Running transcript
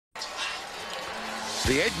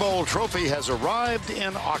The Egg Bowl trophy has arrived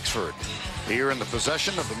in Oxford, here in the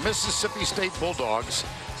possession of the Mississippi State Bulldogs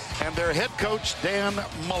and their head coach, Dan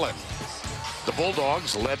Mullen. The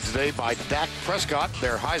Bulldogs, led today by Dak Prescott,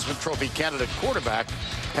 their Heisman Trophy candidate quarterback,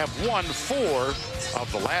 have won 4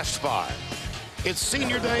 of the last 5. It's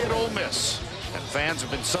senior day at Ole Miss, and fans have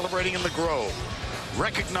been celebrating in the Grove,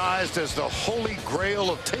 recognized as the holy grail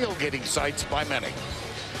of tailgating sites by many.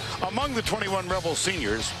 Among the 21 Rebel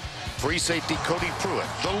seniors, free safety Cody Pruitt,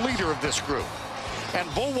 the leader of this group,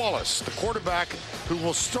 and Bo Wallace, the quarterback who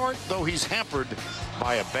will start, though he's hampered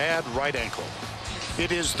by a bad right ankle.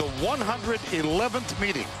 It is the 111th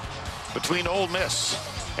meeting between Ole Miss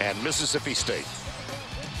and Mississippi State.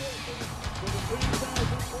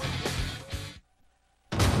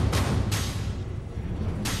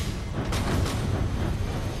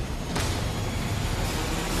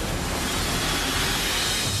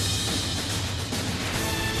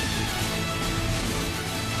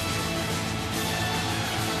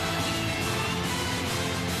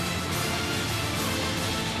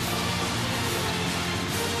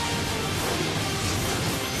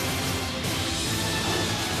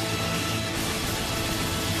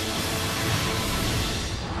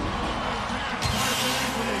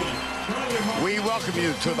 We welcome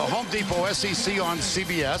you to the Home Depot SEC on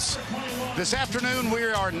CBS. This afternoon, we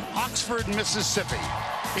are in Oxford, Mississippi.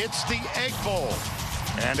 It's the Egg Bowl,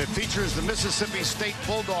 and it features the Mississippi State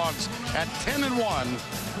Bulldogs at 10-1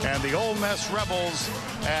 and the Ole Miss Rebels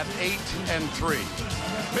at 8-3.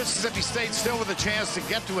 Mississippi State still with a chance to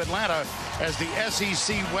get to Atlanta as the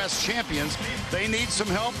SEC West champions. They need some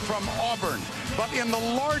help from Auburn. But in the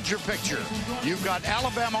larger picture, you've got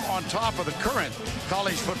Alabama on top of the current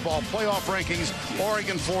college football playoff rankings,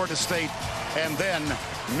 Oregon, Florida State, and then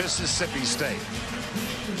Mississippi State.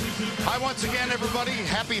 Hi once again, everybody.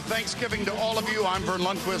 Happy Thanksgiving to all of you. I'm Vern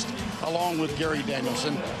Lundquist, along with Gary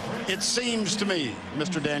Danielson. It seems to me,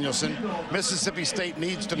 Mr. Danielson, Mississippi State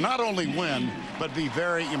needs to not only win, but be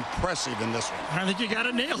very impressive in this one. I think you got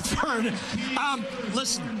it nailed, Vern.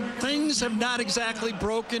 Listen, things have not exactly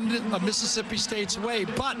broken Mississippi State's way,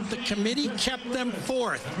 but the committee kept them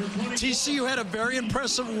fourth. TCU had a very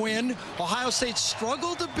impressive win. Ohio State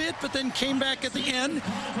struggled a bit, but then came back at the end.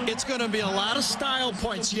 It's going to be a lot of style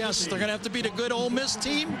points. Yes, they're going to have to beat a good Ole Miss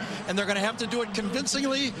team, and they're going to have to do it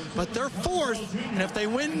convincingly, but they're fourth, and if they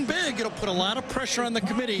win big, it'll put a lot of pressure on the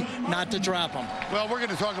committee not to drop them. Well, we're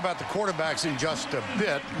going to talk about the quarterbacks in just a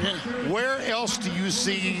bit. Yeah. Where else do you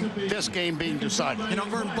see this game being decided? You know,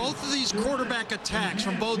 Vern, both of these quarterback attacks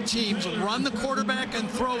from both teams run the quarterback and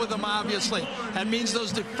throw with them, obviously. That means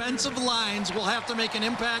those defensive lines will have to make an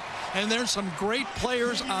impact, and there's some great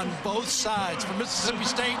players on both sides. For Mississippi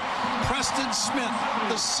State, Preston Smith,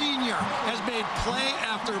 the senior, has made play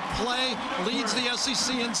after play, leads the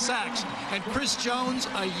SEC in sacks, and Chris Jones,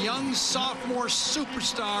 a young sophomore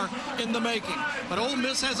superstar in the making. But Ole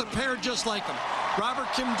Miss has a pair just like him. Robert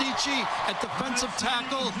Kimdichie at defensive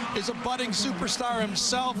tackle is a budding superstar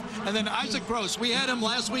himself. And then Isaac Gross, we had him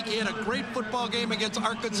last week. He had a great football game against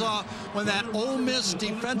Arkansas when that Ole Miss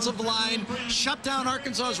defensive line shut down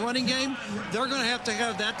Arkansas's running game. They're going to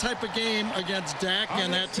have that type of game against Dak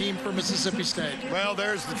and that team for Mississippi State. Well,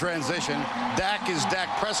 there's the transition. Dak is Dak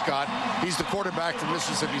Prescott. He's the quarterback for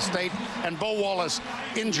Mississippi State. And Bo Wallace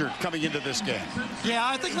injured coming into this game. Yeah,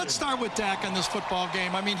 I think let's start with Dak in this football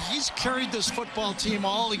game. I mean, he's carried this football team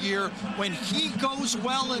all year. When he goes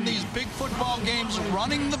well in these big football games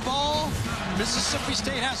running the ball, Mississippi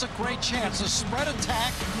State has a great chance. The spread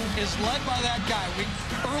attack is led by that guy.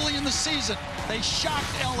 Early in the season, they shocked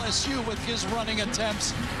LSU with his running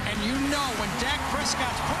attempts, and you know when Dak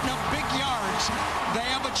Prescott's putting up big yards, they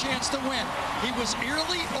have a chance to win. He was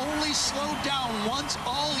only slowed down once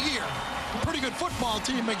all year. Pretty good football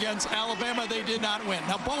team against Alabama. They did not win.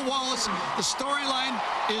 Now, Bo Wallace, the storyline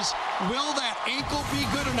is, will that ankle be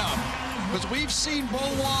good enough? Because we've seen Bo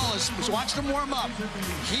Wallace, we've watched him warm up.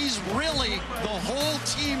 He's really the whole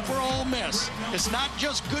team for Ole Miss. It's not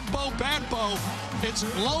just good Bo, bad Bo. It's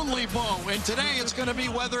lonely Bo. And today it's going to be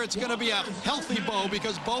whether it's going to be a healthy Bo,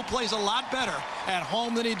 because Bo plays a lot better at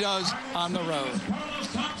home than he does on the road.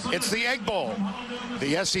 It's the Egg Bowl,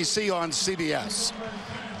 the SEC on CBS.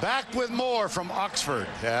 Back with more from Oxford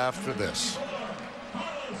after this.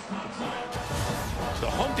 The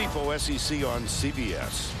Home Depot SEC on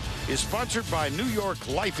CBS is sponsored by New York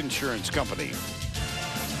Life Insurance Company,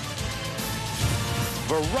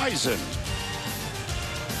 Verizon,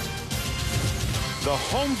 the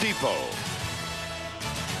Home Depot,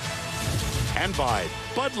 and by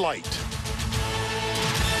Bud Light.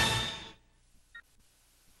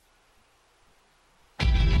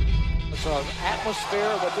 It's an atmosphere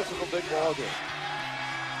of a difficult big ball game.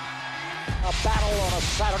 A battle on a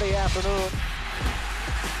Saturday afternoon.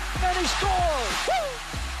 And he scores! Woo!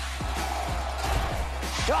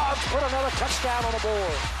 Dogs put another touchdown on the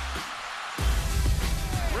board.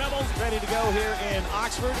 Rebels ready to go here in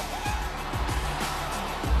Oxford.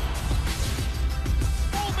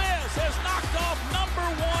 Ole Miss has knocked off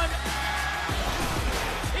 #1.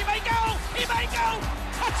 He may go! He may go!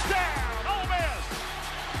 Touchdown, Ole Miss!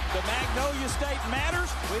 The Magnolia State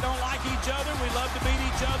matters. We don't like each other. We love to beat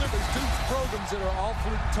each other. There's two programs that are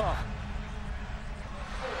awfully tough.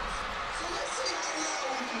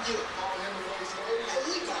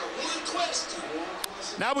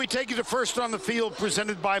 Now we take you to First on the Field,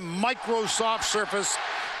 presented by Microsoft Surface.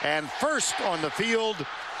 And first on the field,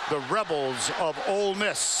 the Rebels of Ole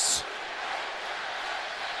Miss.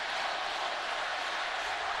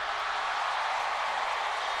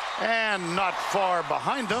 And not far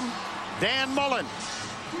behind them, Dan Mullen.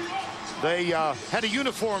 They had a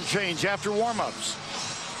uniform change after warm-ups.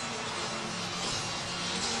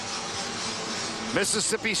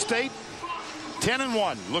 Mississippi State,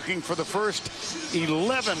 10-1, looking for the first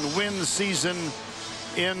 11-win season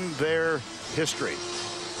in their history.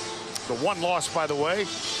 The one loss, by the way,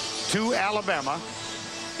 to Alabama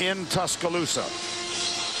in Tuscaloosa.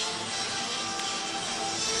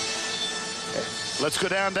 Let's go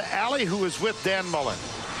down to Allie, who is with Dan Mullen.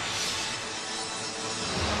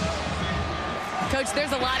 Coach,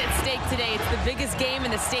 there's a lot at stake today. It's the biggest game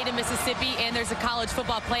in the state of Mississippi, and there's a college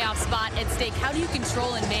football playoff spot at stake. How do you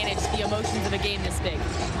control and manage the emotions of a game this big?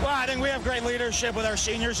 Well, I think we have great leadership with our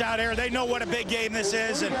seniors out here. They know what a big game this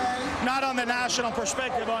is, and not on the national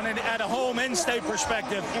perspective, at a home in-state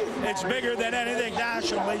perspective. It's bigger than anything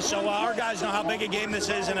nationally, so our guys know how big a game this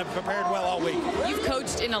is and have prepared well all week. You've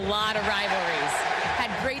coached in a lot of rivalries.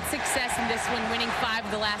 Had great success in this one, winning 5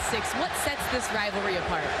 of the last 6. What sets this rivalry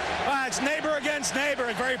apart? It's neighbor against neighbor.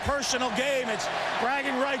 It's a very personal game. It's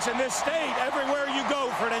bragging rights in this state everywhere you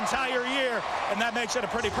go for an entire year, and that makes it a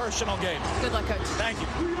pretty personal game. Good luck, Coach. Thank you.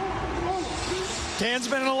 Dan's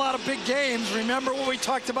been in a lot of big games. Remember what we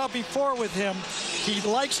talked about before with him. He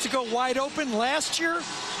likes to go wide open. Last year,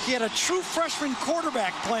 he had a true freshman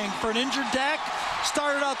quarterback playing for an injured Dak.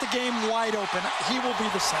 Started out the game wide open. He will be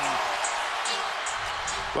the same.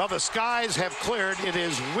 Well, the skies have cleared. It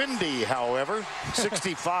is windy, however,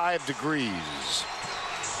 65 degrees.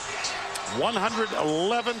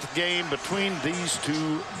 111th game between these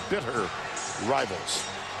two bitter rivals.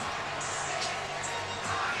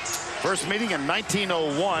 First meeting in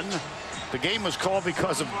 1901. The game was called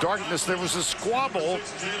because of darkness. There was a squabble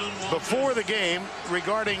before the game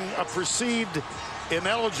regarding a perceived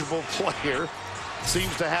ineligible player.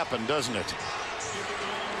 Seems to happen, doesn't it?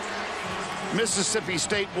 Mississippi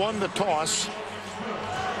State won the toss,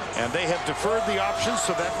 and they have deferred the options,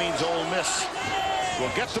 so that means Ole Miss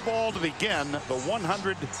will get the ball to begin the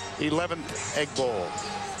 111th Egg Bowl.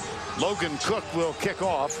 Logan Cook will kick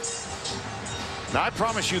off. Now, I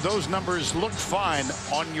promise you those numbers look fine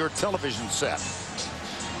on your television set.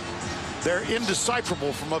 They're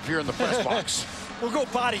indecipherable from up here in the press box. We'll go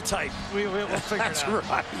body type. We'll figure That's it out.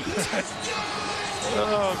 right.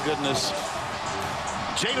 Oh, goodness.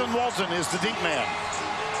 Jalen Walton is the deep man,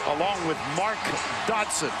 along with Mark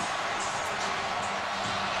Dodson.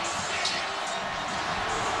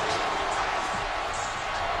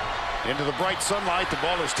 Into the bright sunlight, the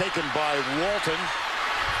ball is taken by Walton.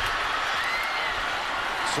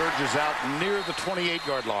 Surges out near the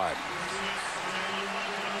 28-yard line.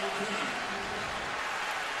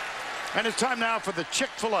 And it's time now for the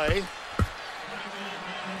Chick-fil-A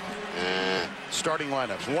starting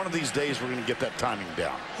lineups. One of these days, we're going to get that timing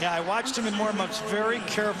down. Yeah, I watched him in warm-ups very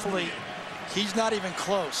carefully. He's not even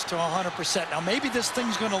close to 100%. Now, maybe this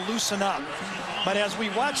thing's going to loosen up. But as we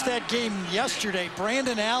watched that game yesterday,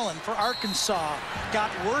 Brandon Allen for Arkansas got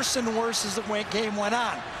worse and worse as the game went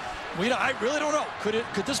on. I really don't know.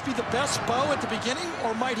 Could this be the best Bo at the beginning,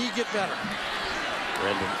 or might he get better?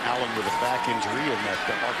 Brandon Allen with a back injury in that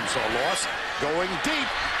Arkansas loss. Going deep.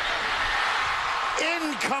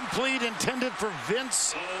 Incomplete, intended for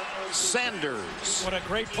Vince Sanders. What a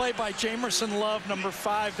great play by Jamerson Love, number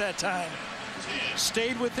 5 that time.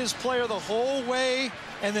 Stayed with his player the whole way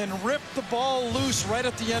and then ripped the ball loose right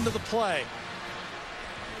at the end of the play.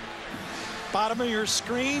 Bottom of your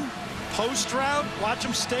screen, post route, watch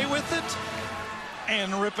him stay with it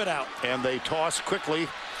and rip it out. And they toss quickly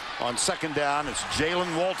on second down. It's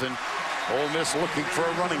Jalen Walton. Ole Miss looking for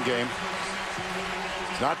a running game.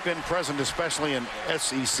 Not been present, especially in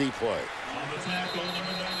SEC play.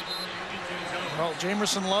 Well,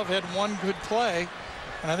 Jamerson Love had one good play,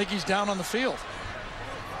 and I think he's down on the field.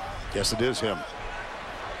 Yes, it is him.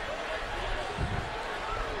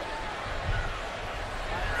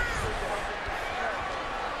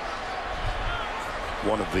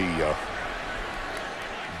 one of the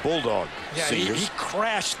Bulldog seniors. He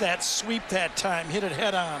crashed that sweep that time, hit it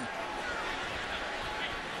head on.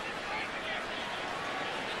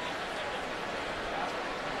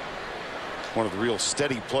 One of the real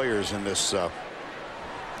steady players in this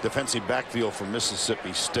defensive backfield for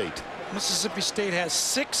Mississippi State. Mississippi State has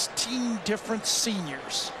 16 different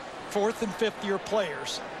seniors, 4th and 5th year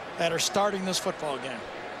players that are starting this football game.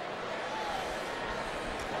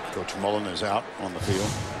 Coach Mullen is out on the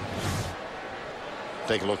field.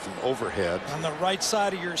 Take a look from overhead. On the right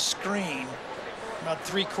side of your screen,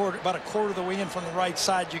 about a quarter of the way in from the right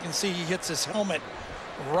side, you can see he hits his helmet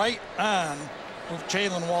right on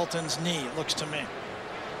Jalen Walton's knee, it looks to me.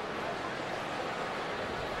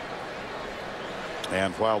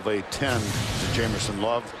 And while they tend to Jamerson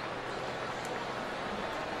Love,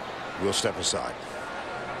 we'll step aside.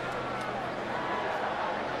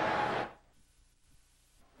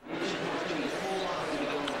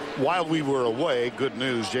 While we were away, good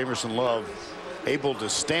news, Jamerson Love able to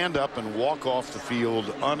stand up and walk off the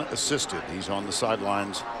field unassisted. He's on the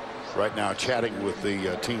sidelines right now chatting with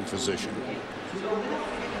the team physician.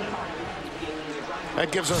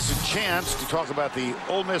 That gives us a chance to talk about the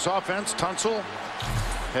Ole Miss offense. Tunsil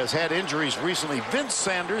has had injuries recently. Vince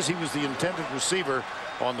Sanders, he was the intended receiver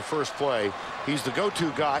on the first play. He's the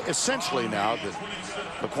go-to guy essentially now that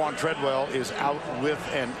Laquan Treadwell is out with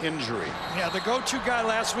an injury. Yeah, the go-to guy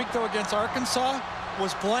last week though against Arkansas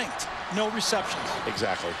was blanked. No receptions.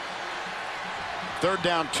 Exactly. 3rd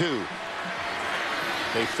down 2.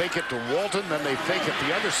 They fake it to Walton, then they fake it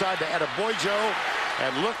the other side to Adebayo,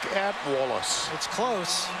 and look at Wallace. It's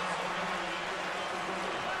close.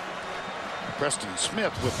 Preston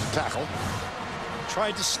Smith with the tackle.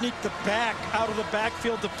 Tried to sneak the back out of the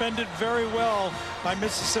backfield, defended very well by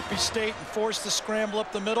Mississippi State, and forced the scramble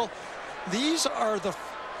up the middle. These are the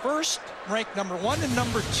first ranked number 1 and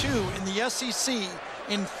number 2 in the SEC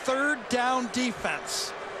in 3rd down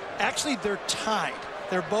defense. Actually, they're tied.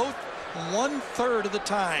 They're both 1/3 of the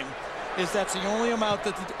time. That's the only amount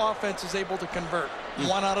that the offense is able to convert.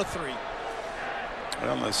 1 out of 3.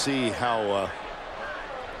 Well, let's see how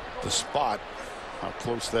the spot, how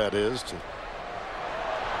close that is to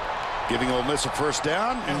giving Ole Miss a first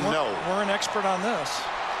down. And no. We're an expert on this.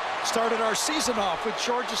 Started our season off with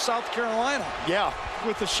Georgia, South Carolina. Yeah.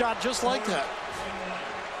 With a shot just like that.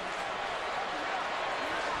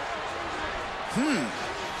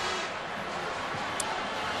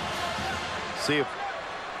 See if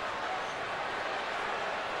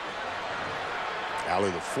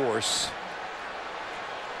Allie LaForce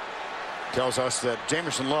tells us that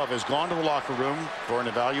Jamerson Love has gone to the locker room for an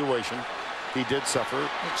evaluation. He did suffer.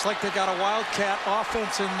 Looks like they got a Wildcat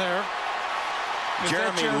offense in there.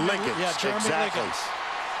 Jeremy Liggins. Yeah, Jeremy Liggins.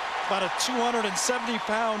 About a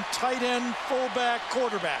 270-pound tight end, fullback,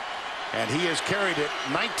 quarterback. And he has carried it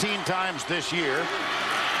 19 times this year.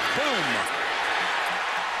 Boom.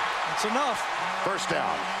 That's enough. First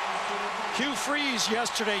down. Hugh Freeze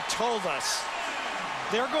yesterday told us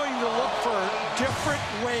they're going to look for different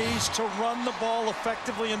ways to run the ball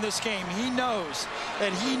effectively in this game. He knows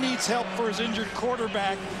that he needs help for his injured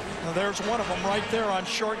quarterback. Now, there's one of them right there on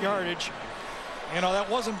short yardage. You know, that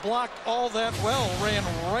wasn't blocked all that well. Ran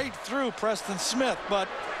right through Preston Smith, but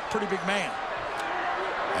pretty big man.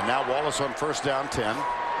 And now Wallace on first down 10.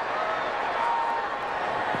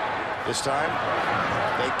 This time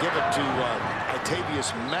they give it to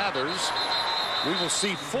Atavius Mathers. We will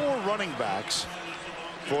see 4 running backs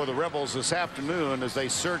for the Rebels this afternoon as they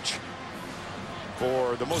search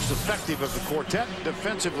for the most effective of the quartet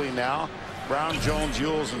defensively now. Brown, Jones,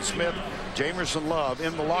 Ewells, and Smith. Jamerson Love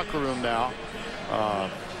in the locker room now.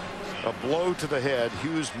 A blow to the head.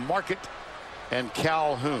 Hughes, Market, and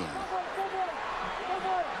Calhoun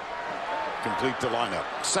complete the lineup.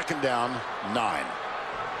 2nd down, 9.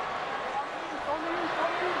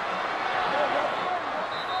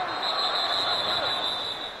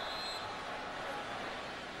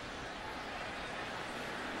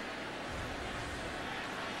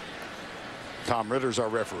 Tom Ritter's our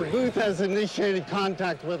referee. The booth has initiated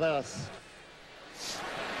contact with us.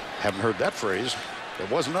 Haven't heard that phrase. It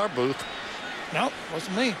wasn't our booth. No,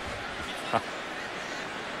 wasn't me.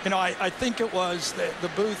 You know, I think it was the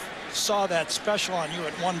booth saw that special on you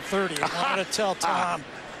at 1:30 and wanted to tell Tom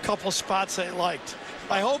a couple spots they liked.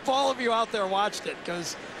 I hope all of you out there watched it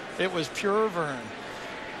because it was pure Vern.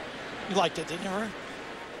 You liked it, didn't you, Vern?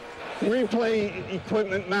 Replay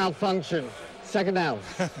equipment malfunction. 2nd down.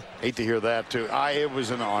 Hate to hear that, too. It was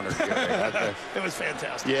an honor, Gary. It was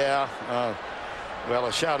fantastic. Yeah. Well,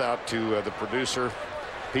 a shout out to the producer,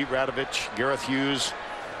 Pete Radovich, Gareth Hughes,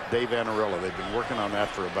 Dave Anarella. They've been working on that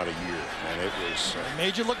for about a year, and it was... It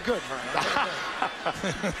made you look good,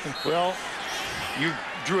 Vernon. Well, you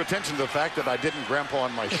drew attention to the fact that I didn't grandpa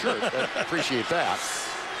on my shirt. I appreciate that.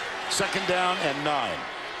 2nd down and 9.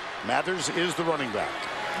 Mathers is the running back.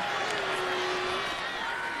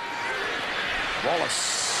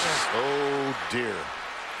 Wallace. Oh, dear.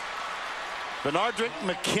 Benardrick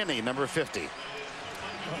McKinney, number 50.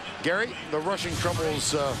 Gary, the rushing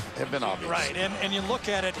troubles have been obvious. Right, and you look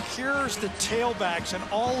at it, here's the tailbacks in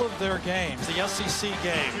all of their games, the SEC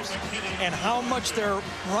games, and how much they're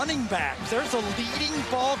running backs. There's a leading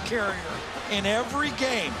ball carrier in every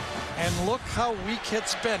game, and look how weak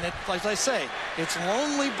it's been. Like I say, it's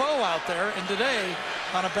Lonely Bo out there, and today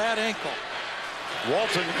on a bad ankle.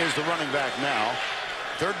 Walton is the running back now.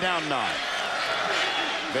 3rd down 9.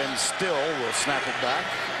 Ben Still will snap it back.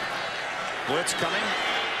 Blitz coming.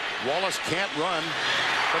 Wallace can't run,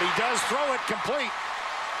 but he does throw it complete.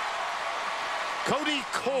 Cody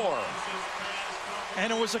Core.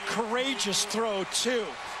 And it was a courageous throw, too.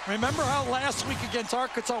 Remember how last week against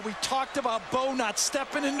Arkansas we talked about Bo not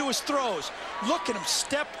stepping into his throws? Look at him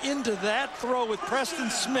step into that throw with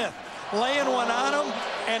Preston Smith, laying one on him,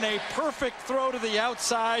 and a perfect throw to the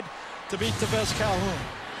outside to beat Tevez Calhoun.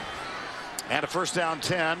 And a 1st down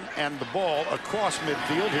 10, and the ball across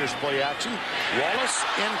midfield. Here's play action. Wallace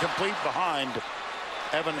incomplete behind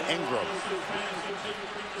Evan Ingram.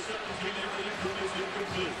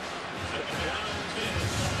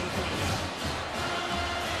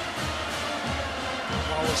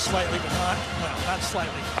 Wallace slightly behind. Well, not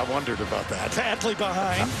slightly. I wondered about that. Badly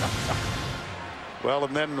behind. Well,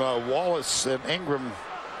 and then Wallace and Ingram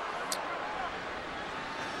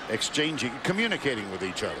communicating with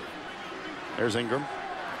each other. There's Ingram,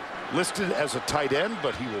 listed as a tight end,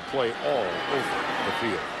 but he will play all over the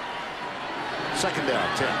field. 2nd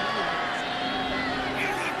down, 10.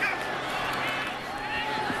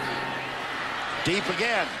 Deep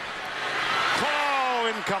again.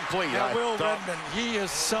 Oh, incomplete. Yeah, Will Redmond, he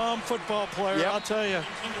is some football player, yep. I'll tell you.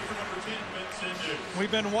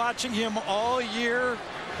 We've been watching him all year.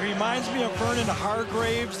 He reminds me of Vernon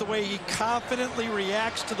Hargraves, the way he confidently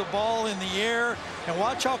reacts to the ball in the air. And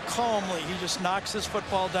watch how calmly he just knocks this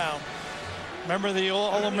football down. Remember the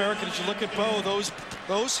All-American, as you look at Bo,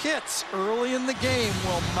 those hits early in the game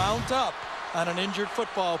will mount up on an injured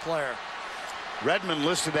football player. Redmond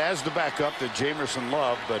listed as the backup to Jamerson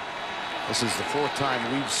Love, but this is the 4th time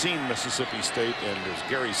we've seen Mississippi State, and as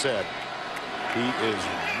Gary said, he is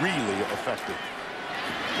really effective.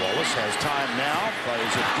 Wallace has time now,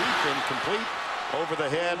 fires it deep, incomplete, over the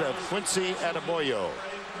head of Quincy Adebayo.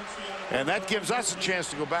 And that gives us a chance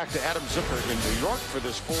to go back to Adam Zipper in New York for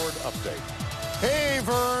this Ford update. Hey,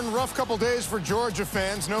 Vern, rough couple days for Georgia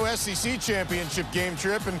fans. No SEC championship game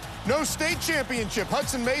trip and no state championship.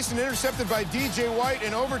 Hudson Mason intercepted by DJ White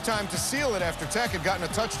in overtime to seal it after Tech had gotten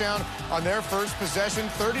a touchdown on their first possession.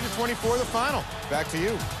 30-24 the final. Back to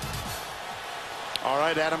you. All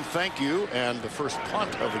right, Adam, thank you. And the first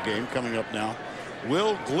punt of the game coming up now.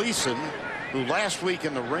 Will Gleason, who last week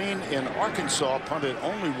in the rain in Arkansas punted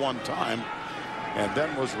only 1 time and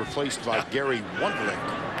then was replaced by Gary Wunderlich.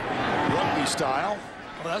 Rugby style.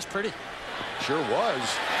 Well, that's pretty. Sure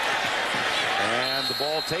was. And the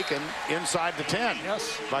ball taken inside the 10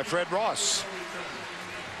 by Fred Ross.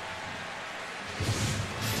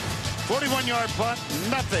 41-yard punt,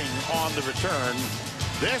 nothing on the return.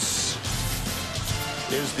 This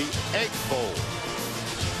is the Egg Bowl.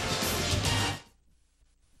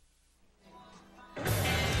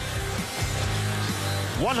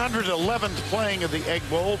 #111th playing of the Egg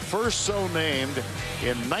Bowl, first so named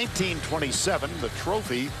in 1927. The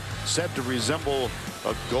trophy said to resemble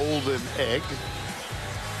a golden egg.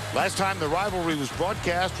 Last time the rivalry was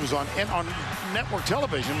broadcast was on network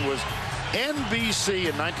television was NBC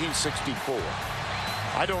in 1964.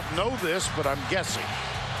 I don't know this, but I'm guessing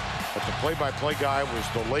that the play-by-play guy was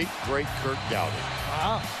the late, great Kurt Gowdy.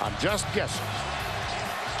 Wow. I'm just guessing.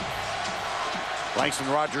 Langston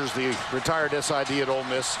Rogers, the retired SID at Ole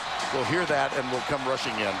Miss, will hear that and will come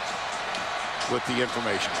rushing in with the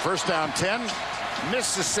information. First down 10,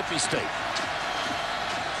 Mississippi State.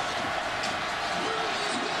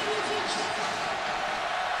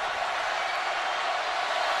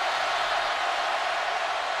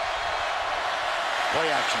 Play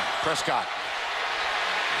action. Prescott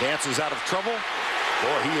dances out of trouble,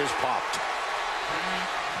 or he is popped.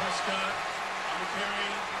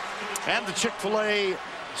 And the Chick-fil-A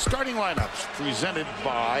starting lineups presented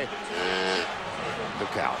by the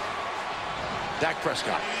Cow. Dak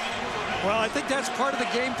Prescott. Well, I think that's part of the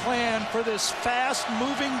game plan for this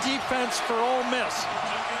fast-moving defense for Ole Miss.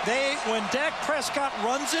 When Dak Prescott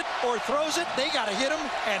runs it or throws it, they got to hit him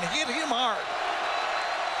and hit him hard.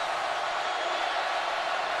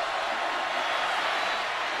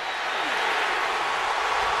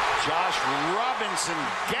 Josh Robinson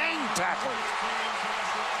gang tackle.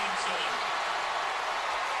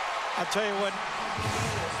 I'll tell you what,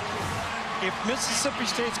 if Mississippi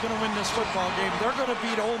State's going to win this football game, they're going to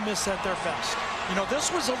beat Ole Miss at their best. You know, this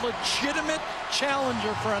was a legitimate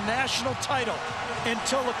challenger for a national title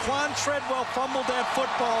until Laquan Treadwell fumbled that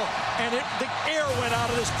football and the air went out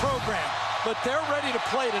of this program. But they're ready to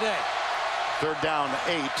play today. 3rd down,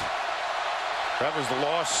 8. That was the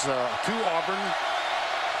loss to Auburn.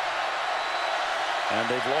 And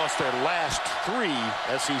they've lost their last 3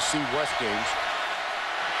 SEC West games.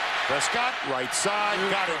 Prescott, right side,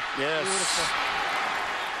 got it. Yes.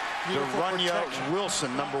 Derunya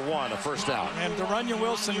Wilson, number 1, a first down. And Derunya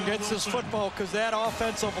Wilson gets this football because that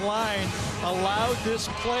offensive line allowed this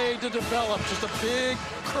play to develop. Just a big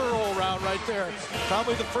curl route right there.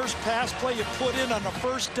 Probably the first pass play you put in on the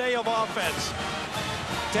first day of offense.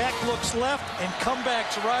 Dak looks left and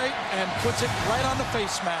comebacks right and puts it right on the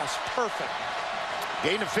face mask. Perfect.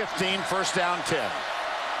 Gain of 15, first down 10.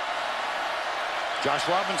 Josh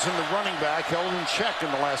Robinson, the running back, held in check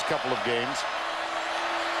in the last couple of games.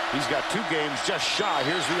 He's got 2 games just shy.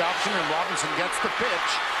 Here's the option, and Robinson gets the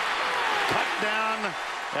pitch. Cut down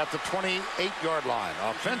at the 28-yard line.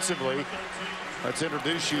 Offensively, let's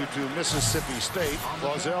introduce you to Mississippi State.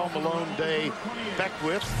 Roselle, Malone, Day,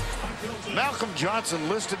 Beckwith. Malcolm Johnson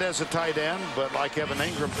listed as a tight end, but like Evan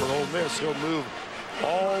Ingram for Ole Miss, he'll move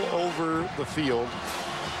all over the field.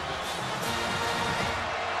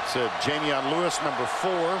 Said Jamion Lewis, number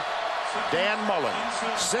 4. Dan Mullen,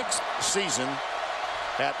 6th season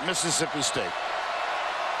at Mississippi State.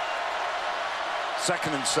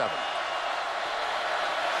 2nd and 7.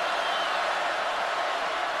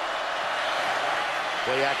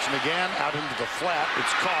 Play action again, out into the flat.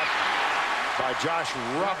 It's caught by Josh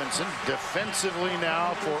Robinson. Defensively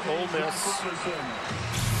now for Ole Miss.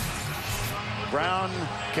 Brown,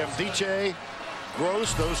 Kemdiche,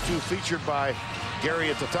 Gross, those 2 featured by Gary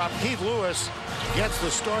at the top. Keith Lewis gets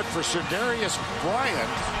the start for Serdarius Bryant.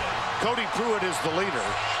 Cody Pruitt is the leader.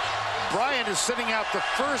 Bryant is sitting out the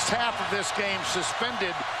first half of this game,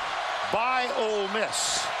 suspended by Ole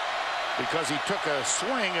Miss because he took a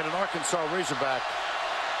swing at an Arkansas Razorback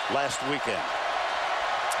last weekend.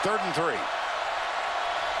 3rd and 3.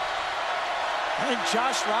 I think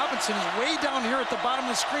Josh Robinson is way down here at the bottom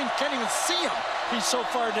of the screen. Can't even see him. He's so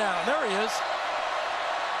far down. There he is.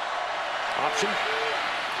 Option.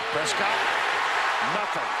 Prescott.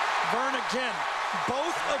 Nothing. Vern again.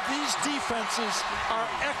 Both of these defenses are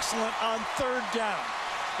excellent on 3rd down.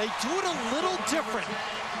 They do it a little different.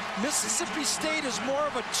 Mississippi State is more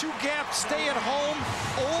of a 2-gap stay at home.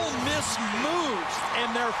 Ole Miss moves,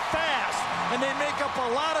 and they're fast, and they make up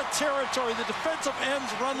a lot of territory. The defensive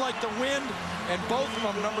ends run like the wind, and both of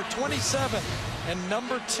them, number 27 and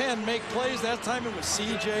number 10, make plays. That time it was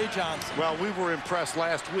C.J. Johnson. Well, we were impressed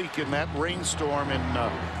last week in that rainstorm in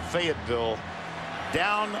Fayetteville.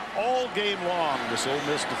 Down all game long, this Ole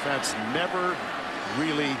Miss defense never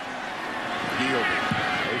really yielded.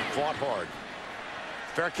 They fought hard.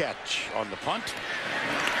 Fair catch on the punt.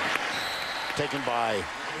 Taken by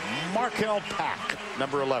Markel Pack,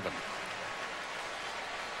 number 11.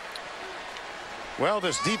 Well,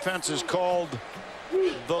 this defense is called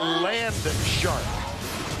the Land Shark,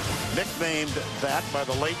 nicknamed that by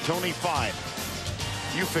the late Tony Fine.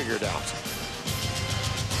 You figure it out.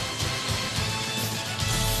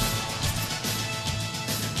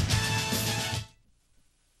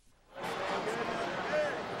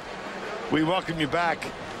 We welcome you back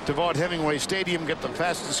to Vaught-Hemingway Stadium. Get the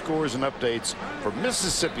fastest scores and updates for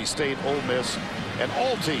Mississippi State, Ole Miss, and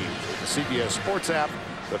all teams. The CBS Sports app,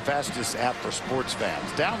 the fastest app for sports fans.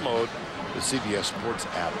 Download the CBS Sports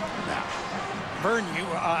app now. Vern, you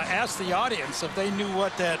asked the audience if they knew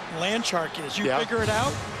what that land shark is. You figure it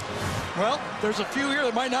out? Well, there's a few here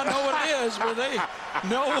that might not know what it is, but they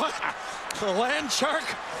know what the land shark.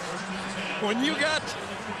 When you got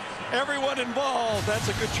everyone involved, that's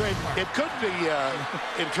a good trademark. It could be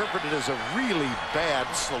interpreted as a really bad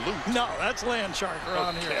salute. No, that's land shark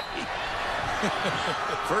around here.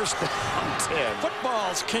 First down 10.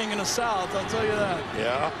 Football's king in the South, I'll tell you that.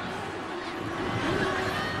 Yeah.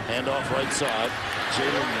 Handoff right side.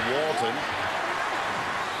 Jalen Walton.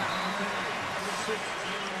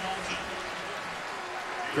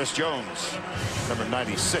 Chris Jones, number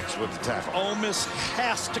 96, with the tackle. Ole Miss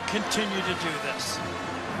has to continue to do this.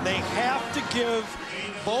 They have to give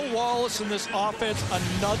Bo Wallace in this offense,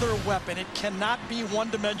 another weapon. It cannot be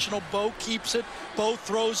one-dimensional. Bo keeps it, Bo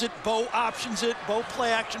throws it, Bo options it, Bo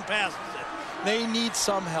play action passes it. They need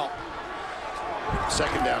some help.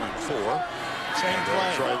 Second down and 4. Same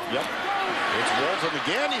play. Right. Yep. It's Walton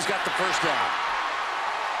again. He's got the first down.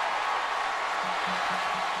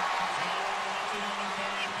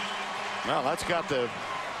 Well, that's got the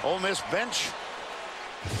Ole Miss bench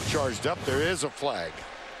charged up. There is a flag.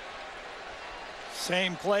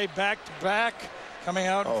 Same play, back to back, coming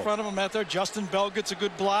out in front of him out there. Justin Bell gets a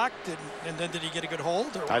good block, and then did he get a good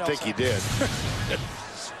hold? Or I think he did.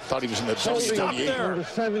 Thought he was in the Stop there. Number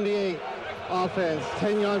 78 offense,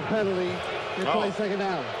 10-yard penalty. Play second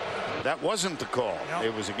down. That wasn't the call. Nope.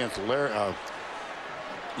 It was against Laramie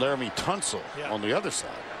Tunsil on the other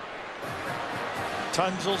side.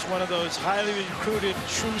 Tunsil's one of those highly recruited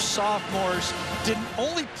true sophomores.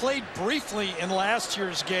 Only played briefly in last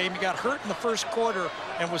year's game. He got hurt in the first quarter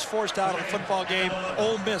and was forced out of the football game.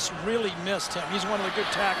 Ole Miss really missed him. He's one of the good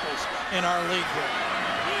tackles in our league here.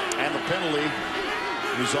 And the penalty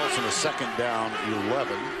results in a second down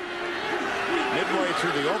 11. Midway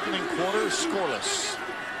through the opening quarter, scoreless.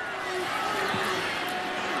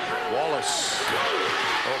 Wallace.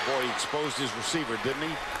 Oh boy, he exposed his receiver, didn't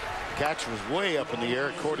he? Catch was way up in the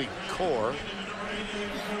air. Cody Core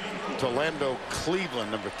to Lando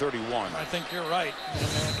Cleveland, number 31. I think you're right.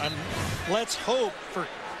 And let's hope for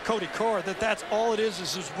Cody Core that that's all it is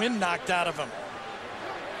his wind knocked out of him.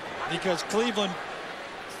 Because Cleveland,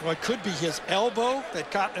 well, it could be his elbow that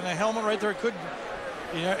got in a helmet right there. It could,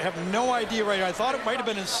 you know, have no idea right. I thought it might have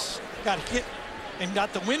been his, got hit and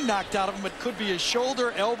got the wind knocked out of him, but could be his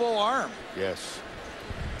shoulder, elbow, arm. Yes.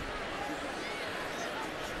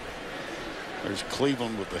 There's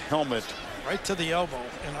Cleveland with the helmet. Right to the elbow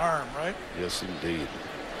and arm, right? Yes, indeed.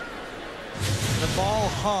 The ball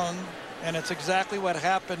hung, and it's exactly what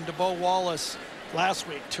happened to Bo Wallace last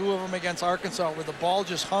week. 2 of them against Arkansas where the ball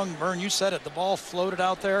just hung. Vern, you said it. The ball floated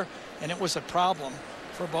out there, and it was a problem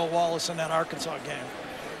for Bo Wallace in that Arkansas game.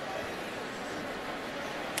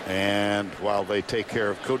 And while they take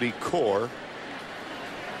care of Cody Core,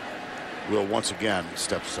 will once again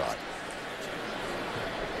step aside.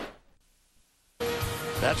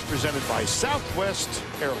 That's presented by Southwest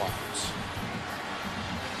Airlines.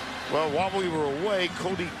 Well, while we were away,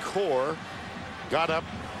 Cody Core got up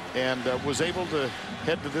and was able to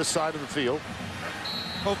head to this side of the field.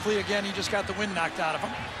 Hopefully, again, he just got the wind knocked out of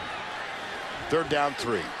him. Third down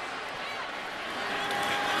 3.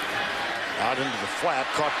 Out into the flat,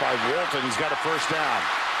 caught by Walton. He's got a first down.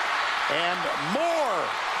 And more.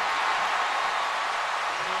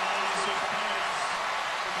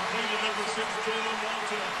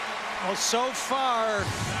 Well, so far,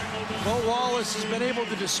 Bo Wallace has been able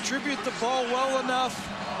to distribute the ball well enough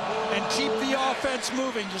and keep the offense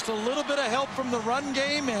moving. Just a little bit of help from the run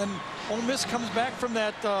game, and Ole Miss comes back from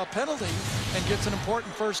that penalty and gets an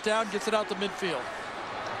important first down, gets it out to midfield.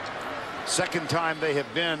 Second time they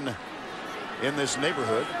have been in this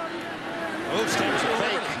neighborhood. Oh, there's a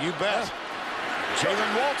fake, you bet.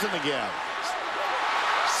 Jalen Walton again.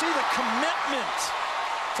 See the commitment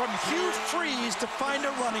from Hugh Freeze to find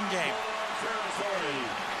a running game.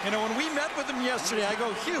 You know, when we met with him yesterday, I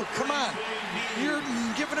go, Hugh, come on. You're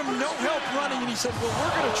giving him no help running. And he said, well,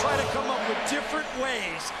 we're going to try to come up with different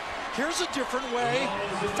ways. Here's a different way.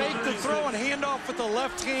 Fake the throw and hand off with the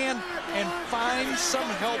left hand and find some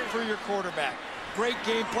help for your quarterback. Great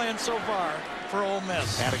game plan so far for Ole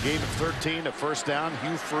Miss. And a game of 13, a first down.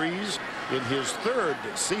 Hugh Freeze in his 3rd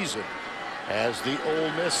season as the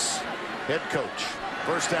Ole Miss head coach.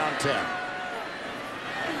 First down 10.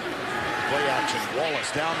 Play action. Wallace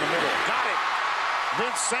down the middle. Got it.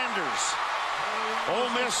 Vince Sanders. Ole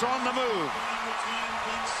Miss on the move.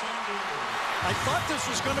 I thought this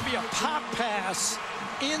was going to be a pop pass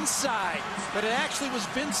inside, but it actually was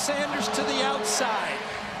Vince Sanders to the outside.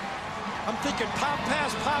 I'm thinking pop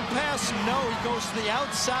pass, pop pass. No, he goes to the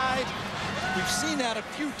outside. We've seen that a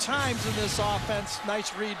few times in this offense.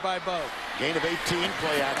 Nice read by Bo. Gain of 18,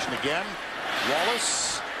 play action again.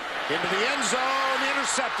 Wallace into the end zone,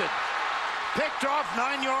 intercepted. Picked off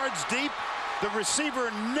 9 yards deep. The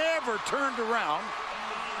receiver never turned around.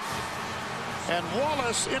 And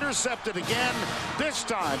Wallace intercepted again, this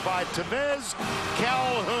time by Tevez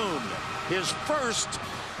Calhoun, his first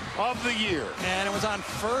of the year. And it was on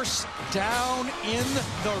first down in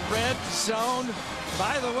the red zone.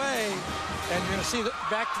 By the way, and you're going to see that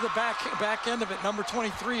back to the back end of it, number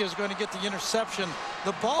 23 is going to get the interception.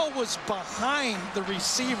 The ball was behind the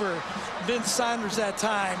receiver, Vince Sanders, that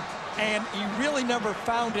time, and he really never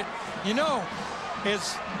found it. You know,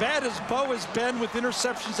 as bad as Bo has been with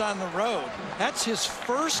interceptions on the road, that's his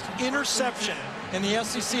first interception in the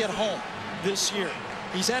SEC at home this year.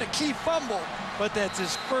 He's had a key fumble, but that's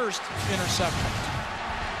his first interception.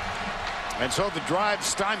 And so the drive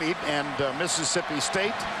stymied, and Mississippi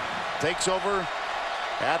State takes over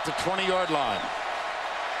at the 20-yard line.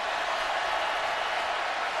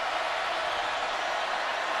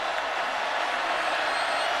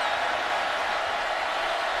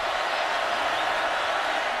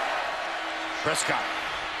 Prescott.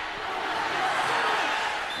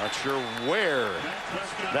 Not sure where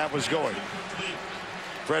that was going.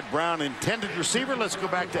 Fred Brown, intended receiver. Let's go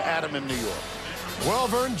back to Adam in New York. Well,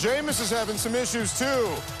 Vern, Jameis is having some issues,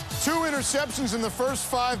 too. 2 interceptions in the first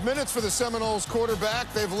 5 minutes for the Seminoles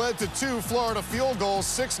quarterback. They've led to 2 Florida field goals,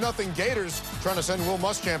 6-0 Gators, trying to send Will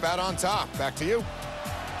Muschamp out on top. Back to you.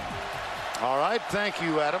 All right, thank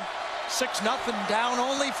you, Adam. 6-0 down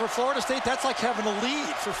only for Florida State. That's like having a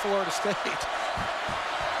lead for Florida State.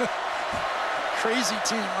 Crazy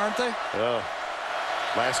team, aren't they? Yeah.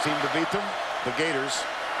 Last team to beat them, the Gators.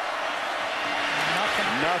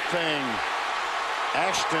 Nothing.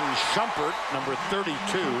 Ashton Shumpert, number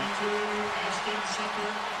 32.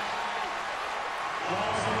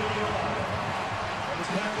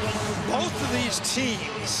 Both of these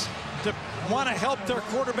teams want to help their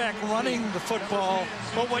quarterback running the football,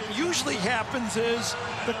 but what usually happens is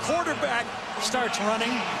the quarterback starts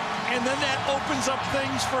running, and then that opens up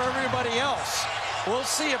things for everybody else. We'll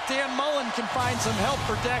see if Dan Mullen can find some help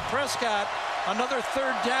for Dak Prescott. Another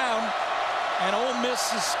 3rd down, and Ole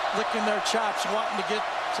Miss is licking their chops, wanting to get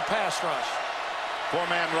to pass rush.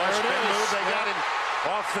 4-man rush. Big move. They got him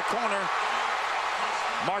off the corner.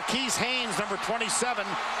 Marquise Haynes, number 27.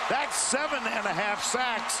 That's 7.5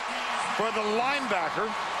 sacks for the linebacker.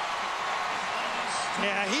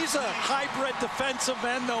 Yeah, he's a hybrid defensive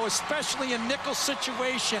end, though, especially in nickel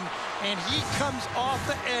situation, and he comes off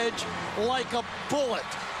the edge like a bullet.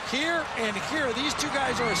 Here and here, these 2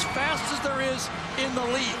 guys are as fast as there is in the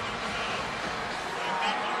league.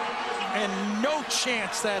 And no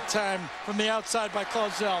chance that time from the outside by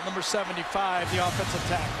Clausell, number 75, the offensive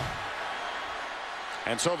tackle.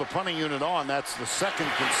 And so the punting unit on. That's the 2nd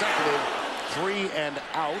consecutive 3 and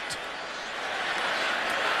out.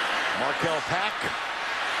 Markel Pack.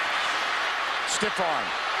 Stiff arm.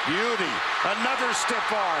 Beauty. Another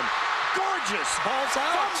stiff arm. Gorgeous. Ball's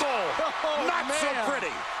out. Fumble. Oh, not man. so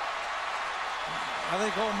pretty. I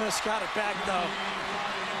think Ole Miss got it back, though.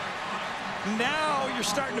 Now you're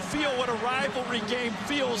starting to feel what a rivalry game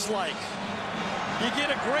feels like. You get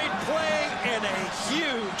a great play and a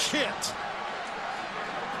huge hit.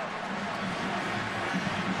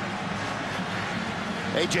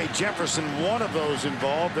 A.J. Jefferson, one of those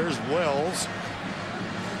involved. There's Wells.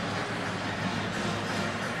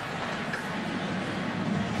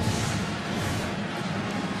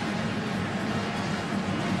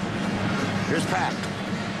 Here's Pack.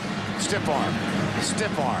 Stiff arm.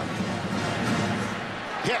 Stiff arm.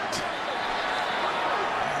 Hit.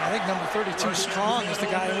 I think number 32 Strong is the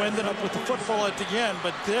guy who ended up with the football at the end,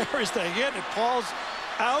 but there is the hit. It falls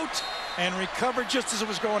out and recovered just as it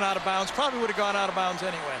was going out of bounds. Probably would have gone out of bounds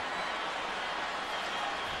anyway.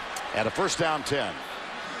 At a 1st down 10.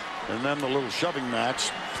 And then the little shoving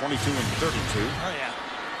match, 22 and 32. Oh, yeah.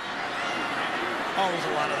 Always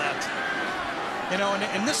a lot of that. You know,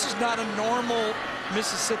 and this is not a normal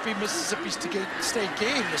Mississippi State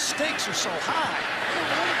game. The stakes are so high.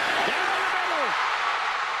 Down the middle.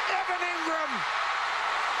 Evan Ingram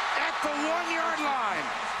at the 1-yard line.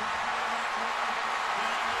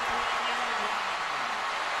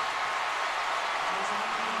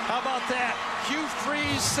 How about that? Hugh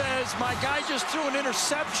Freeze says, my guy just threw an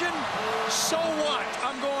interception. So what?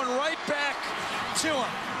 I'm going right back to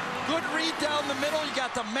him. Good read down the middle. You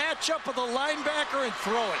got the matchup of the linebacker and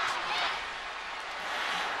throw it.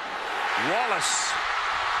 Wallace.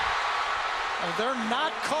 Oh, they're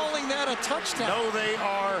not calling that a touchdown. No, they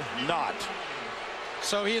are not.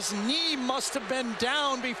 So his knee must have been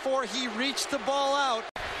down before he reached the ball out.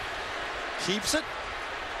 Keeps it.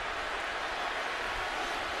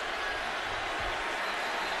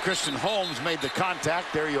 Christian Holmes made the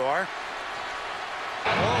contact. There you are.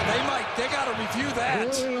 Oh, they got to review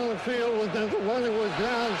that. On the field was the one that was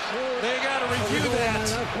down. They got to review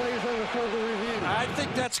that. I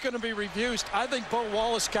think that's going to be reviewed. I think Bo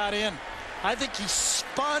Wallace got in. I think he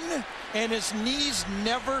spun and his knees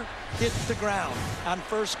never hit the ground on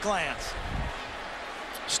first glance.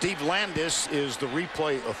 Steve Landis is the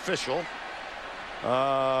replay official.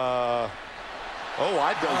 I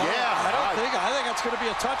think that's going to be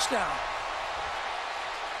a touchdown.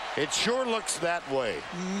 It sure looks that way.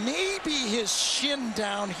 Maybe his shin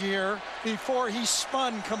down here before he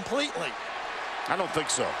spun completely. I don't think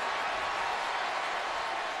so.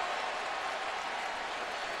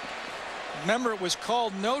 Remember, it was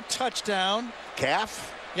called no touchdown.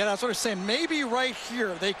 Calf? Yeah, that's what I'm saying. Maybe right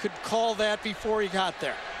here they could call that before he got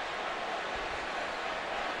there.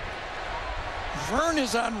 Vern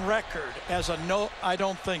is on record as a no. I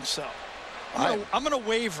don't think so. I'm going to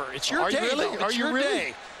waver. It's your day. Really? It's your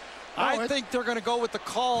day. No, I think they're going to go with the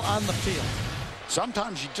call on the field.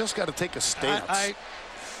 Sometimes you just got to take a stance.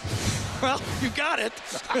 Well, you got it.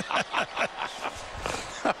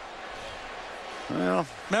 Well,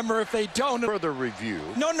 remember, if they don't further review.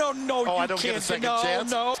 No. Oh, I don't get a second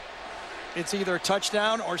chance. No. It's either a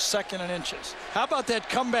touchdown or second and inches. How about that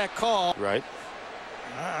comeback call? Right.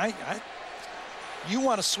 You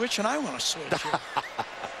want to switch and I want to switch.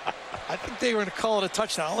 I think they were going to call it a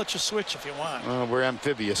touchdown. I'll let you switch if you want. We're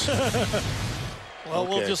amphibious. Well,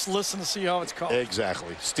 we'll just listen to see how it's called.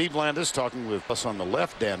 Exactly. Steve Landis talking with us on the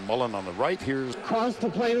left, Dan Mullen on the right. Here's cross the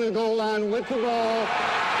plane to the goal line with the ball.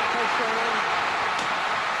 Touchdown.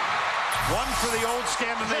 One for the old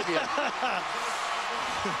Scandinavian.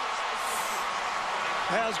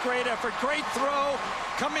 That was great effort. Great throw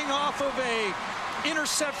coming off of a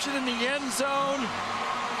interception in the end zone.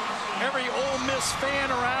 Every Ole Miss fan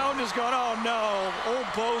around is going, oh no, old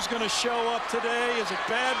Bo's going to show up today. Is it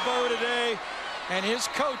bad Bo today? And his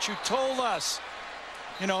coach, who told us,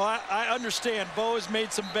 you know, I understand Bo has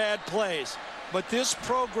made some bad plays, but this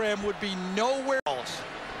program would be nowhere else.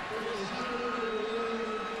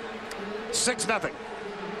 6-0.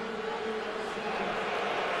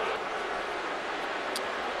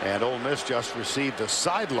 And Ole Miss just received a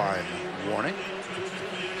sideline warning.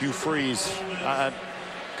 Hugh Freeze, I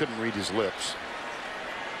couldn't read his lips,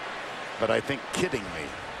 but I think kidding me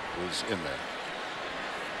was in there.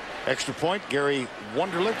 Extra point, Gary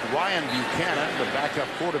Wunderlich. Ryan Buchanan, the backup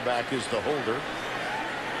quarterback, is the holder.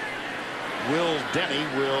 Will Denny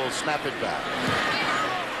will snap it back.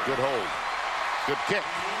 Good hold. Good kick.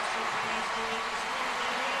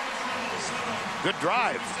 Good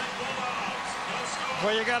drive.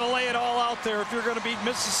 Well, you got to lay it all out there if you're going to beat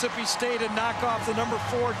Mississippi State and knock off the number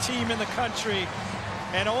 4 team in the country.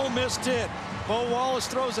 And Ole Miss did. Bo Wallace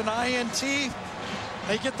throws an INT.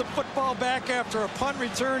 They get the football back after a punt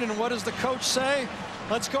return, and what does the coach say?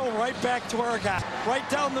 Let's go right back to our guy. Right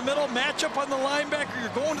down the middle, match up on the linebacker. You're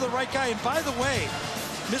going to the right guy. And by the way,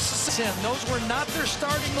 Mississippi, those were not their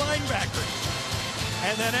starting linebackers.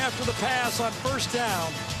 And then after the pass on first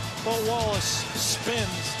down, Bo Wallace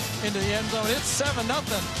spins into the end zone. It's 7-0.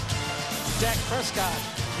 Dak Prescott,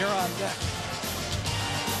 you're on deck.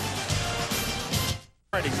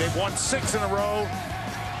 They've won 6 in a row,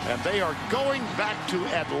 and they are going back to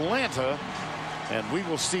Atlanta, and we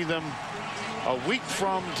will see them a week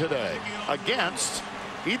from today against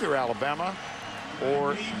either Alabama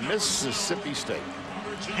or Mississippi State.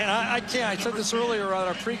 And I can't, I said this earlier on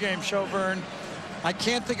our pregame show, Vern, I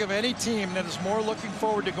can't think of any team that is more looking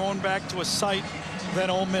forward to going back to a site than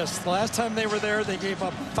Ole Miss. The last time they were there, they gave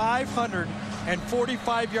up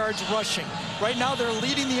 545 yards rushing. Right now, they're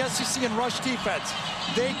leading the SEC in rush defense.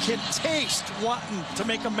 They can taste wanting to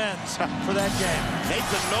make amends for that game.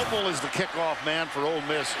 Nathan Noble is the kickoff man for Ole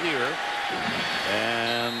Miss here.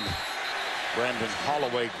 And Brandon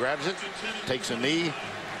Holloway grabs it, takes a knee.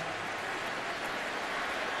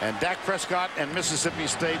 And Dak Prescott and Mississippi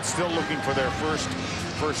State still looking for their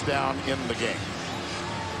first down in the game.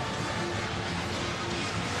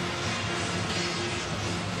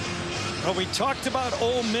 Well, we talked about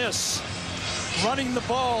Ole Miss running the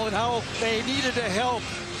ball and how they needed to help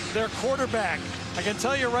their quarterback. I can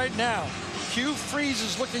tell you right now, Hugh Freeze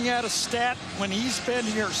is looking at a stat when he's been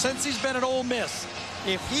here, since he's been at Ole Miss.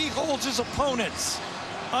 If he holds his opponents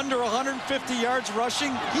under 150 yards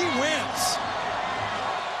rushing, he wins.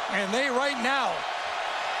 And they right now,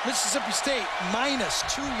 Mississippi State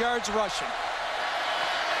 -2 yards rushing.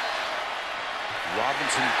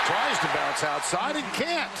 Robinson tries to bounce outside and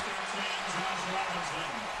can't.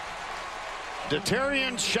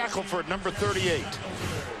 Detarian Shackelford, number 38.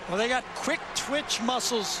 Well, they got quick twitch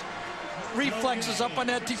muscles, reflexes up on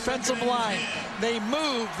that defensive line. They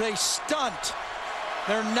move, they stunt.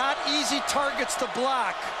 They're not easy targets to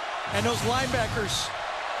block. And those linebackers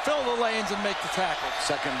fill the lanes and make the tackle.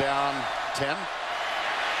 Second down, 10.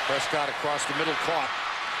 Prescott across the middle, caught.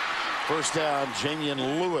 First down,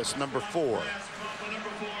 Jamian Lewis, number 4.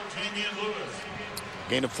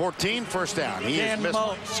 Gain of 14, first down.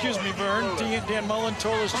 Excuse me, Vern. Dan Mullen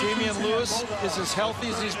told us Jamian Lewis is as healthy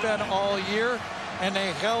as he's been all year. and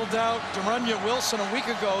they held out Derunya Wilson a week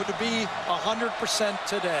ago to be 100%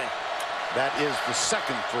 today. That is the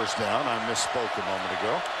second first down. I misspoke a moment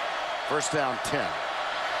ago. First down 10.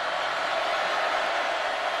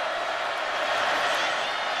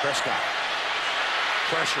 Prescott.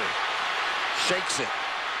 Pressure. Shakes it.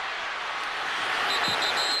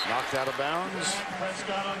 Knocked out of bounds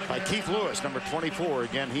by Keith Lewis, number 24.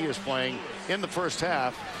 Again, he is playing in the first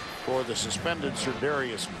half for the suspended Sir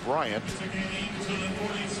Darius Bryant.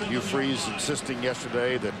 Hugh Freeze insisting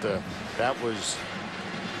yesterday that that was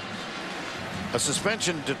a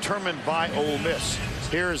suspension determined by Ole Miss.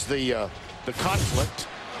 Here's the conflict.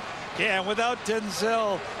 Yeah, without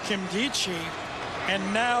Denzel Kimdichie,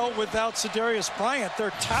 and now without Sedarius Bryant,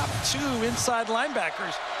 their top 2 inside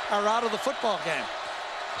linebackers are out of the football game.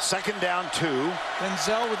 Second down 2.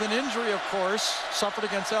 Denzel with an injury, of course, suffered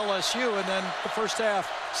against LSU, and then the first half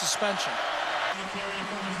suspension.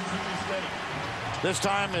 This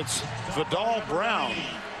time it's Vidal Brown.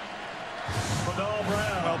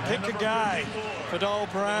 Well, pick a guy. Vidal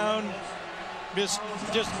Brown just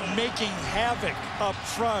making havoc up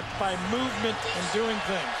front by movement and doing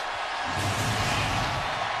things.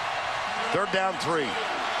 Third down 3.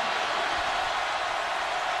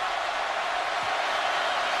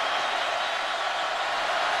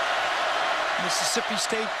 Mississippi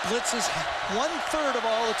State blitzes 1/3 of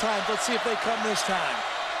all the time. Let's see if they come this time.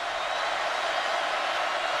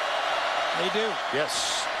 They do.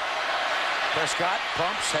 Yes. Prescott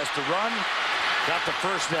pumps, has to run. Got the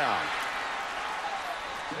first down.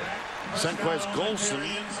 Senquez Golson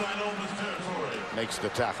makes the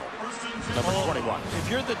tackle. Number 21. If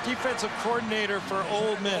you're the defensive coordinator for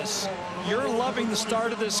Ole Miss, you're loving the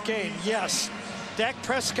start of this game. Yes, Dak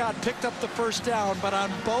Prescott picked up the first down, but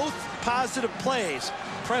on both positive plays,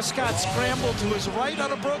 Prescott scrambled to his right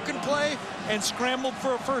on a broken play and scrambled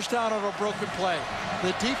for a first down on a broken play.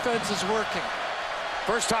 The defense is working.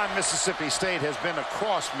 First time Mississippi State has been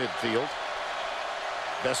across midfield.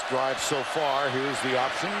 Best drive so far. Here's the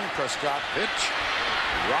option. Prescott pitch.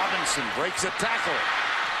 Robinson breaks a tackle.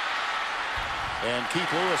 And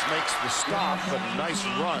Keith Lewis makes the stop. A nice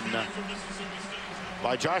run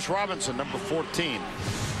by Josh Robinson, number 14.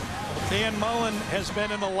 Dan Mullen has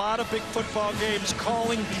been in a lot of big football games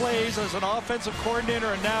calling plays as an offensive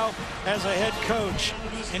coordinator and now as a head coach.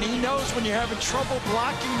 And he knows when you're having trouble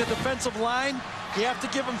blocking the defensive line, you have to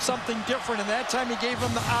give them something different. And that time he gave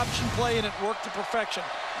them the option play and it worked to perfection.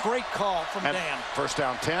 Great call from Dan. First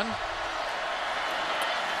down 10.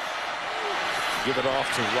 Give it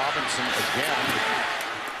off to Robinson again.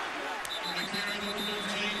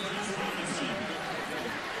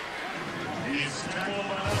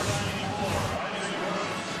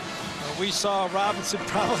 We saw Robinson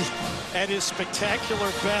probably at his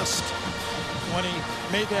spectacular best when he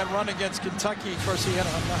made that run against Kentucky. Of course, he had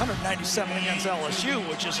 197 against LSU,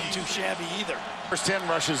 which isn't too shabby either. First 10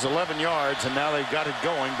 rushes 11 yards, and now they've got it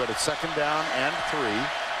going, but it's second down and 3.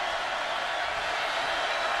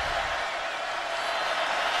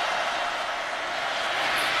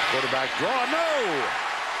 Quarterback draw, no!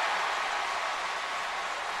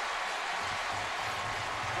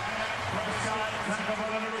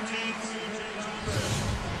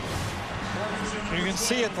 You can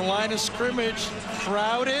see at the line of scrimmage,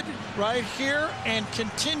 crowded right here and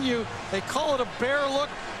continue. They call it a bear look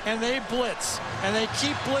and they blitz and they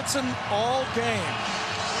keep blitzing all game.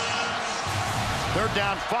 Third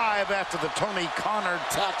down 5 after the Tony Connor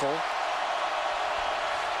tackle.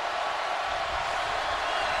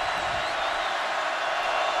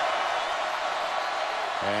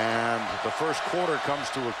 And the first quarter comes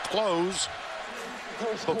to a close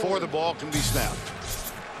before the ball can be snapped.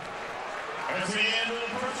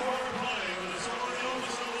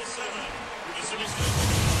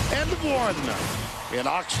 End of 1 in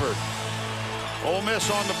Oxford. Ole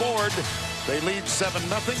Miss on the board. They lead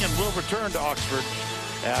 7-0 and will return to Oxford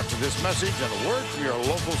after this message and a word from your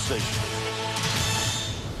local station.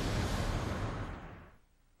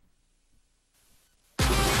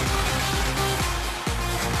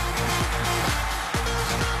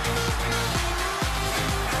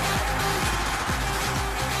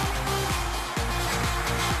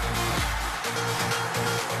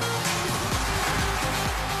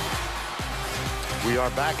 We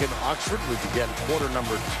are back in Oxford. We begin quarter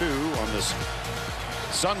number 2 on this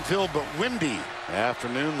sun-filled but windy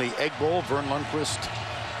afternoon. The Egg Bowl, Vern Lundquist,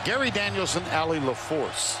 Gary Danielson, Allie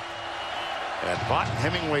LaForce at Vaught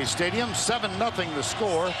Hemingway Stadium. 7-0 the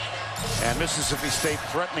score, and Mississippi State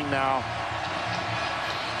threatening now.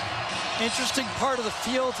 Interesting part of the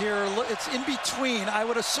field here. It's in between. I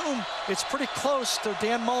would assume it's pretty close to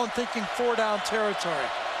Dan Mullen thinking 4-down territory.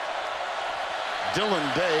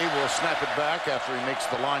 Dylan Day will snap it back after he makes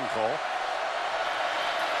the line call.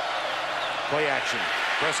 Play action.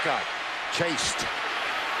 Prescott chased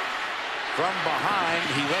from behind.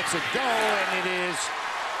 He lets it go, and it is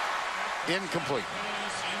incomplete.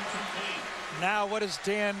 Now what does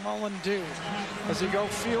Dan Mullen do? Does he go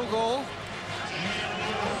field goal?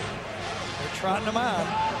 They're trotting him on.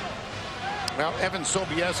 Well, Evan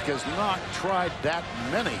Sobieski has not tried that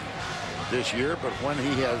many this year, but when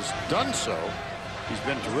he has done so, he's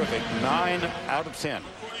been terrific. 9 out of 10.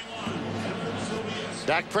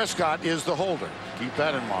 Dak Prescott is the holder. Keep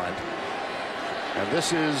that in mind. And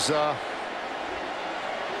this is a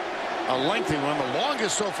lengthy one. The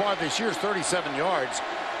longest so far this year is 37 yards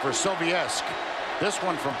for Sobieski. This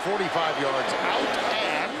one from 45 yards out,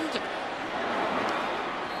 and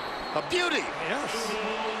a beauty. Yes.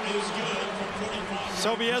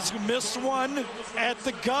 Sobieski missed one at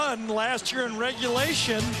the gun last year in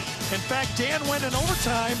regulation. In fact, Dan went in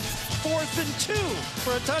overtime, 4th and 2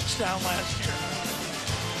 for a touchdown last year.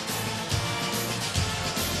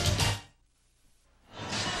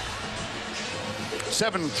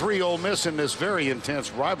 (7-3) Ole Miss in this very intense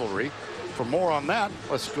rivalry. For more on that,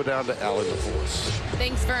 let's go down to Allie LaForce.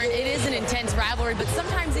 Thanks, Vern. It is an intense rivalry, but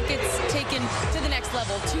sometimes it gets taken to the next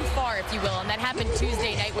level, too far, if you will. And that happened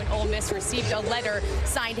Tuesday night when Ole Miss received a letter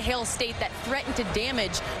signed Hail State that threatened to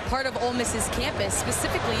damage part of Ole Miss's campus,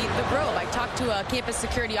 specifically the Grove. I talked to a campus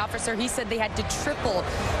security officer. He said they had to triple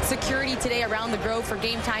security today around the Grove for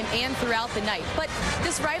game time and throughout the night. But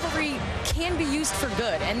this rivalry can be used for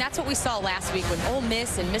good, and that's what we saw last week when Ole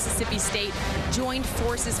Miss and Mississippi State joined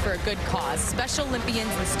forces for a good cause. Special Olympians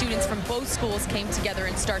and students from both schools came together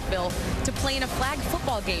in Starkville to play in a flag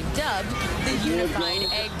football game dubbed the Unified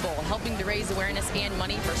Egg Bowl, helping to raise awareness and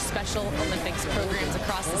money for Special Olympics programs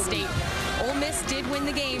across the state. Ole Miss did win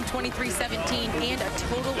the game 23-17, and a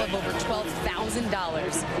total of over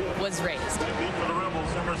 $12,000 was raised.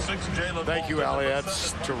 Thank you, Allie.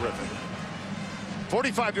 That's terrific.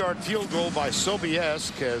 45-yard field goal by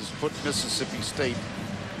Sobieski has put Mississippi State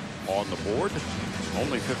on the board.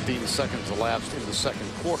 Only 15 seconds elapsed in the second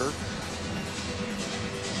quarter.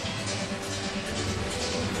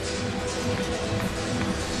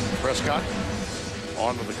 Prescott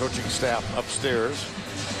on with the coaching staff upstairs,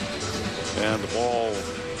 and the ball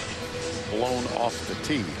blown off the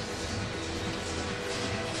tee.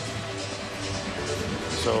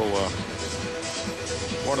 So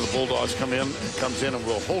one of the Bulldogs comes in and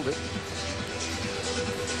will hold it.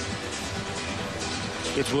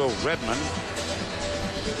 It's Will Redmond.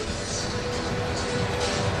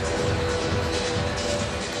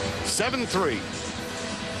 (7-3).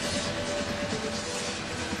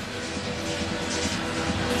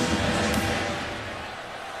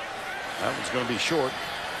 That one's going to be short.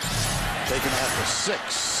 Taken at the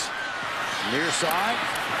 6. Near side.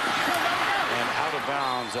 And out of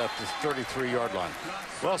bounds at the 33-yard line.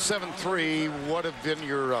 Well, 7-3. What have been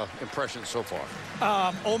your impressions so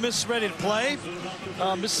far? Ole Miss is ready to play.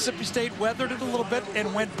 Mississippi State weathered it a little bit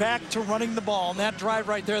and went back to running the ball. And that drive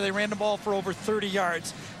right there, they ran the ball for over 30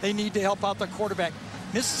 yards. They need to help out their quarterback.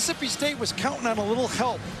 Mississippi State was counting on a little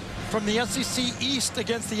help from the SEC East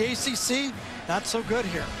against the ACC. Not so good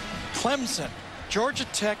here. Clemson, Georgia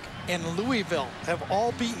Tech, and Louisville have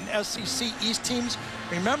all beaten SEC East teams.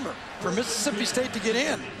 Remember, for Mississippi State to get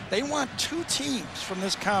in, they want 2 teams from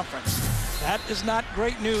this conference. That is not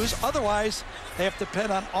great news. Otherwise, they have to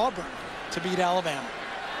depend on Auburn to beat Alabama.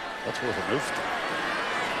 That's worth a move.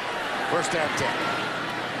 First and 10.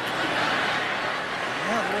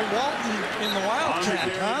 Yeah, well, Walton in the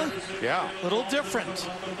Wildcat, huh? Yeah. A little different.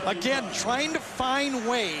 Again, trying to find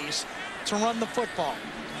ways to run the football.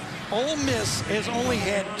 Ole Miss has only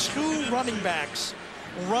had 2 running backs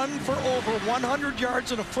run for over 100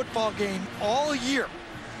 yards in a football game all year.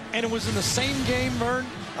 And it was in the same game, Vern,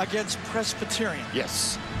 against Presbyterian.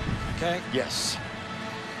 Yes. Okay? Yes.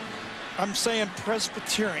 I'm saying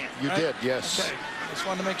Presbyterian. You right? did, yes. Okay. Just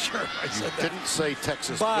wanted to make sure I said that. You didn't say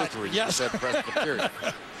Texas But, Lutheran. yes. You said Presbyterian.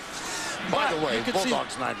 By the way,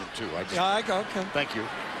 Bulldogs 9-2. Okay. Thank you.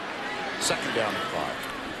 Second down and 5.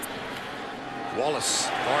 Wallace,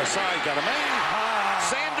 far side, got a man.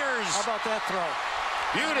 Sanders. How about that throw?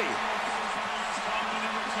 Beauty.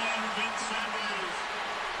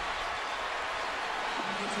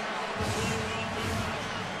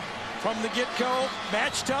 From the get-go,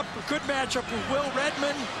 matched up, a good matchup with Will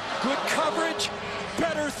Redmond. Good coverage,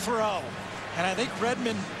 better throw. And I think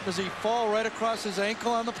Redmond, does he fall right across his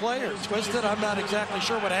ankle on the play or twisted? I'm not exactly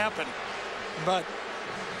sure what happened. But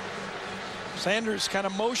Sanders kind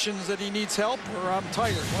of motions that he needs help, or I'm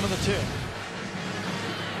tired, one of the two.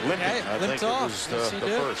 Limping, Okay, I think limped it off. was Yes, the he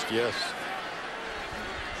did. first, yes.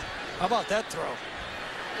 How about that throw?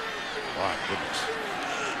 My goodness.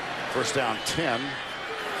 First down 10.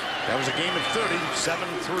 That was a game of 30,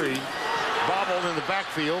 7-3. Bobbled in the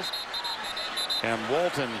backfield. And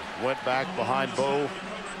Walton went back behind Bo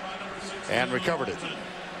and recovered it.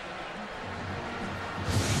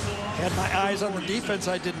 Had my eyes on the defense.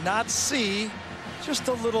 I did not see just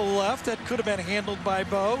a little left that could have been handled by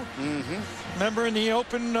Bo. Remember in the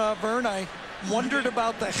open, Vern, I wondered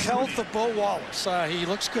about the health of Bo Wallace. He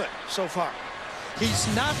looks good so far.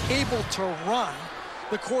 He's not able to run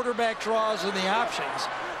the quarterback draws and the options,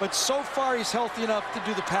 but so far he's healthy enough to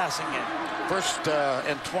do the passing game. First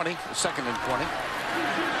and 20, second and 20.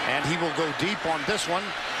 And he will go deep on this one.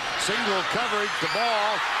 Single coverage, the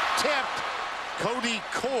ball tipped. Cody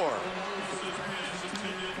Core.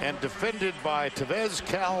 And defended by Tevez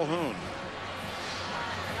Calhoun.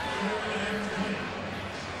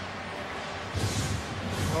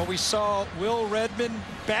 Well, we saw Will Redmond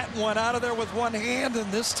bat one out of there with one hand,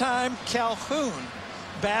 and this time Calhoun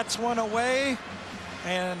bats one away,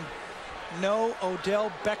 and no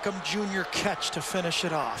Odell Beckham Jr. catch to finish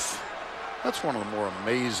it off. That's one of the more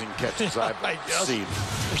amazing catches I've seen.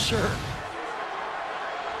 For sure.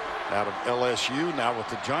 Out of LSU, now with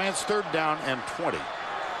the Giants, third down and 20.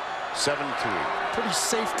 7-3. Pretty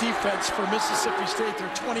safe defense for Mississippi State.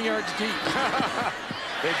 They're 20 yards deep.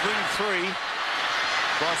 They bring three.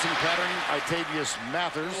 Crossing pattern, Itavius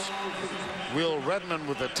Mathers. Will Redmond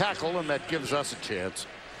with a tackle, and that gives us a chance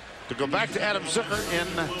to go back to Adam Zucker in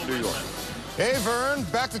New York. Hey, Vern,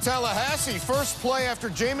 back to Tallahassee. First play after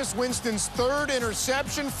Jameis Winston's third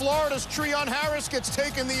interception. Florida's Treon Harris gets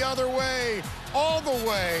taken the other way, all the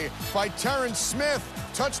way by Terrence Smith.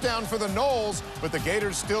 Touchdown for the Noles, but the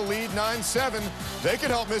Gators still lead 9-7. They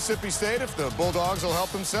could help Mississippi State if the Bulldogs will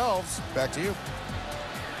help themselves. Back to you.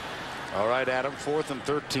 All right, Adam, 4th and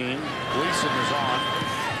 13. Gleason is on.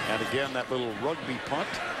 And again, that little rugby punt.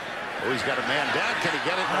 Oh, he's got a man down. Can he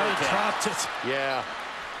get it? No, he dropped it. Yeah.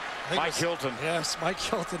 Mike Hilton. Yes, Mike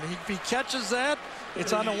Hilton. If he catches that,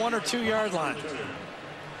 it's on the 1 or 2 yard line.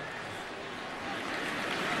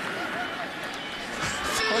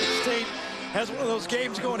 Florida State has one of those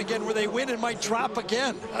games going again where they win and might drop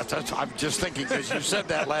again. I'm just thinking because you said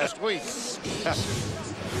that last week.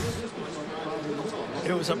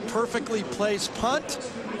 It was a perfectly placed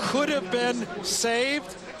punt. Could have been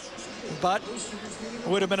saved, but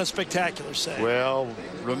would have been a spectacular save. Well,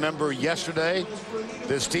 remember yesterday,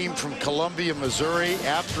 this team from Columbia, Missouri,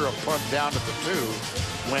 after a punt down at the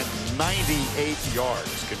 2, went 98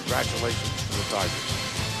 yards. Congratulations to the Tigers.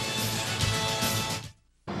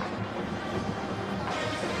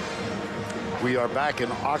 We are back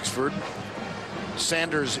in Oxford.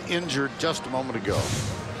 Sanders injured just a moment ago.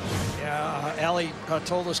 Yeah, Allie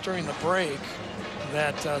told us during the break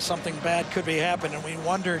that something bad could be happening, and we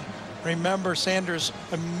wondered. Remember, Sanders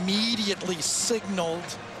immediately signaled.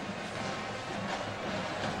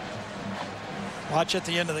 Watch at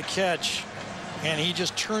the end of the catch, and he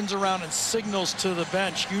just turns around and signals to the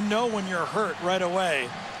bench. You know when you're hurt right away,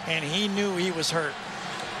 and he knew he was hurt.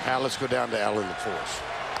 Now let's go down to Allie LaForce.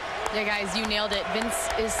 Yeah, guys, you nailed it. Vince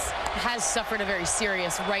has suffered a very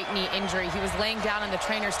serious right knee injury. He was laying down on the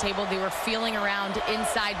trainer's table. They were feeling around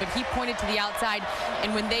inside, but he pointed to the outside.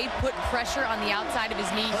 And when they put pressure on the outside of his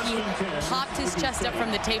knee, he popped his chest up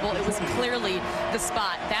from the table. It was clearly the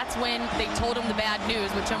spot. That's when they told him the bad news,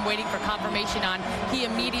 which I'm waiting for confirmation on. He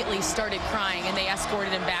immediately started crying, and they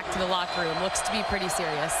escorted him back to the locker room. Looks to be pretty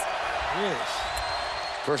serious. Yes.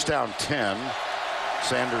 First down 10.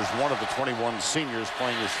 Sanders, one of the 21 seniors,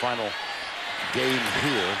 playing his final game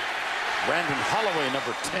here. Brandon Holloway,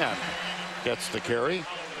 number 10, gets the carry.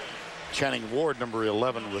 Channing Ward, number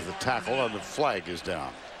 11, with the tackle, and the flag is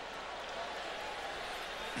down.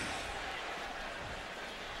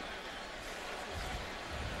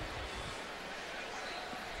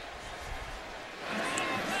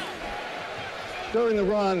 During the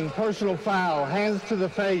run, personal foul, hands to the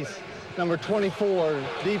face, number 24,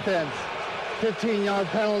 defense. 15-yard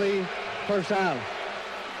penalty, first down.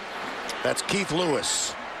 That's Keith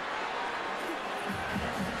Lewis.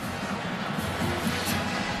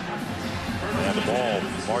 And the ball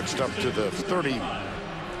marched up to the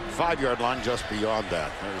 35-yard line, just beyond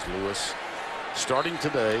that. There's Lewis starting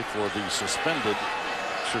today for the suspended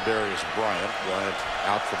Sherdarius Bryant. Bryant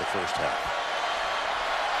out for the first half.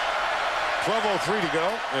 12:03 to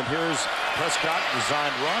go, and here's Prescott,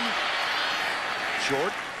 design run.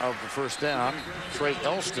 Short of the first down. Trey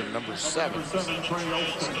Elston, number 7.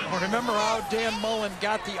 Remember how Dan Mullen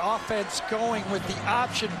got the offense going with the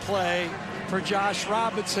option play for Josh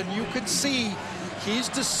Robinson. You could see he's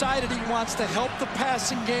decided he wants to help the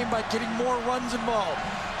passing game by getting more runs involved.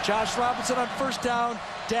 Josh Robinson on first down.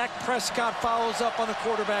 Dak Prescott follows up on the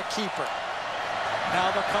quarterback keeper.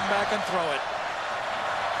 Now they'll come back and throw it.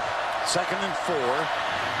 2nd and 4.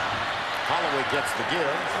 Holloway gets the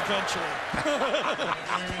give. Eventually.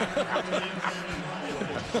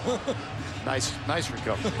 Nice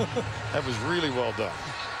recovery. That was really well done.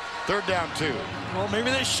 3rd down 2. Well, maybe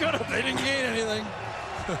they should have. They didn't gain anything.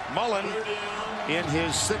 Mullen in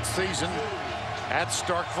his 6th season at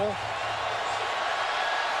Starkville.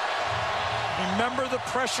 Remember the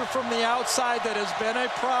pressure from the outside that has been a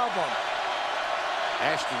problem.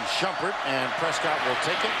 Ashton Shumpert, and Prescott will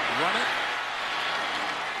take it, run it.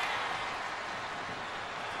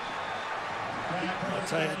 I'll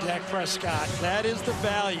tell you, Dak Prescott, that is the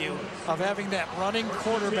value of having that running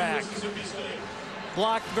quarterback.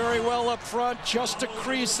 Blocked very well up front, just a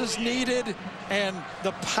crease is needed, and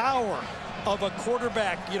the power of a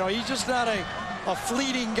quarterback. You know, he's just not a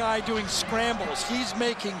fleeting guy doing scrambles. He's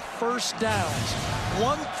making first downs.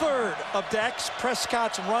 1/3 of Dak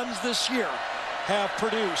Prescott's runs this year have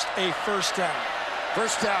produced a first down.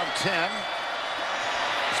 1st down 10.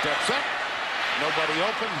 Steps up. Nobody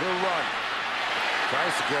open. He'll run.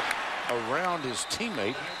 Tries to get around his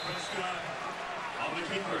teammate.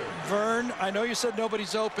 Vern, I know you said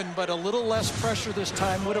nobody's open, but a little less pressure this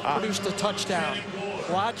time would have produced a touchdown.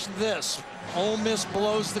 Watch this. Ole Miss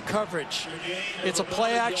blows the coverage. It's a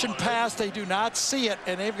play-action pass. They do not see it,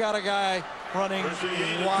 and they've got a guy running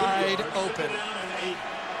wide open.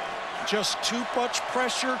 Just too much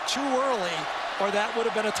pressure too early, or that would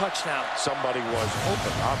have been a touchdown. Somebody was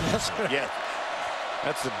open, obviously. Yeah,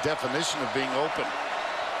 that's the definition of being open.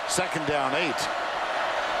 2nd down 8.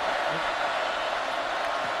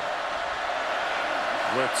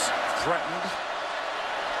 Blitz threatened.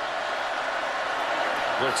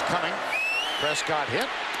 Blitz coming. Prescott hit.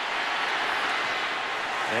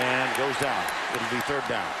 And goes down. It'll be 3rd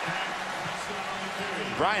down.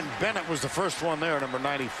 Brian Bennett was the first one there, number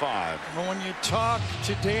 95. When you talk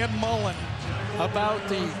to Dan Mullen about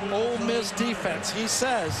the Ole Miss defense, he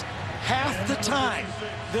says half the time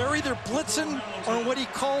they're either blitzing or what he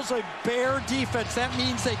calls a bear defense. That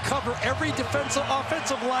means they cover every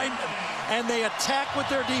offensive lineman and they attack with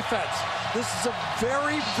their defense. This is a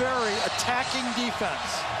very, very attacking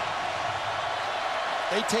defense.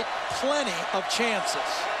 They take plenty of chances.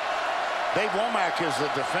 Dave Womack is the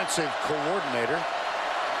defensive coordinator,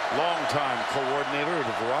 longtime coordinator at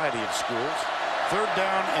a variety of schools. 3rd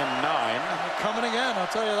down and 9. They're coming again, I'll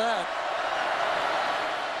tell you that.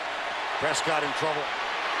 Prescott in trouble.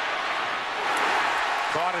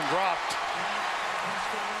 Caught and dropped.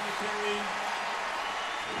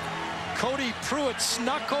 Cody Pruitt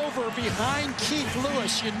snuck over behind Keith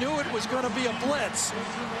Lewis. You knew it was going to be a blitz.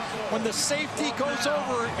 When the safety goes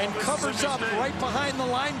over and covers up right behind the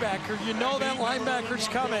linebacker, you know that linebacker's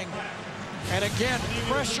coming. And again,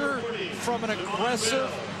 pressure from an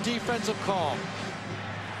aggressive defensive call.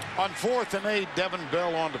 On 4th and 8, Devin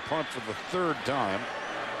Bell on to punt for the 3rd time.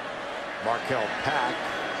 Markel Pack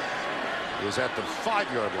is at the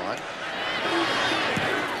 5-yard line.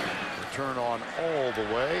 Return on all the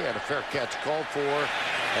way, and a fair catch called for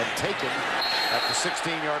and taken at the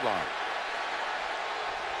 16-yard line.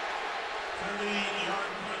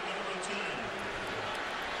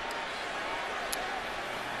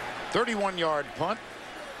 31-yard punt,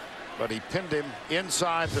 but he pinned him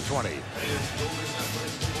inside the 20.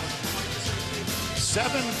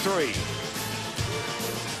 7-3.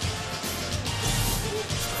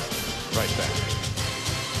 Right back.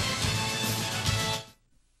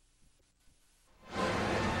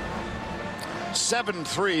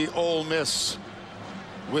 7-3 Ole Miss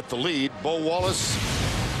with the lead. Bo Wallace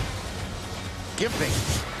giving.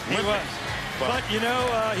 He was. But you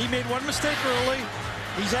know, he made one mistake early.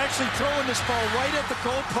 He's actually throwing this ball right at the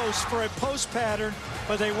goalpost for a post pattern,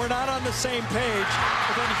 but they were not on the same page.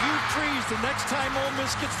 But then Hugh Freeze, the next time Ole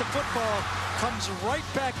Miss gets the football, comes right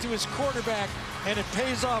back to his quarterback, and it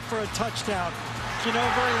pays off for a touchdown. You know,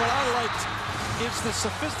 very what I liked is the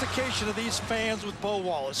sophistication of these fans with Bo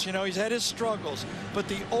Wallace. You know, he's had his struggles, but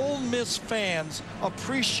the Ole Miss fans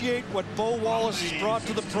appreciate what Bo Wallace has brought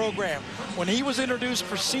to the program. When he was introduced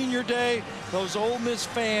for senior day, those Ole Miss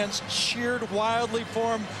fans cheered wildly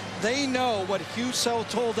for him. They know what Hugh Sell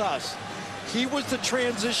told us. He was the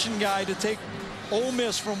transition guy to take Ole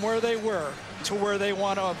Miss from where they were to where they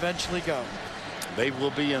want to eventually go. They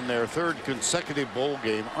will be in their 3rd consecutive bowl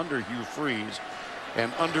game under Hugh Freeze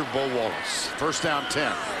and under Bo Wallace. 1st down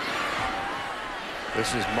 10.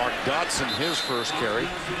 This is Mark Dotson, his first carry.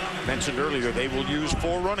 Mentioned earlier, they will use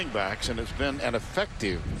 4 running backs, and it's been an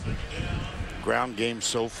effective ground game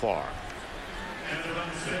so far.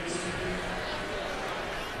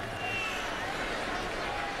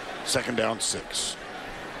 Second down, 6.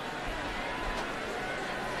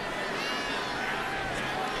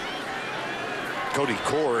 Cody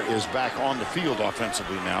Core is back on the field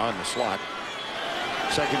offensively now in the slot.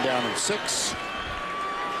 Second down and 6.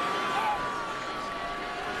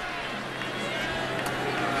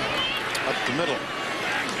 Up the middle.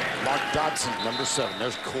 Mark Dodson, number 7.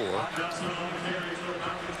 There's Core.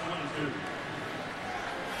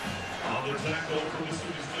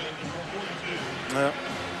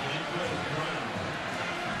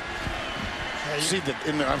 See that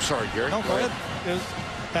in there. I'm sorry, Gary. No, go ahead.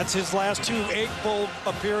 That's his last 2 Egg Bowl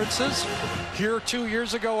appearances. Here 2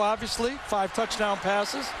 years ago, obviously, 5 touchdown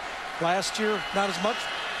passes. Last year, not as much.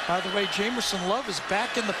 By the way, Jamerson Love is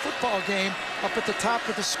back in the football game up at the top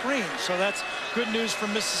of the screen. So that's good news for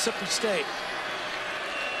Mississippi State.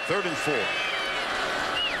 3rd and 4.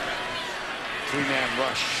 3-man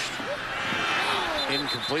rush.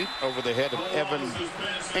 Incomplete over the head of Evan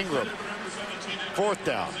Ingram. 4th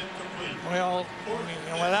down. Well,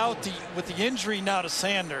 with the injury now to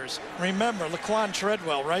Sanders, remember Laquan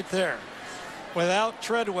Treadwell right there. Without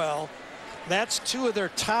Treadwell, that's 2 of their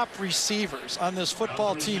top receivers on this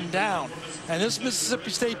football team down. And this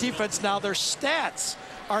Mississippi State defense, now their stats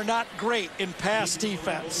are not great in pass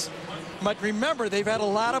defense. But remember, they've had a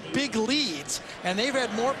lot of big leads, and they've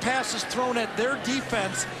had more passes thrown at their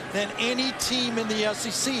defense than any team in the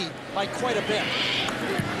SEC by quite a bit.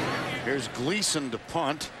 Here's Gleason to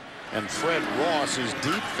punt, and Fred Ross is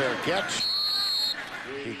deep. Fair catch.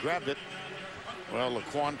 He grabbed it. Well,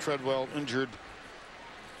 Laquan Treadwell injured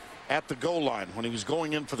at the goal line when he was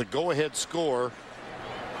going in for the go-ahead score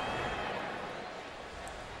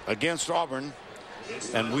against Auburn,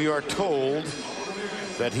 and we are told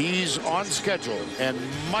that he's on schedule and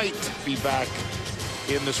might be back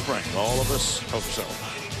in the spring. All of us hope so.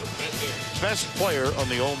 Best player on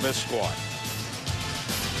the Ole Miss squad.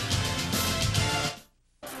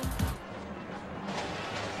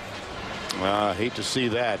 I hate to see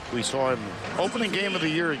that. We saw him opening game of the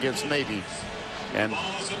year against Navy, and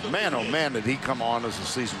man, oh man, did he come on as the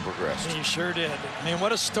season progressed. He sure did. I mean,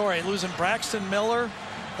 what a story. Losing Braxton Miller,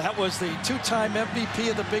 that was the 2-time MVP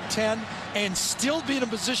of the Big Ten, and still be in a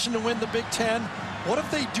position to win the Big Ten. What if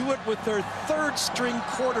they do it with their 3rd string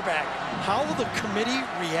quarterback? How will the committee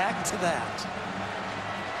react to that?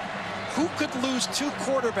 Who could lose 2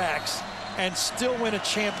 quarterbacks and still win a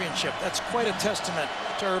championship? That's quite a testament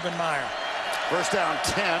to Urban Meyer. First down,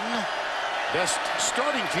 10. Best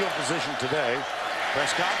starting field position today.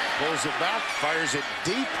 Prescott pulls it back, fires it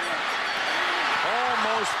deep.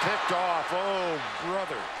 Almost picked off. Oh,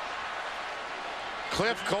 brother.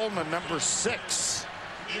 Cliff Coleman, number 6.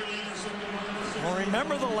 Well,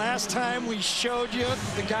 remember the last time we showed you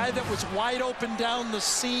the guy that was wide open down the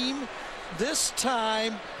seam? This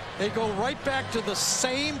time, they go right back to the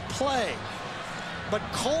same play. But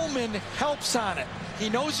Coleman helps on it. He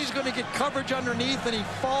knows he's going to get coverage underneath, and he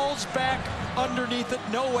falls back underneath it.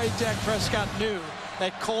 No way Dak Prescott knew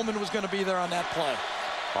that Coleman was going to be there on that play.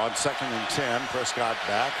 On 2nd and 10, Prescott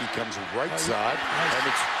back. He comes right side, and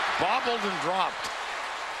it's bobbled and dropped.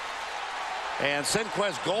 And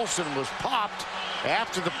Senquez Golston was popped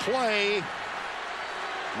after the play.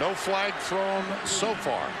 No flag thrown so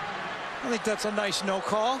far. I think that's a nice no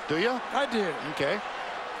call. Do you? I do. Okay.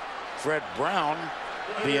 Fred Brown,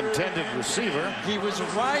 the intended receiver. He was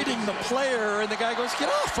riding the player, and the guy goes, "Get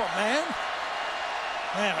off him, man."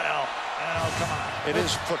 Man, oh, come on. It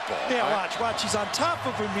is football. Yeah, watch. He's on top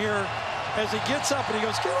of him here as he gets up, and he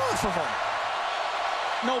goes, "Get off of him."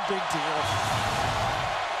 No big deal.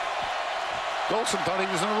 Golson thought he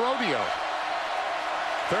was in a rodeo.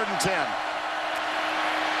 3rd and 10.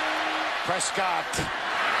 Prescott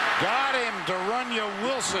got him. Darunya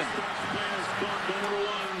Wilson.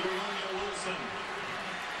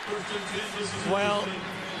 Well,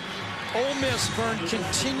 Ole Miss, Vern,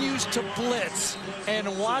 continues to blitz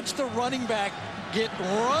and watch the running back get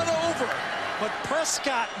run over. But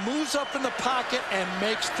Prescott moves up in the pocket and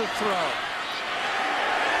makes the throw.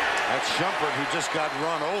 That's Shumpert, who just got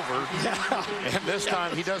run over. Yeah. And this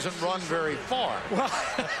time he doesn't run very far. Well,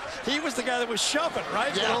 he was the guy that was shoving,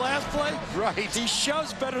 right? Yeah. For the last play? Right. He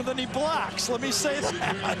shoves better than he blocks. Let me say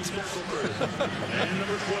that.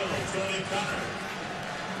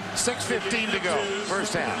 6:15 to go.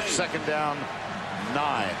 First half. Second down,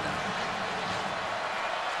 9.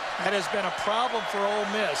 That has been a problem for Ole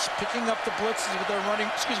Miss, picking up the blitzes with their running,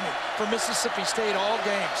 for Mississippi State all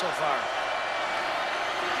game so far.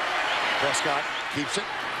 Prescott keeps it.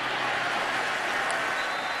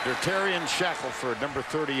 Dertarian Shackelford, number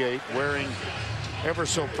 38, wearing ever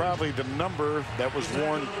so proudly the number that was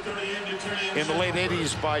worn in the late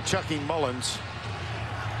 80s by Chucky Mullins.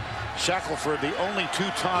 Shackelford, the only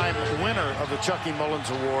two-time winner of the Chucky Mullins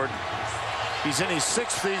Award. He's in his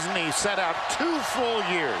 6th season. He sat out 2 full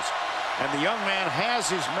years. And the young man has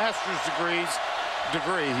his master's degree.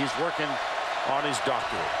 He's working on his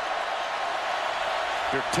doctorate.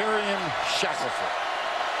 Berterian Shackelford.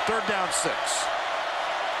 3rd down 6.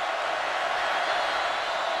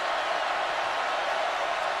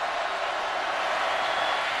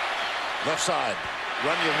 Left side.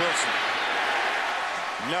 Runya Wilson.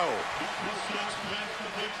 No.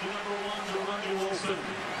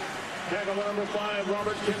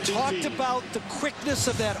 Talked about the quickness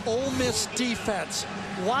of that Ole Miss defense.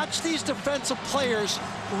 Watch these defensive players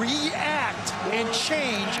react and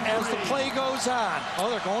change as the play goes on. Oh,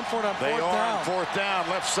 they're going for it on 4th down. They are on 4th down,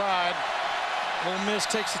 left side. Ole Miss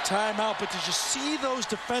takes a timeout, but did you see those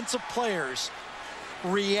defensive players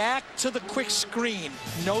react to the quick screen?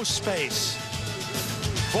 No space.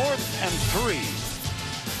 4th and 3.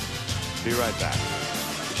 Be right back.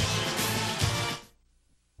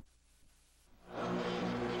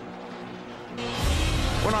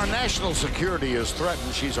 When our national security is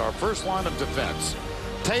threatened, she's our first line of defense.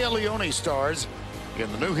 Téa Leoni stars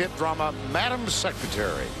in the new hit drama Madam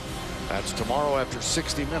Secretary. That's tomorrow after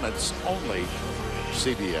 60 Minutes, only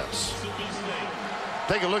CBS.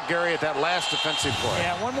 Take a look, Gary, at that last defensive play.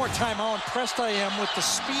 Yeah, one more time, how impressed I am with the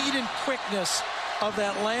speed and quickness of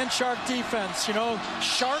that Land Shark defense. You know,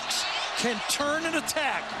 Sharks can turn and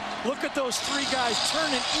attack. Look at those 3 guys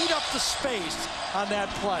turn and eat up the space on that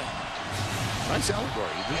play. Nice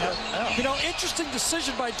allegory. You know, interesting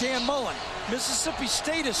decision by Dan Mullen. Mississippi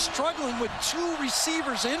State is struggling with 2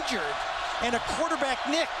 receivers injured and a quarterback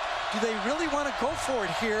nick. Do they really want to go for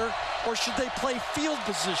it here, or should they play field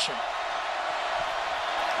position?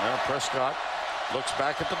 Well, Prescott looks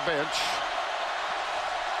back at the bench.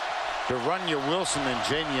 Runya Wilson and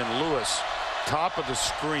Jamian Lewis, top of the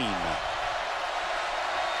screen.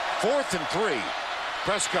 4th and 3.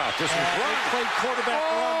 Prescott, this is run. Played quarterback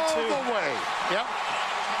run too. All the way. Yep.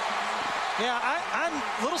 Yeah, I'm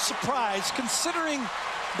a little surprised considering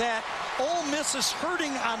that Ole Miss is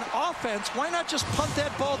hurting on offense. Why not just punt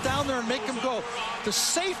that ball down there and make them go? The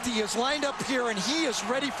safety is lined up here, and he is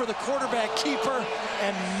ready for the quarterback keeper,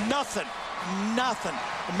 and nothing.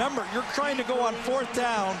 Remember, you're trying to go on 4th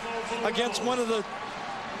down against one of the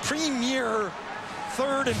premier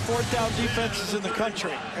 3rd and 4th down defenses in the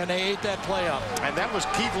country, and they ate that play up. And that was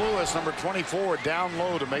Keith Lewis, number 24, down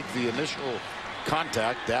low to make the initial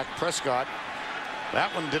contact. Dak Prescott,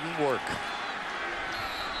 that one didn't work.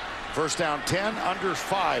 1st down 10, under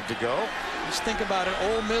 5 to go. Just think about it.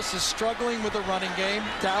 Ole Miss is struggling with the running game,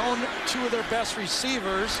 down 2 of their best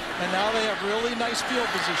receivers, and now they have really nice field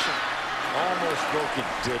position. Almost broke it,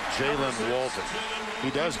 did Jalen Walton.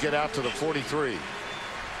 He does get out to the 43.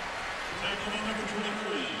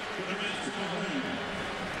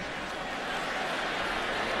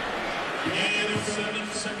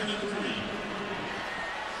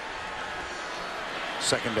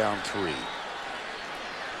 Second down 3.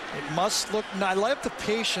 It must look, I love the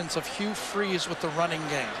patience of Hugh Freeze with the running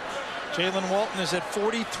game. Jalen Walton is at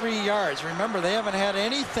 43 yards. Remember, they haven't had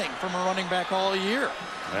anything from a running back all year.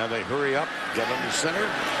 Now they hurry up, get under center.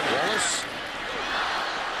 Wallace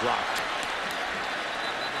dropped.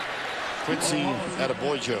 Quincy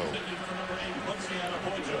Adebojo.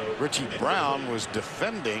 Richie Brown was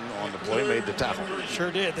defending on the play, made the tackle.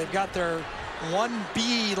 Sure did. They've got their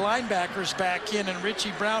 1B linebackers back in, and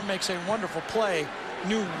Richie Brown makes a wonderful play.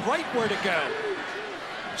 Knew right where to go.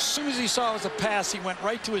 As soon as he saw it was a pass, he went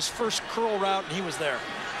right to his first curl route, and he was there.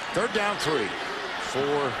 3rd down 3.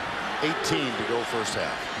 4:18 to go first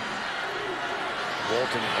half.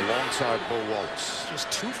 Walton alongside Bo Wallace. Just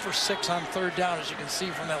 2 for 6 on 3rd down, as you can see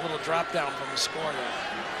from that little drop down from the score there.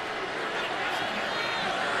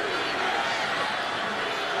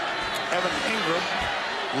 Evan Ingram,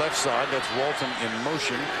 left side. That's Walton in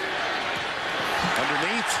motion.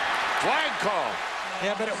 Underneath, flag call.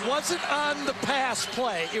 Yeah, but it wasn't on the pass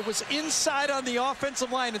play. It was inside on the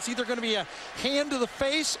offensive line. It's either going to be a hand to the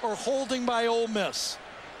face or holding by Ole Miss.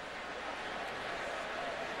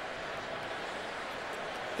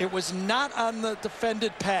 It was not on the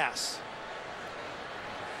defended pass.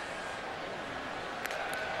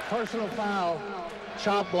 Personal foul,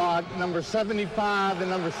 chop block, number 75 and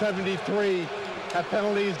number 73 have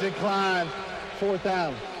penalties declined. 4th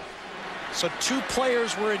down. So 2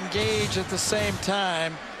 players were engaged at the same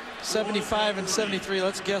time, 75 and 73.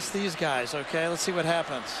 Let's guess these guys, okay? Let's see what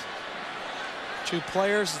happens. 2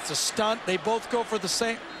 players, it's a stunt. They both go for the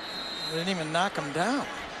same. They didn't even knock them down.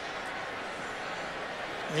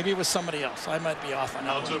 Maybe it was somebody else. I might be off on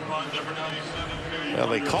that one. Well,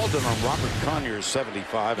 they called it on Robert Conyers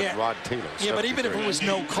 75 and Rod Taylor 73. Yeah, but even if it was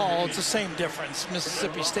no call, it's the same difference.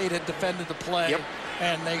 Mississippi State had defended the play,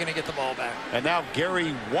 and they're going to get the ball back. And now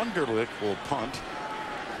Gary Wunderlich will punt,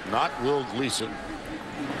 not Will Gleason.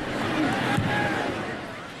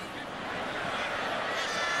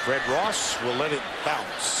 Fred Ross will let it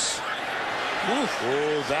bounce. Oof.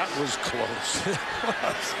 Oh, that was close.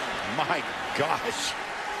 My gosh.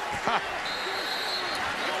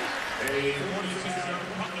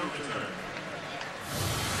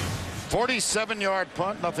 47-yard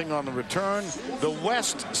punt, nothing on the return. The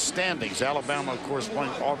West standings. Alabama, of course,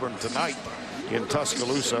 playing Auburn tonight in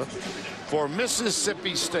Tuscaloosa. For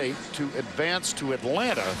Mississippi State to advance to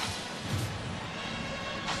Atlanta,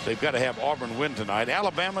 they've got to have Auburn win tonight.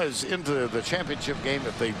 Alabama is into the championship game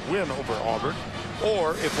if they win over Auburn,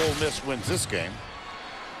 or if Ole Miss wins this game.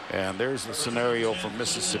 And there's the scenario for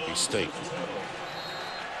Mississippi State.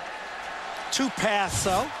 2 paths,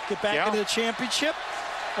 though. Get back into the championship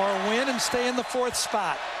or win and stay in the 4th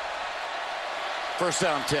spot. First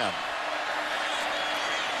down 10.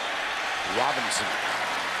 Robinson.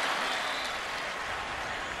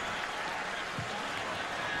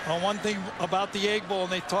 Well, one thing about the Egg Bowl,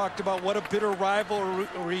 and they talked about what a bitter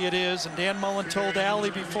rivalry it is, and Dan Mullen told Allie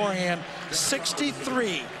beforehand,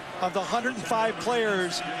 63 of the 105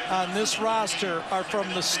 players on this roster are from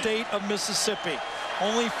the state of Mississippi.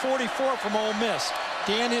 Only 44 from Ole Miss.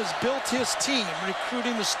 Dan has built his team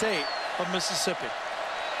recruiting the state of Mississippi.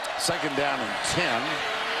 Second down and 10.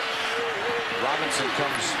 Robinson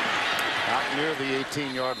comes out near the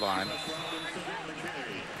 18-yard line.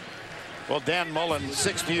 Well, Dan Mullen,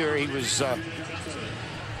 6th year, he was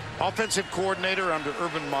offensive coordinator under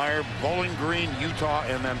Urban Meyer, Bowling Green, Utah,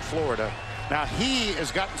 and then Florida. Now, he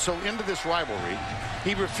has gotten so into this rivalry,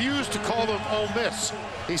 he refused to call them Ole Miss.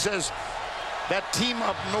 He says, that team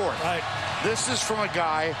up north. Right. This is from a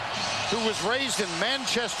guy who was raised in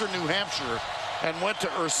Manchester, New Hampshire, and went to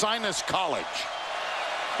Ursinus College.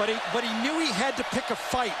 But he knew he had to pick a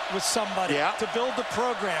fight with somebody to build the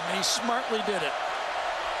program, and he smartly did it.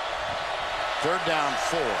 Third down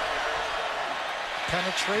 4.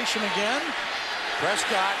 Penetration again.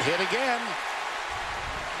 Prescott hit again.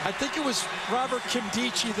 I think it was Robert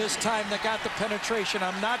Kimdichie this time that got the penetration.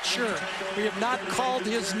 I'm not sure. We have not called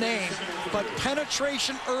his name, but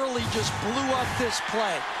penetration early just blew up this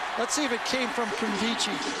play. Let's see if it came from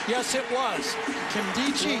Kimdichie. Yes, it was.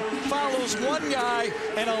 Kimdichie follows one guy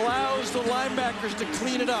and allows the linebackers to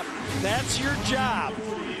clean it up. That's your job.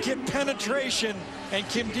 Get penetration. And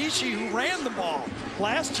Kimdichie, who ran the ball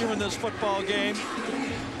last year in this football game,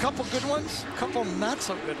 a couple good ones, a couple not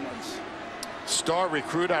so good ones. Star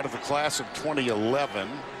recruit out of the class of 2011.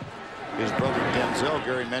 His brother Denzel,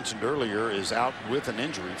 Gary mentioned earlier, is out with an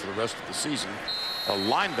injury for the rest of the season. A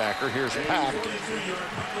linebacker, here's Pack.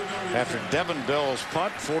 After Devin Bell's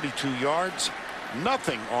punt, 42 yards,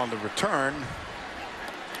 nothing on the return.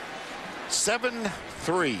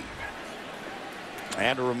 7-3.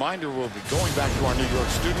 And a reminder, we'll be going back to our New York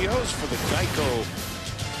studios for the Geico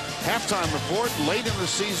halftime report. Late in the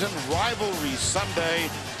season, rivalry Sunday.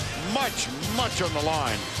 Much on the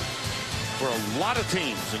line for a lot of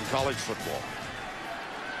teams in college football,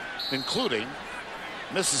 including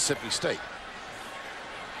Mississippi State.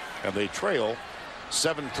 And they trail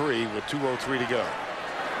 7-3 with 2:03 to go.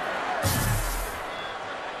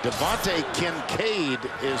 Devontae Kincaid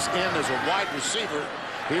is in as a wide receiver.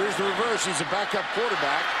 Here's the reverse. He's a backup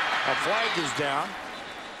quarterback. A flag is down.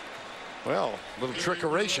 Well, a little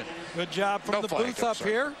trickeration. Good job from the booth up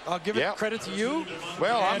here. I'll give it credit to you.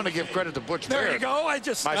 Well, I'm going to give credit to Butch Barrett. There you go.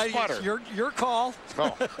 My spotter. Your call.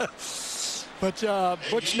 Oh. But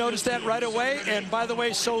Butch noticed that right away. And by the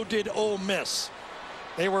way, so did Ole Miss.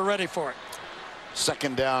 They were ready for it.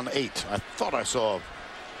 Second down 8. I thought I saw a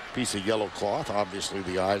piece of yellow cloth. Obviously,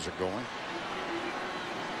 the eyes are going.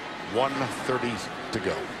 1:30 to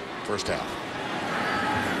go. First half.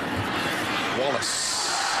 Wallace.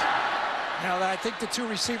 Now, I think the two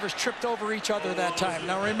receivers tripped over each other that time.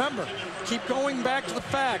 Now, remember, keep going back to the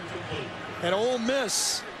fact that Ole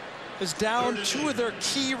Miss is down 2 of their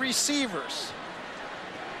key receivers.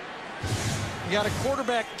 You got a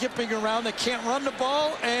quarterback gipping around that can't run the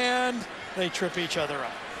ball, and they trip each other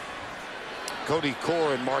up. Cody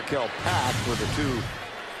Core and Markel Pack were the two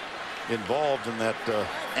involved in that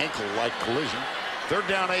ankle-like collision. Third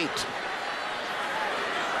down 8.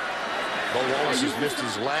 Bo Wallace has missed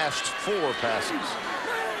his last 4 passes.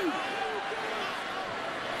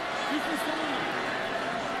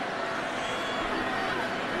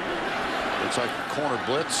 Looks like a corner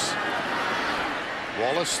blitz.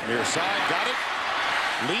 Wallace near side, got it.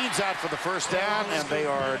 Leads out for the first down, and they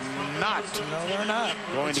are not. No, they're not.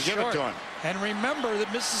 Going to give it to him. And remember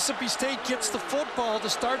that Mississippi State gets the football to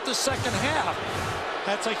start the second half.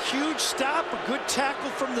 That's a huge stop, a good tackle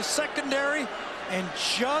from the secondary, and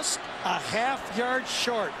just a half-yard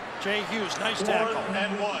short. Jay Hughes, nice tackle. 4th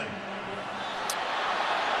and 1.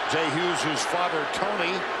 Jay Hughes, whose father,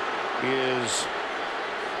 Tony, is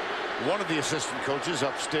one of the assistant coaches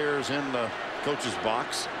upstairs in the coach's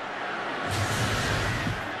box.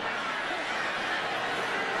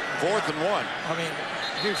 4th and 1. I mean,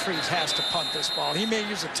 Hugh Freeze has to punt this ball. He may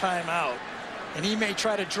use a timeout, and he may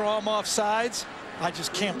try to draw him off sides. I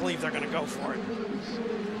just can't believe they're going to go for it.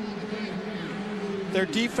 Their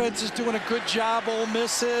defense is doing a good job, Ole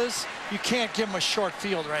Miss is. You can't give them a short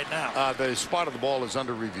field right now. The spot of the ball is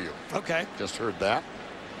under review. Okay. Just heard that.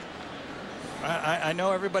 I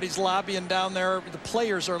know everybody's lobbying down there. The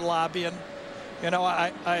players are lobbying. You know,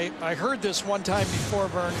 I heard this one time before,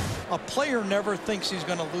 Vern. A player never thinks he's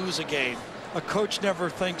going to lose a game. A coach never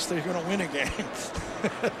thinks they're going to win a game.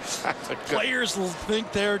 Players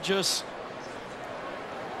think they're just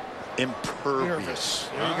impervious.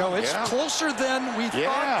 There you go. It's closer than we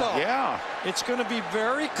thought, though. Yeah. It's going to be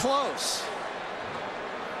very close.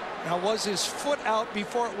 Now, was his foot out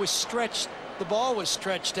before it was stretched? The ball was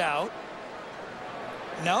stretched out.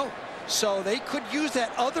 No. So they could use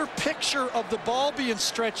that other picture of the ball being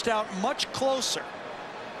stretched out much closer.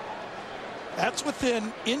 That's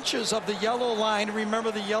within inches of the yellow line.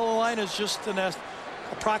 Remember, the yellow line is just an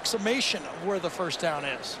approximation of where the first down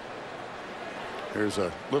is. Here's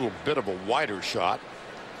a little bit of a wider shot.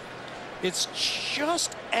 It's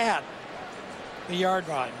just at the yard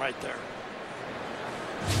line right there.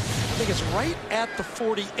 I think it's right at the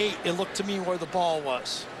 48. It looked to me where the ball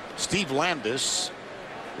was. Steve Landis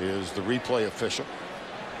is the replay official.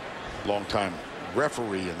 Longtime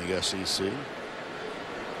referee in the SEC.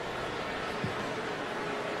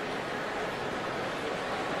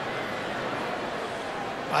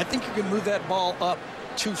 I think you can move that ball up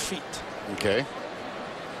 2 feet. Okay.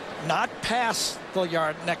 Not past the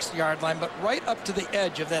next yard line, but right up to the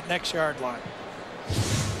edge of that next yard line.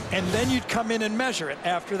 And then you'd come in and measure it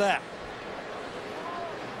after that.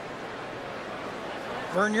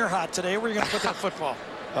 Vern, you're hot today. Where are you going to put that football?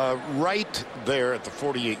 Right there at the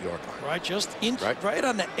 48-yard line. Right, just right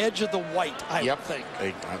on the edge of the white, I think.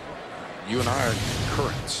 You and I are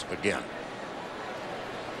currents again.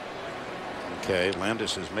 Okay,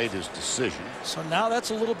 Landis has made his decision. So now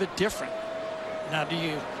that's a little bit different. Now, do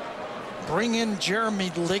you bring in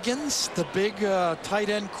Jeremy Liggins, the big tight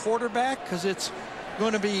end quarterback? Because it's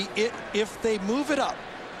going to be, if they move it up,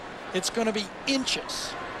 it's going to be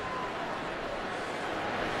inches.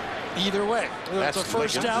 Either way, it's a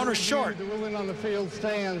first down or short. The woman on the field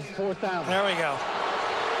stands, 4th down. There we go.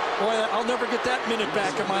 Boy, I'll never get that minute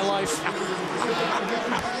back in my life.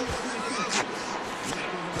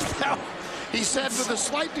 He said with a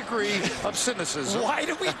slight degree of cynicism. Why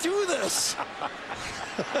do we do this?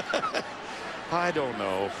 I don't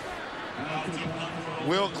know.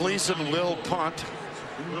 Will Gleason will punt.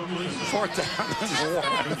 4th down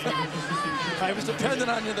and 1. I was dependent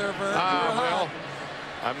on you there, Vern. Well,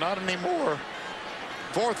 I'm not anymore.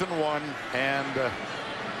 4th and 1, and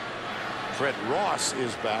Fred Ross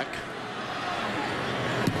is back.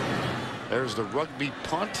 There's the rugby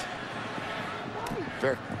punt.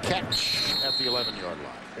 Fair catch at the 11-yard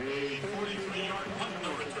line.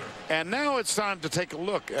 And now it's time to take a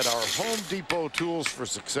look at our Home Depot tools for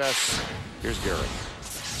success. Here's Gary.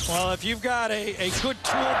 Well, if you've got a good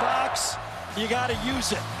toolbox, you got to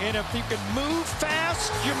use it. And if you can move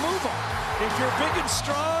fast, you move them. If you're big and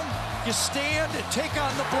strong, you stand and take on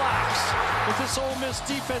the blocks. If this Ole Miss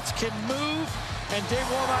defense can move, and Dave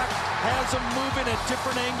Womack has them moving at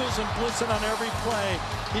different angles and blitzing on every play,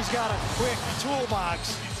 he's got a quick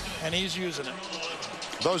toolbox, and he's using it.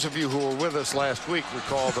 Those of you who were with us last week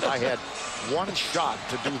recall that I had one shot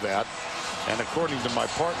to do that, and according to my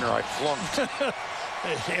partner, I flunked.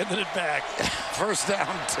 They handed it back. First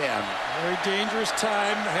down 10. Very dangerous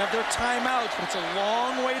time. They have their timeouts, but it's a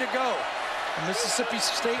long way to go. A Mississippi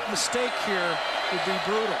State mistake here would be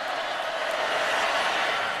brutal.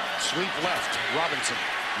 Sweep left. Robinson.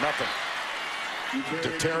 Nothing.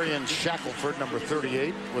 Detarian Shackelford, number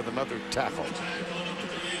 38, with another tackle.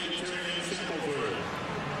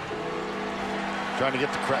 Trying to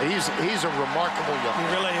get the crowd. He's a remarkable young man.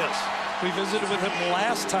 He really is. We visited with him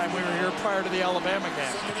last time we were here prior to the Alabama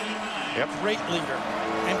game. Yep. Great leader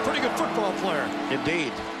and pretty good football player.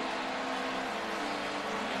 Indeed.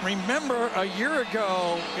 Remember a year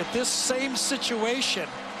ago at this same situation,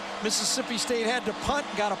 Mississippi State had to punt,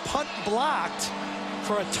 got a punt blocked,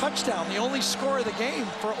 for a touchdown, the only score of the game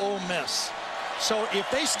for Ole Miss. So if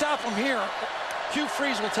they stop him here, Hugh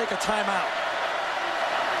Freeze will take a timeout.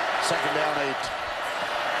 2nd down 8.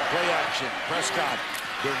 Play action. Prescott.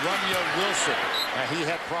 Derunya Wilson. He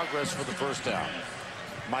had progress for the 1st down.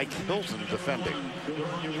 Mike Hilton defending.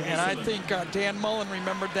 And I think Dan Mullen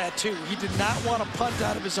remembered that too. He did not want to punt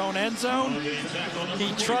out of his own end zone.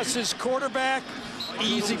 He trusts his quarterback.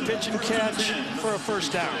 Easy pitch and catch for a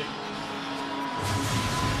 1st down.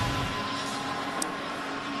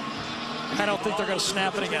 I don't think they're going to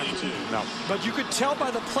snap it again. No. But you could tell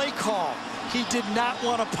by the play call, he did not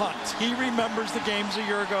want to punt. He remembers the games a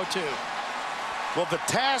year ago too. Well, the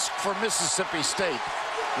task for Mississippi State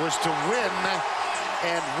was to win,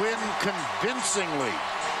 and win convincingly.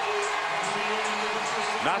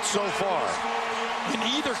 Not so far. In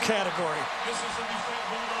either category.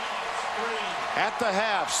 At the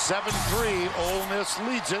half, 7-3, Ole Miss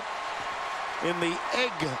leads it in the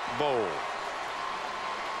Egg Bowl.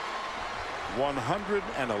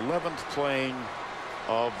 111th playing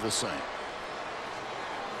of the same.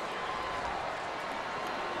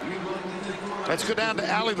 Let's go down to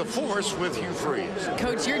Allie the Force with Hugh Freeze.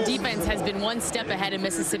 Coach, your defense has been one step ahead of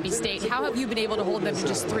Mississippi State. How have you been able to hold them to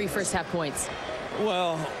just 3 first-half points?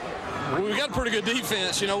 Well, we've got a pretty good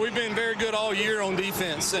defense. You know, we've been very good all year on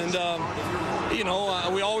defense. And, you know,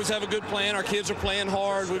 we always have a good plan. Our kids are playing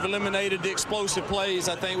hard. We've eliminated the explosive plays,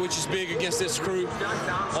 I think, which is big against this group.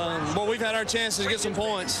 But we've had our chances to get some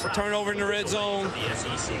points. Turn over in the red zone,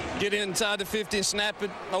 get inside the 50 and snap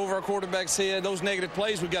it over our quarterback's head. Those negative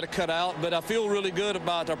plays we've got to cut out. But I feel really good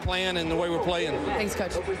about our plan and the way we're playing. Thanks,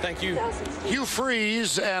 Coach. Thank you. Hugh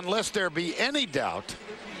Freeze, and lest there be any doubt,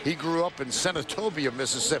 he grew up in Senatobia,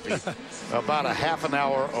 Mississippi, about a half an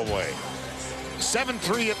hour away.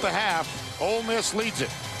 7-3 at the half. Ole Miss leads it.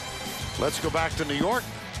 Let's go back to New York.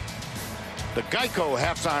 The Geico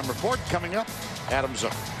halftime report coming up. Adam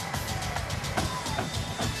Zucker.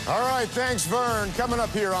 All right, thanks, Vern. Coming up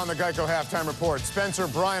here on the Geico halftime report, Spencer,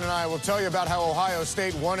 Brian, and I will tell you about how Ohio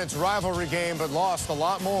State won its rivalry game but lost a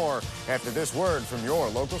lot more after this word from your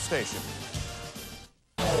local station.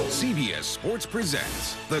 CBS Sports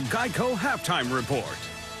presents the Geico Halftime Report.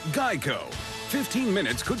 Geico. 15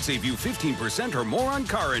 minutes could save you 15% or more on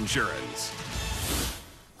car insurance.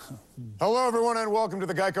 Hello, everyone, and welcome to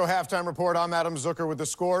the Geico Halftime Report. I'm Adam Zucker with the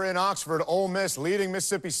score in Oxford. Ole Miss leading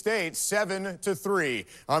Mississippi State 7-3.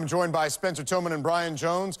 I'm joined by Spencer Tillman and Brian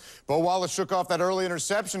Jones. Bo Wallace shook off that early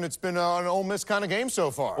interception. It's been an Ole Miss kind of game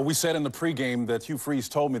so far. Well, we said in the pregame that Hugh Freeze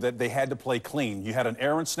told me that they had to play clean. You had an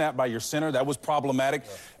errant snap by your center. That was problematic.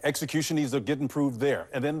 Yeah. Execution needs to get improved there.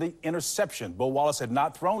 And then the interception. Bo Wallace had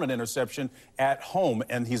not thrown an interception at home,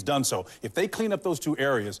 and he's done so. If they clean up those 2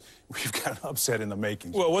 areas, we've got an upset in the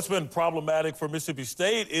making. Well, what's been problematic for Mississippi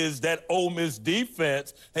State is that Ole Miss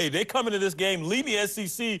defense. Hey, they come into this game leading the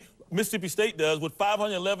SEC. Mississippi State does with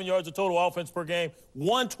 511 yards of total offense per game,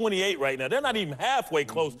 128 right now. They're not even halfway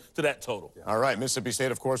close to that total. All right, Mississippi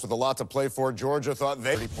State, of course, with a lot to play for. Georgia thought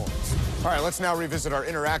they 30 points. All right, let's now revisit our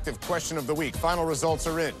interactive question of the week. Final results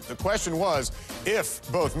are in. The question was, if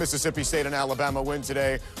both Mississippi State and Alabama win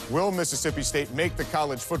today, will Mississippi State make the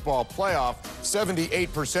college football playoff?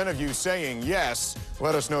 78% of you saying yes.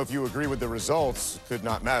 Let us know if you agree with the results. Could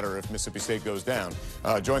not matter if Mississippi State goes down.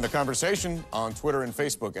 Join the conversation on Twitter and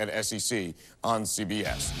Facebook at SEC on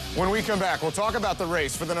CBS. When we come back, we'll talk about the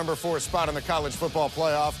race for the number 4 spot in the college football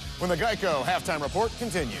playoff when the Geico Halftime Report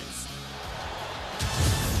continues.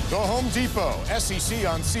 The Home Depot SEC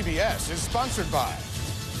on CBS is sponsored by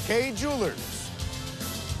Kay Jewelers,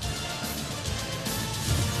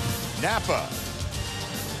 Napa,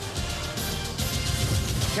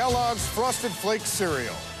 Kellogg's Frosted Flakes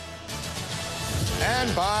cereal,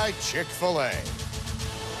 and by Chick-fil-A.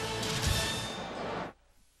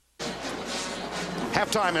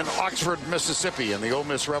 Halftime in Oxford, Mississippi, and the Ole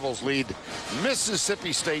Miss Rebels lead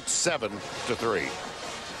Mississippi State 7-3.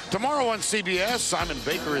 Tomorrow on CBS, Simon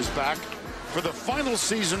Baker is back for the final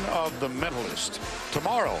season of The Mentalist.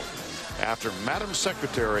 Tomorrow, after Madam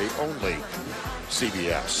Secretary only,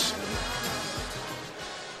 CBS.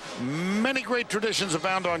 Many great traditions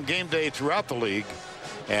abound on game day throughout the league,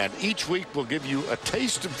 and each week we'll give you a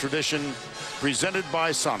taste of tradition presented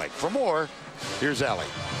by Sonic. For more, here's Allie.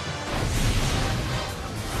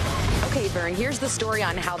 Okay, Vern, here's the story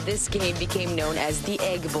on how this game became known as the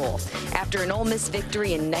Egg Bowl. After an Ole Miss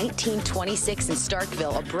victory in 1926 in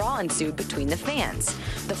Starkville, a brawl ensued between the fans.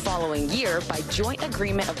 The following year, by joint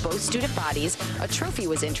agreement of both student bodies, a trophy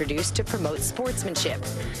was introduced to promote sportsmanship.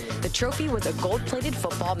 The trophy was a gold-plated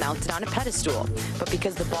football mounted on a pedestal, but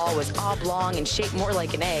because the ball was oblong and shaped more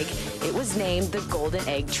like an egg, it was named the Golden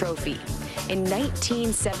Egg Trophy. In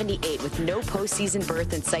 1978, with no postseason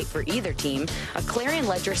berth in sight for either team, a Clarion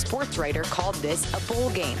Ledger sports writer called this a bowl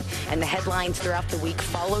game, and the headlines throughout the week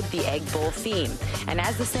followed the Egg Bowl theme. And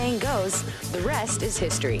as the saying goes, the rest is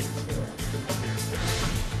history.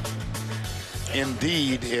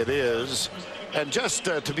 Indeed, it is. And just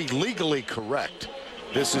to be legally correct,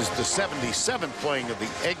 this is the 77th playing of the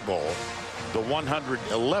Egg Bowl, the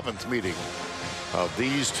 111th meeting of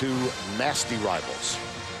these two nasty rivals.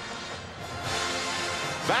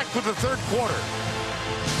 Back with the third quarter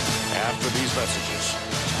after these messages.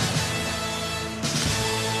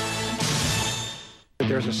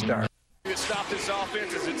 There's a start. To stop this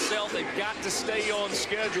offense as itself, they've got to stay on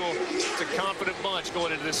schedule. It's a confident bunch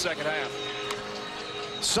going into this second half.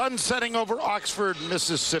 Sun setting over Oxford,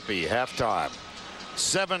 Mississippi, halftime.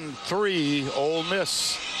 7-3 Ole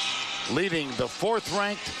Miss leading the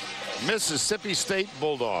 4th-ranked Mississippi State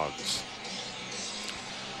Bulldogs.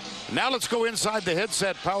 Now let's go inside the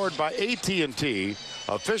headset powered by AT&T,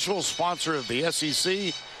 official sponsor of the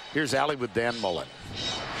SEC. Here's Allie with Dan Mullen.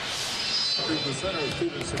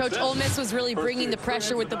 Coach, Ole Miss was really bringing the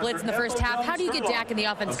pressure with the blitz in the first half. How do you get Dak and the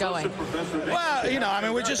offense going? Well, you know, I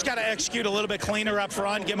mean, we just got to execute a little bit cleaner up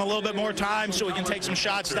front, give them a little bit more time so we can take some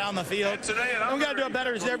shots down the field. And we got to do it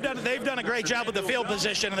better. They've done a great job with the field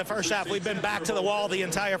position in the first half. We've been back to the wall the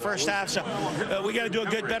entire first half, so we got to do a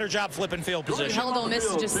better job flipping field position. You held Ole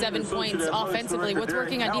Miss to just 7 points offensively. What's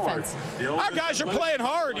working on defense? Our guys are playing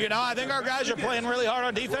hard, you know. I think our guys are playing really hard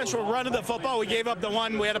on defense. We're running the football. We gave up the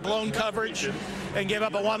one. We had a blown coverage and gave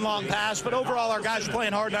up a one long pass. But overall, our guys are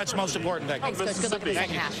playing hard. That's the most important thing. Thanks, Coach. Good luck in the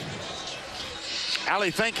second half.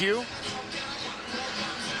 Allie, thank you.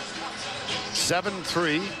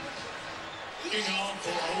 7-3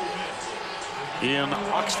 in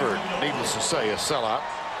Oxford. Needless to say, a sellout.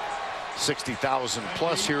 60,000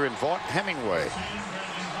 plus here in Vaught Hemingway.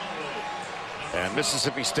 And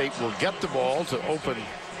Mississippi State will get the ball to open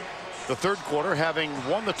the third quarter, having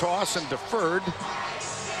won the toss and deferred.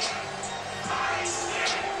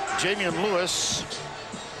 Jamian Lewis.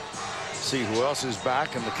 See who else is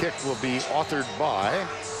back, and the kick will be authored by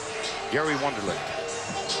Gary Wonderlick.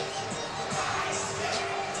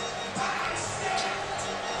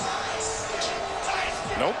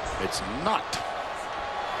 Nope, it's not.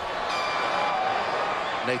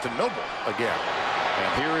 Nathan Noble again.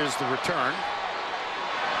 And here is the return.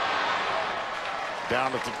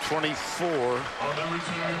 Down at the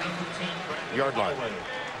 24-yard line.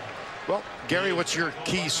 Well, Gary, what's your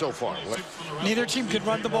key so far? Neither team can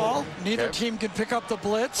run the ball. Neither team can pick up the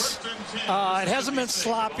blitz. It hasn't been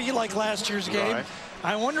sloppy like last year's game. Right.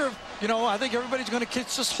 I wonder if, you know, I think everybody's going to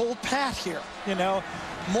just hold pat here. You know,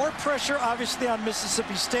 more pressure obviously on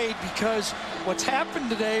Mississippi State because what's happened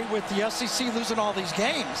today with the SEC losing all these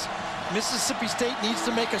games, Mississippi State needs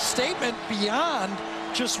to make a statement beyond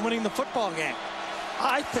just winning the football game.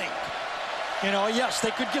 I think, you know, yes, they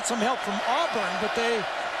could get some help from Auburn, but they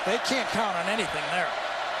can't count on anything there.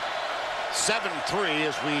 7-3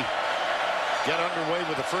 as we get underway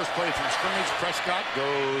with the first play from scrimmage. Prescott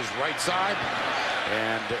goes right side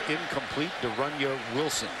and incomplete to Runya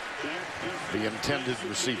Wilson, the intended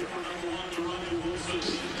receiver.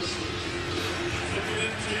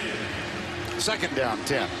 Second down,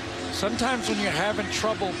 10. Sometimes when you're having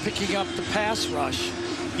trouble picking up the pass rush,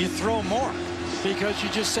 you throw more because you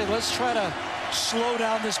just say, let's try to slow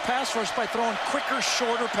down this pass rush by throwing quicker,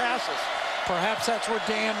 shorter passes. Perhaps that's where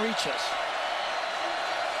Dan reaches.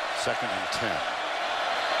 Second and 10.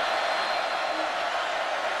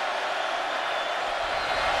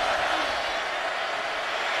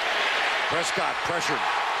 Prescott pressured.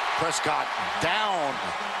 Prescott down.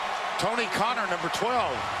 Tony Connor, number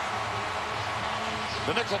 12.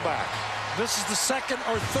 The nickelback. This is the second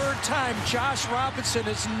or third time Josh Robinson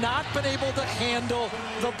has not been able to handle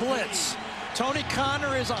the blitz. Tony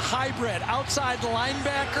Connor is a hybrid, outside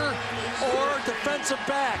linebacker or defensive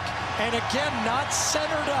back. And again, not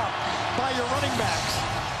centered up by your running backs.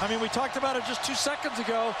 I mean, we talked about it just 2 seconds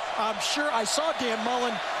ago. I'm sure I saw Dan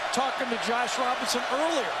Mullen talking to Josh Robinson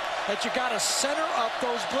earlier that you got to center up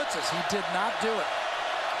those blitzes. He did not do it.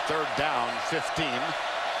 Third down, 15.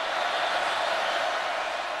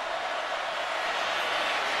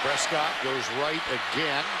 Prescott goes right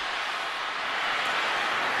again.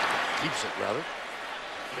 Keeps it, rather.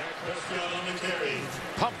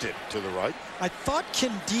 Pumped it to the right. I thought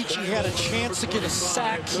Kendichi had a chance to get a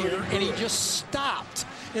sack here, and he just stopped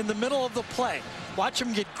in the middle of the play. Watch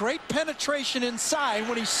him get great penetration inside.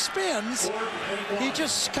 When he spins, he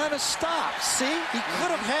just kind of stops. See, he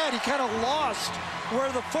kind of lost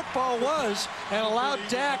where the football was and allowed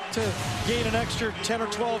Dak to gain an extra 10 or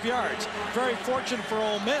 12 yards. Very fortunate for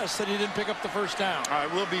Ole Miss that he didn't pick up the first down.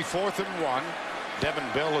 It will be 4th and 1. Devin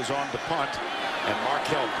Bell is on to punt, and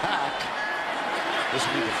Markel Pack. This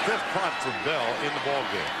will be the 5th punt for Bell in the ball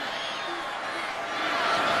game.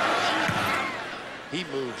 He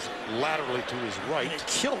moves laterally to his right. And he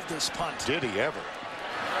killed this punt. Did he ever?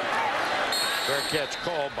 Fair catch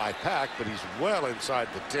called by Pack, but he's well inside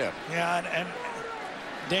the 10. Yeah, and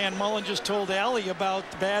Dan Mullen just told Allie about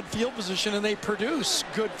the bad field position, and they produce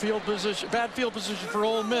good field position, bad field position for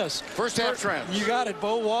Ole Miss. First half trends. You got it,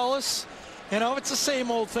 Bo Wallace. You know, it's the same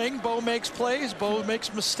old thing. Bo makes plays. Bo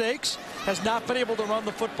makes mistakes. Has not been able to run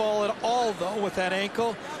the football at all, though, with that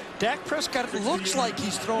ankle. Dak Prescott looks like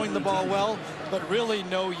he's throwing the ball well, but really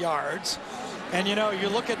no yards. And, you know, you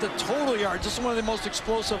look at the total yards. This is one of the most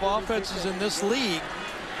explosive offenses in this league.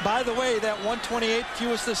 By the way, that 128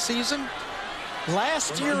 fewest this season,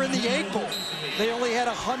 last year in the Egg Bowl, they only had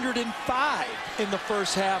 105 in the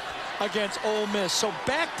first half against Ole Miss. So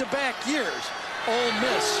back-to-back years, Ole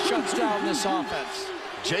Miss shuts down this offense.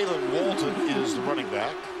 Jalen Walton is the running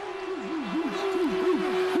back.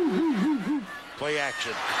 Play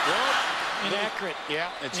action. Well, inaccurate. Yeah,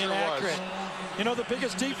 it sure inaccurate. was. You know, the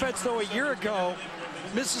biggest defense, though, a year ago,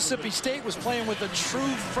 Mississippi State was playing with a true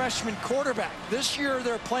freshman quarterback. This year,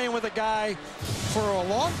 they're playing with a guy for a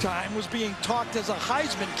long time was being talked as a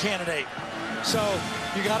Heisman candidate. So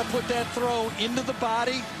you got to put that throw into the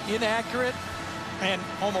body, inaccurate, and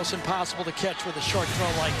almost impossible to catch with a short throw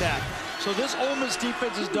like that. So this Ole Miss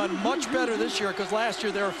defense has done much better this year because last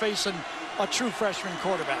year they were facing a true freshman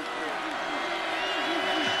quarterback.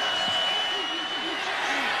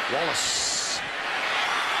 Wallace.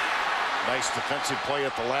 Nice defensive play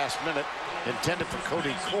at the last minute. Intended for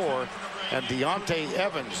Cody Core. And Deontay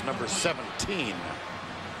Evans, number 17,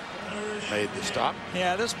 made the stop.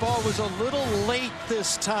 Yeah, this ball was a little late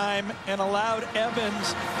this time and allowed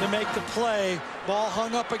Evans to make the play. Ball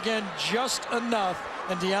hung up again just enough.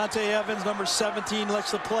 And Deontay Evans, number 17,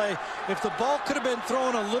 lets the play. If the ball could have been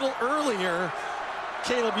thrown a little earlier,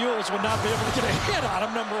 Caleb Ewells would not be able to get a hit on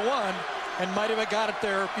him, number 1. And might have got it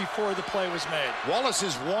there before the play was made. Wallace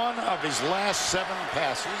is one of his last 7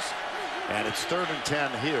 passes, and it's 3rd and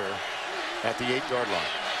 10 here at the 8-yard line.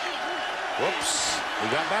 Whoops, he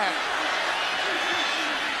got back.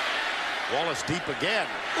 Wallace deep again.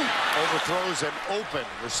 Overthrows an open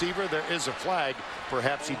receiver. There is a flag.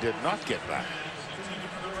 Perhaps he did not get back.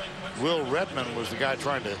 Will Redmond was the guy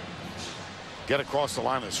trying to get across the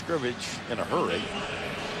line of scrimmage in a hurry.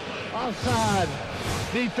 Offside.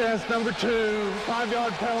 Defense number 2.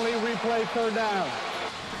 5-yard penalty. Replay, 3rd down.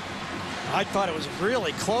 I thought it was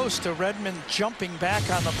really close to Redmond jumping back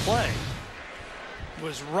on the play. It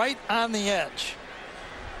was right on the edge.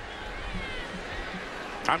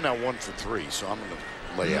 I'm now 1 for 3, so I'm going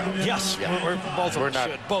to lay out. Yes, yeah. Both of us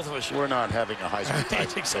should. Both of us should. We're not having a Heisman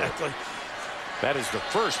type. Exactly. That is the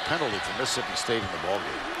first penalty for Mississippi State in the ballgame.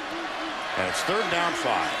 And it's 3rd down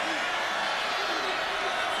 5.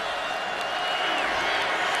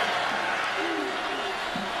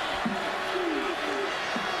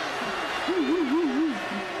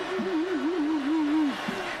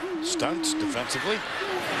 Stunts defensively.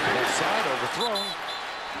 Left side overthrown.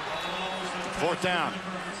 4th down.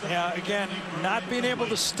 Yeah, again, not being able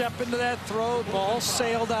to step into that throw. Ball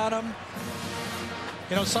sailed on him.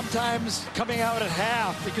 You know, sometimes coming out at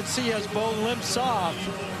half, you can see as Bo limps off.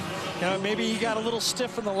 You know, maybe he got a little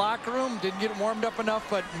stiff in the locker room, didn't get warmed up enough,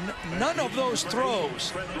 but none of those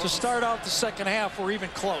throws to start out the second half were even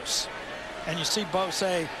close. And you see Bo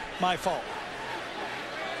say, my fault.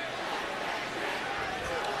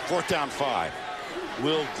 4th down 5.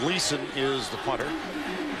 Will Gleason is the punter.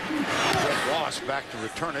 Brett Ross back to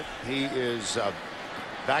return it. He is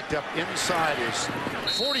backed up inside his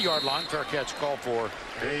 40-yard line. Fair catch called for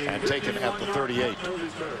and taken at the 38.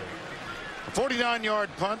 A 49-yard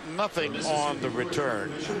punt, nothing on the return.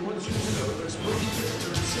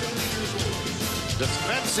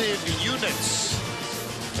 Defensive units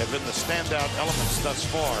have been the standout elements thus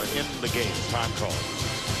far in the game. Time call.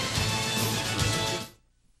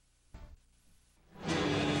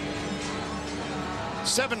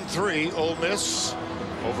 (7-3) Ole Miss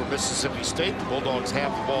over Mississippi State. The Bulldogs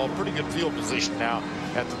have the ball. Pretty good field position now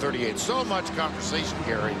at the 38. So much conversation,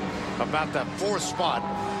 Gary, about that 4th spot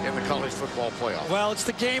in the college football playoff. Well, it's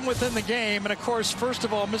the game within the game. And, of course, first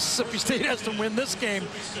of all, Mississippi State has to win this game.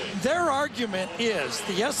 Their argument is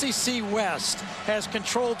the SEC West has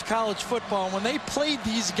controlled college football. When they played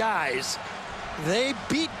these guys they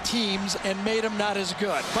beat teams and made them not as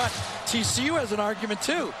good. But TCU has an argument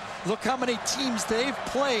too. Look how many teams they've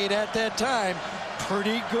played at that time.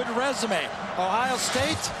 Pretty good resume. Ohio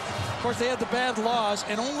State, of course, they had the bad loss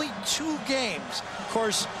and only 2 games. Of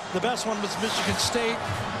course, the best one was Michigan State.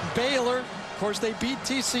 Baylor, of course, they beat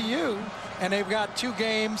TCU, and they've got 2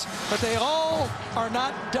 games, but they all are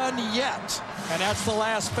not done yet. And that's the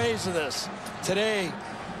last phase of this. Today,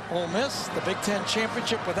 Ole Miss, the Big Ten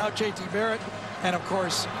championship without J.T. Barrett, and of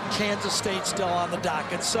course, Kansas State still on the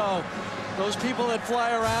docket. So those people that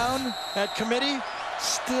fly around that committee,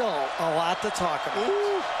 still a lot to talk about.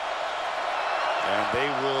 Ooh. And they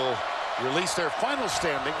will release their final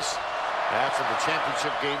standings after the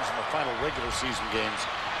championship games and the final regular season games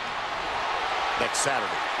next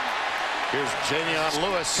Saturday. Here's Janion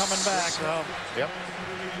Lewis coming back. Yep.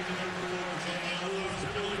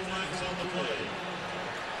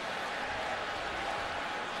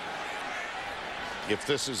 If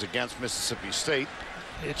this is against Mississippi State,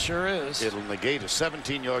 it sure is. It'll negate a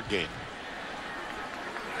 17-yard gain.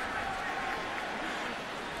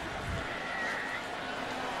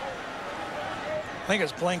 I think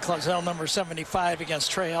it's Blaine Clausell, number 75,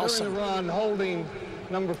 against Trey Elson. During the run, holding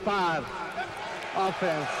number 5,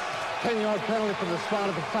 offense. 10-yard penalty for the spot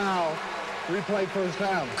of the foul. Replay first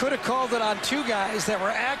down. Could have called it on 2 guys that were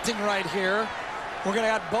acting right here. We're going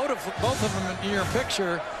to have both of them in your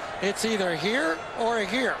picture. It's either here or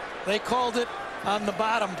here. They called it on the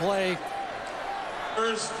bottom play.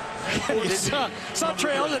 Saw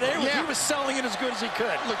Trey Elson today. He was selling it as good as he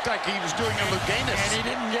could. Looked like he was doing a Luganis. And he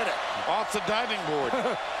didn't get it. Off the diving board.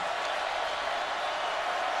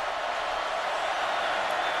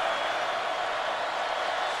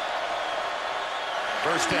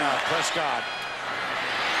 First down, Prescott.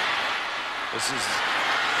 This is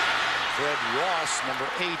Fred Ross, number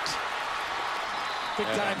 8.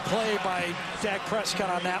 Big-time play by Dak Prescott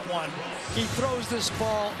on that one. He throws this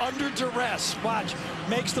ball under duress. Watch,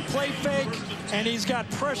 makes the play fake, and he's got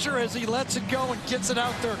pressure as he lets it go and gets it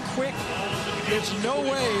out there quick. There's no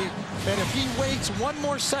way that if he waits 1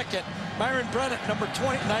 more second, Myron Bennett, number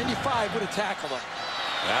 95, would have tackled him.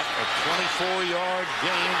 That a 24-yard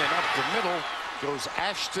gain, and up the middle goes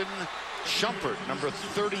Ashton Shumpert, number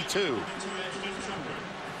 32.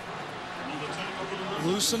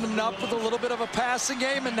 Loosen them up with a little bit of a passing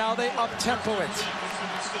game, and now they up-tempo it.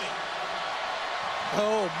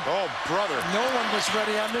 Oh, brother. No one was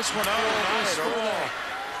ready on this one. No, not at all.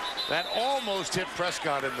 That almost hit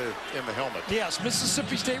Prescott in the helmet. Yes,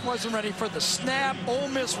 Mississippi State wasn't ready for the snap. Ole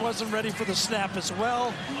Miss wasn't ready for the snap as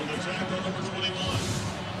well.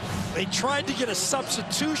 They tried to get a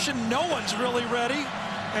substitution. No one's really ready.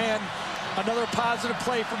 And another positive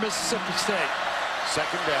play for Mississippi State.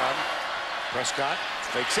 Second down. Prescott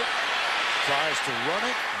fakes it, tries to run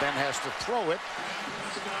it, then has to throw it.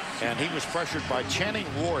 And he was pressured by Channing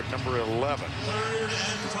Ward, number 11.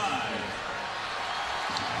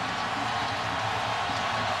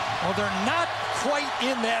 Well, they're not quite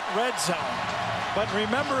in that red zone. But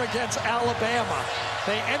remember, against Alabama,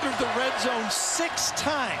 they entered the red zone 6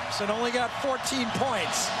 times and only got 14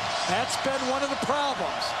 points. That's been one of the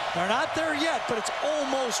problems. They're not there yet, but it's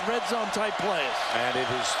almost red zone type plays. And it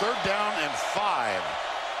is 3rd down and 5.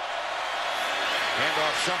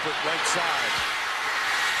 Handoff Shumpert right side.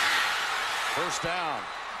 First down.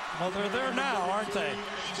 Well, they're there now, aren't they?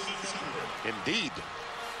 Indeed.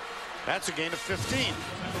 That's a gain of 15.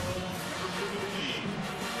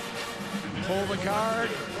 Pull the guard,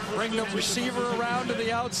 bring the receiver around to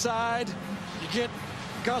the outside. You get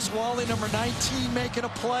Gus Wally, number 19, making a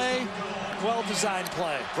play. Well-designed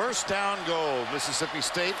play. First down goal, Mississippi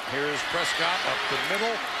State. Here's Prescott up the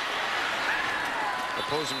middle.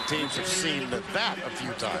 Opposing teams have seen that a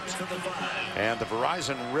few times. And the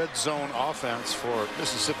Verizon red zone offense for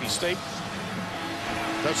Mississippi State.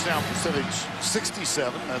 Touchdown percentage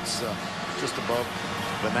 67. That's just above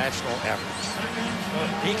the national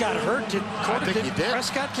average. He got hurt. Did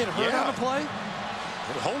Prescott get hurt on the play?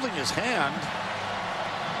 Holding his hand.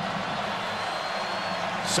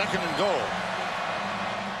 2nd and goal.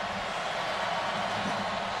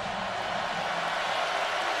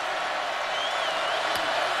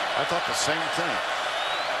 I thought the same thing.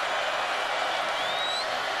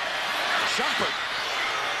 Shumpert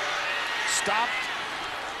stopped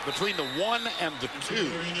between the 1 and the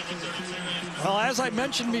 2. Well, as I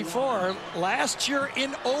mentioned before, last year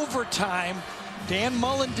in overtime, Dan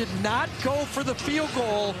Mullen did not go for the field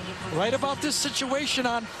goal right about this situation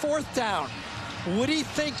on 4th down. Would he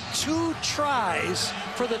think 2 tries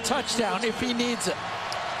for the touchdown if he needs it?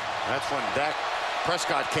 That's when Dak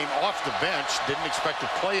Prescott came off the bench. Didn't expect to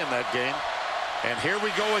play in that game. And here we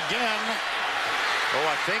go again. Oh,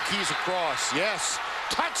 I think he's across. Yes.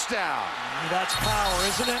 Touchdown. That's power,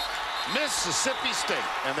 isn't it? Mississippi State,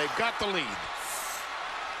 and they've got the lead.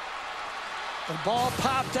 The ball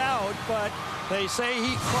popped out, but they say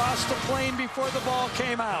he crossed the plane before the ball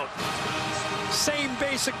came out. Same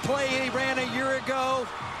basic play he ran a year ago.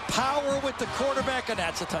 Power with the quarterback, and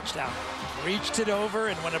that's a touchdown. Reached it over,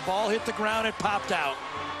 and when the ball hit the ground, it popped out.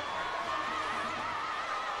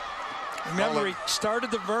 Remember, he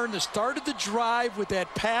started the drive with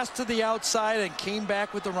that pass to the outside and came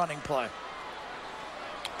back with the running play.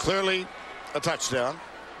 Clearly a touchdown.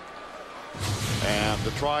 And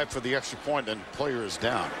the try for the extra point, and player is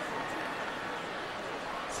down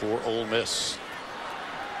for Ole Miss.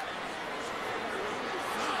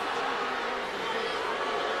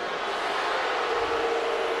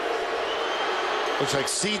 Looks like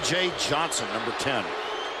C.J. Johnson, number 10.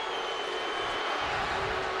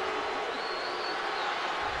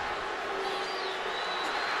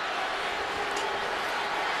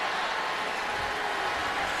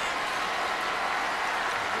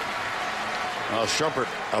 Shumpert,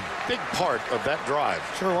 a big part of that drive.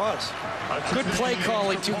 Sure was. Good play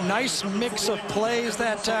calling, too. Nice mix of plays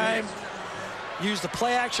that time. Used the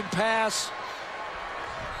play-action pass.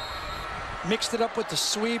 Mixed it up with the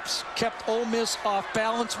sweeps. Kept Ole Miss off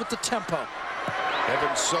balance with the tempo. Evan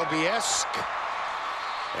Sobiesk.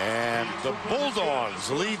 And the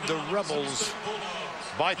Bulldogs lead the Rebels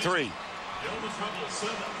by 3.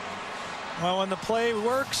 Well, when the play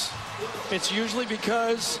works, it's usually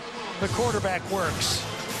because the quarterback works.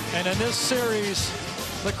 And in this series,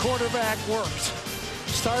 the quarterback worked.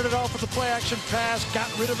 Started off with the play-action pass,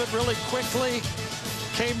 got rid of it really quickly,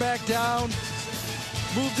 came back down,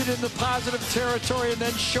 moved it into positive territory, and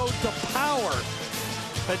then showed the power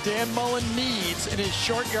that Dan Mullen needs in his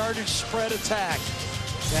short yardage spread attack.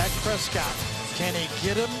 Dak Prescott, can he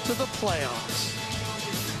get him to the playoffs?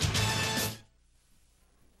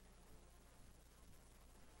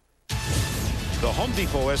 The Home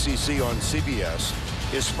Depot SEC on CBS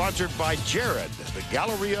is sponsored by Jared, the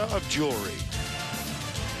Galleria of Jewelry.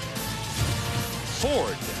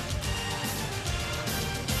 Ford.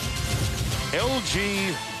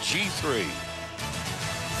 LG G3.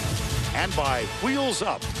 And by Wheels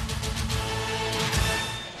Up.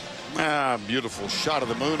 Beautiful shot of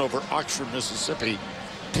the moon over Oxford, Mississippi.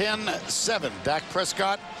 10-7. Dak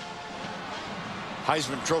Prescott,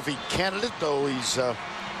 Heisman Trophy candidate, though he's...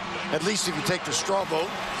 at least if you take the straw vote,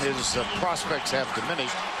 his prospects have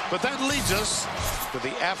diminished. But that leads us to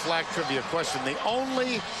the Aflac trivia question. The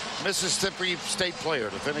only Mississippi State player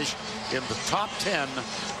to finish in the top 10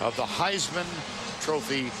 of the Heisman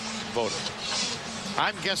Trophy voting.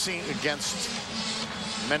 I'm guessing against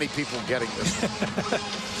many people getting this one.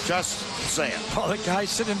 Just saying. Well, the guy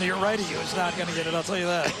sitting to your right of you is not going to get it, I'll tell you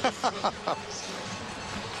that.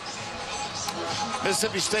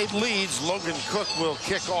 Mississippi State leads. Logan Cook will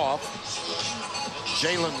kick off.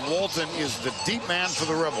 Jalen Walton is the deep man for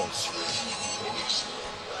the Rebels.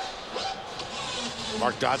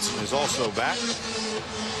 Mark Dodson is also back.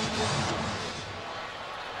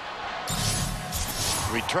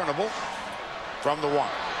 Returnable from the 1.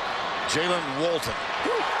 Jalen Walton.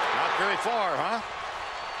 Not very far, huh?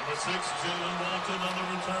 Number 6, Jalen Walton on the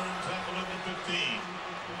return, tackle at the 15.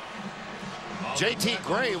 J.T.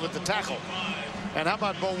 Gray with the tackle. And how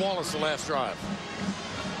about Bo Wallace the last drive?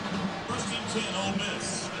 First and 10, Ole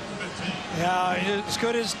Miss at the 15. Yeah, as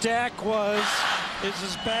good as Dak was, it's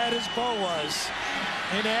as bad as Bo was.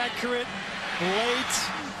 Inaccurate, late,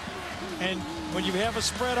 and when you have a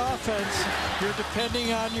spread offense, you're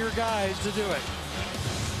depending on your guys to do it.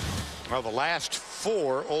 Well, the last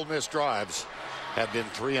 4 Ole Miss drives have been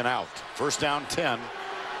 3 and out. First down 10.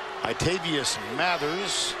 Itavius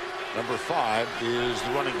Mathers, number 5, is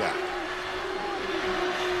the running back.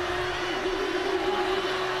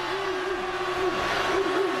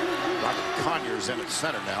 Conyers in at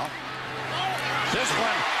center now. This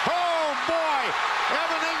one, oh boy!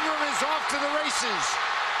 Evan Ingram is off to the races.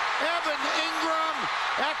 Evan Ingram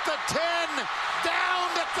at the 10, down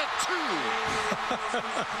at the 2.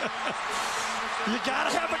 You gotta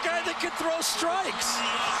have a guy that can throw strikes.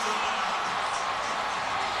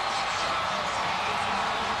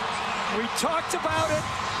 We talked about it.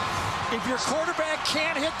 If your quarterback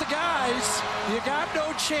can't hit the guys, you got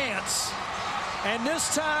no chance. And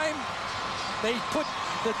this time, they put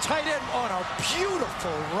the tight end on a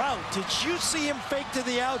beautiful route. Did you see him fake to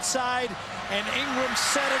the outside and Ingram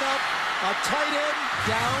set it up? A tight end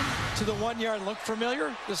down to the 1 yard. Look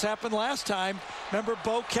familiar? This happened last time. Remember,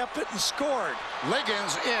 Bo kept it and scored.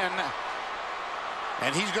 Liggins in,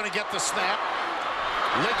 and he's going to get the snap.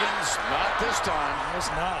 Liggins, not this time. It's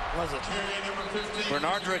not, was it?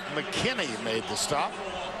 Bernardrick McKinney made the stop.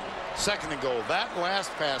 2nd and goal. That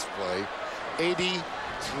last pass play,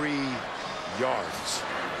 83 yards.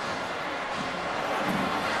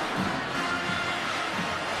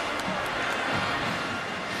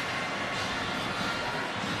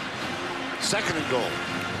 Second and goal.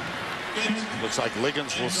 Looks like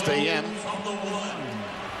Liggins will stay in.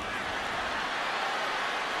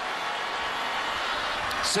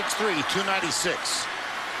 6'3", 296.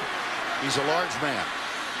 He's a large man.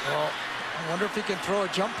 Well, I wonder if he can throw a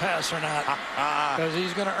jump pass or not, because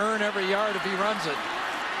he's going to earn every yard if he runs it.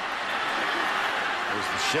 There's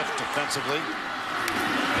the shift defensively.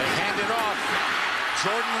 They hand it off.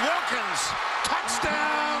 Jordan Wilkins,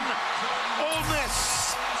 touchdown, Ole Miss.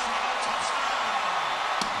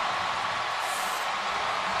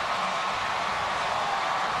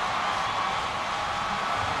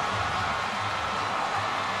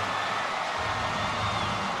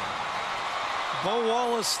 Bo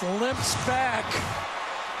Wallace limps back,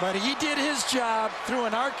 but he did his job, threw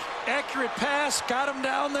an accurate pass, got him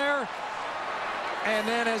down there, and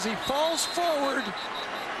then as he falls forward,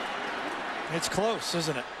 it's close,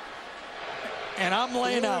 isn't it? And I'm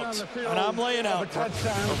laying out, and I'm laying out.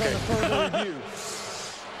 Okay.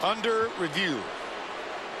 Under review.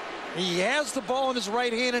 He has the ball in his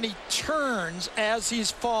right hand, and he turns as he's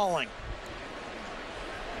falling.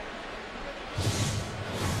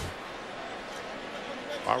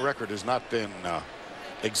 Our record has not been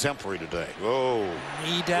exemplary today. Whoa.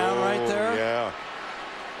 Knee down right there. Yeah.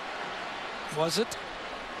 Was it?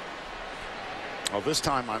 Well, this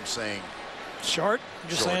time I'm saying short.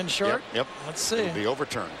 You're saying short? Yep. Let's see. It'll be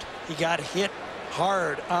overturned. He got hit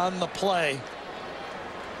hard on the play.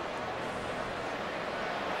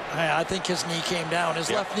 I think his knee came down. His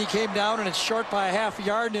left knee came down, and it's short by a half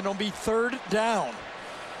yard, and it'll be 3rd down.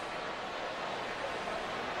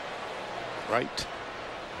 Right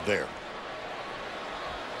there.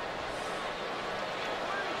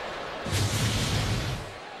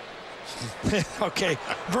 Okay,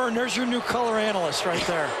 Vern, there's your new color analyst right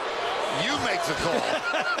there. You make the call.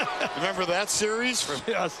 Remember that series from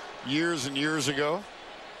years and years ago?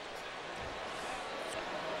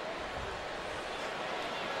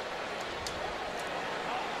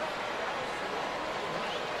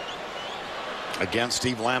 Again,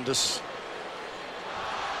 Steve Landis,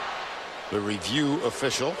 the review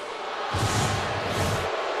official.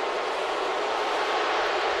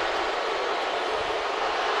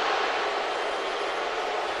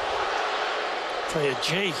 Tell you,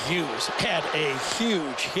 Jay Hughes had a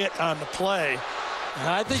huge hit on the play. And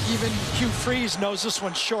I think even Hugh Freeze knows this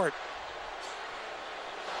one's short.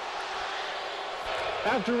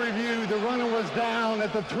 After review, the runner was down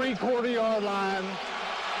at the 3/4-yard line.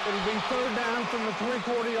 It'll be 3rd down from the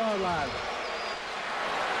 3/4-yard line.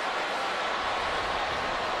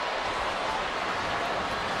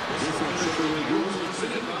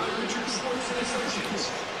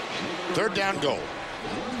 Third down goal.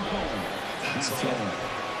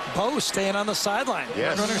 Bo staying on the sideline.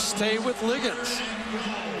 Yes. They're going to stay with Liggins.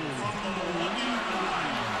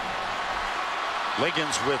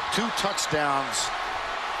 Liggins with 2 touchdowns.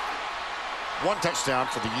 1 touchdown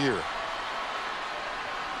for the year.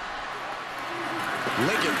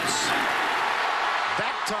 Liggins,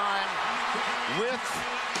 that time with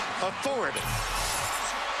authority.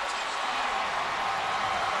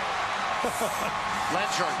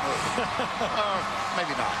 Landshark move.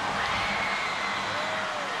 Maybe not.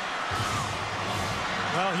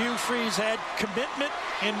 Well, Hugh Freeze had commitment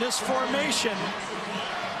in this formation.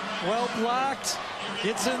 Well blocked.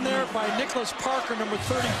 Gets in there by Nicholas Parker, number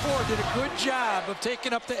 34. Did a good job of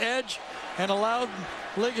taking up the edge and allowed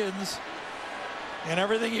Liggins and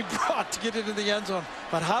everything he brought to get into the end zone.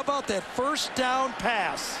 But how about that first down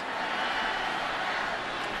pass?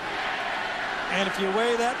 And if you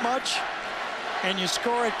weigh that much and you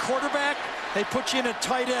score at quarterback, they put you in a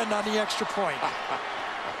tight end on the extra point.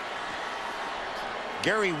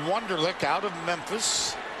 Gary Wunderlich out of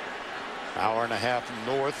Memphis. Hour and a half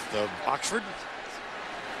north of Oxford.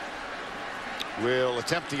 Will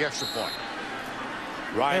attempt the extra point.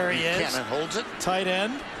 Ryan Buchanan holds it. Tight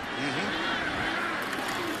end.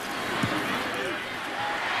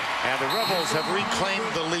 And the Rebels have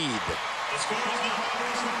reclaimed the lead.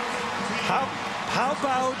 How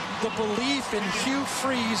about the belief in Hugh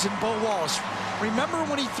Freeze and Bo Wallace? Remember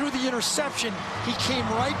when he threw the interception, he came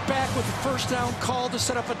right back with the first down call to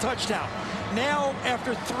set up a touchdown. Now,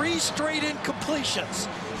 after 3 straight incompletions,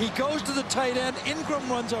 he goes to the tight end. Ingram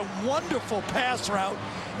runs a wonderful pass route,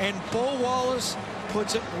 and Bo Wallace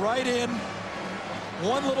puts it right in.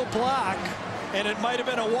 One little block, and it might have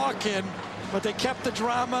been a walk-in, but they kept the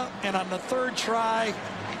drama, and on the third try,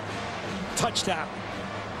 touchdown.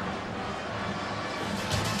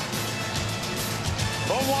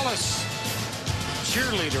 Bo Wallace,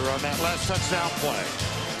 cheerleader on that last touchdown play.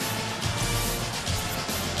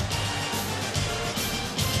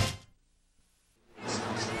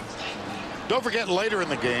 Don't forget, later in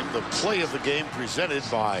the game, the play of the game presented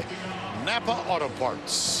by Napa Auto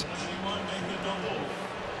Parts.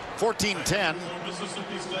 14-10,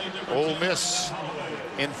 Ole Miss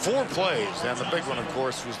in 4 plays, and the big one, of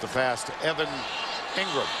course, was the fast Evan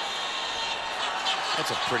Ingram.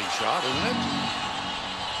 That's a pretty shot, isn't it?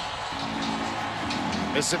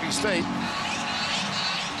 Mississippi State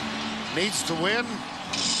needs to win.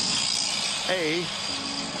 A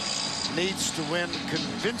needs to win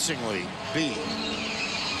convincingly. B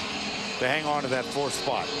to hang on to that 4th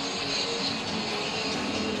spot.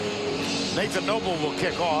 Nathan Noble will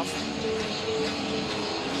kick off.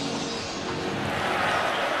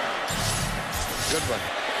 Good one.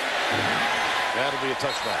 That'll be a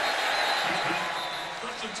touchback.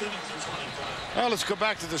 Now let's go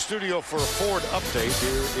back to the studio for a Ford update.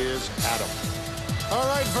 Here is Adam. All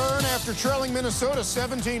right, Vern, after trailing Minnesota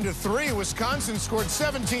 17-3, Wisconsin scored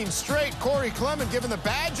 17 straight. Corey Clement giving the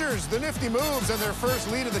Badgers the nifty moves and their first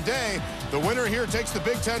lead of the day. The winner here takes the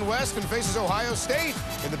Big Ten West and faces Ohio State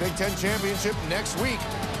in the Big Ten Championship next week.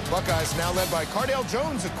 Buckeyes now led by Cardale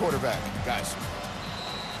Jones at quarterback. Guys.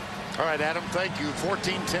 All right, Adam, thank you.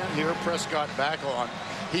 14-10 here. Prescott back on.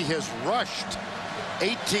 He has rushed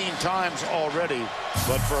 18 times already,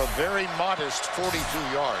 but for a very modest 42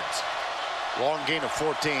 yards. Long gain of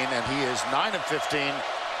 14, and he is 9 of 15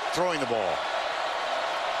 throwing the ball.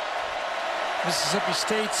 Mississippi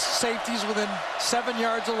State's safeties within 7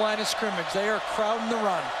 yards of the line of scrimmage. They are crowding the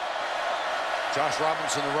run. Josh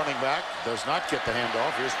Robinson, the running back, does not get the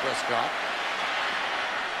handoff. Here's Prescott.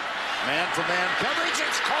 Man-for-man coverage.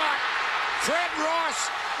 It's caught. Fred Ross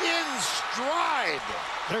in stride.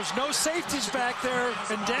 There's no safeties back there,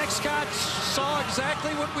 and Dak Scott saw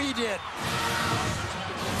exactly what we did.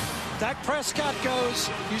 Dak Prescott goes,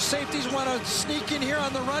 you safeties want to sneak in here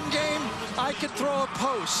on the run game? I could throw a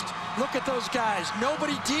post. Look at those guys.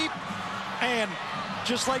 Nobody deep. And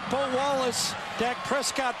just like Bo Wallace, Dak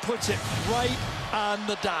Prescott puts it right on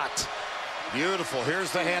the dot. Beautiful. Here's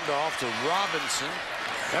the handoff to Robinson.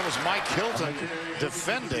 That was Mike Hilton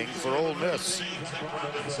defending for Ole Miss.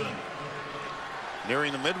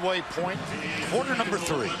 Nearing the midway point, quarter number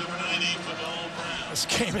 3. This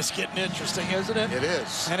game is getting interesting, isn't it? It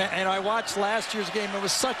is. And I watched last year's game. It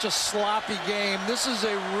was such a sloppy game. This is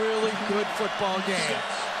a really good football game.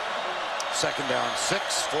 2nd down,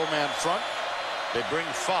 6, 4-man front. They bring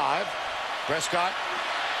 5. Prescott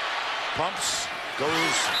pumps,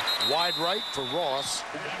 goes wide right for Ross,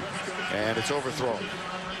 and it's overthrown.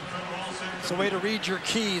 It's a way to read your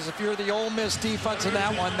keys. If you're the Ole Miss defense in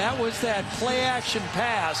that one, that was that play-action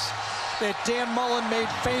pass that Dan Mullen made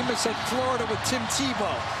famous at Florida with Tim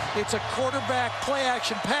Tebow. It's a quarterback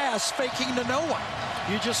play-action pass faking to no one.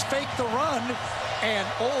 You just fake the run, and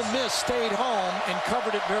Ole Miss stayed home and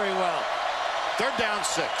covered it very well. 3rd down,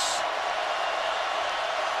 6.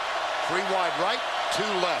 3 wide right, 2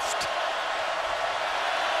 left.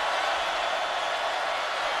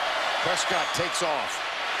 Prescott takes off,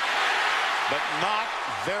 but not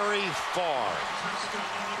very far.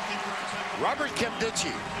 Robert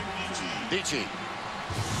Kemdici.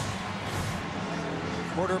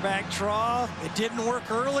 Quarterback draw. It didn't work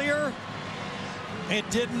earlier. It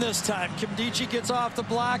didn't this time. Kemdici gets off the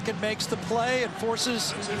block and makes the play and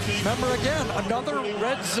forces, remember again, another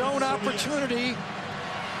red zone opportunity.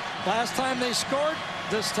 Last time they scored,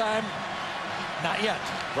 this time, not yet.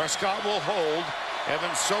 Prescott will hold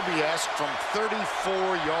Evan Sobiesk from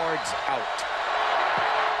 34 yards out.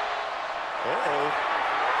 Uh-oh.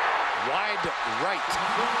 Wide right.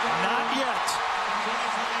 Not yet.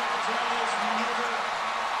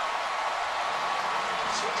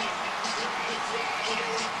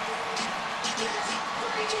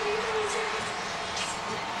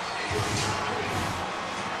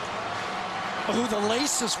 Oh, the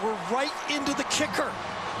laces were right into the kicker.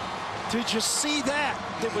 Did you see that?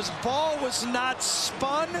 Ball was not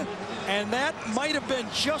spun, and that might have been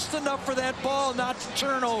just enough for that ball not to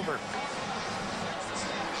turn over.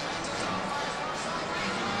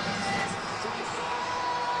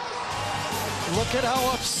 Look at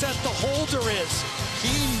how upset the holder is.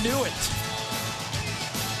 He knew it.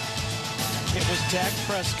 It was Dak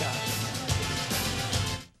Prescott.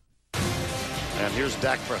 And here's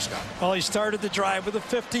Dak Prescott. Well, he started the drive with a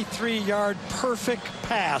 53-yard perfect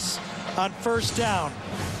pass on 1st down.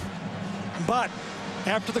 But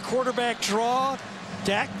After the quarterback draw,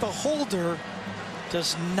 Dak, the holder,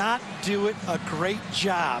 does not do it a great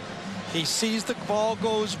job. He sees the ball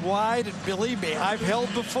goes wide, and believe me, I've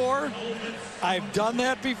held before. I've done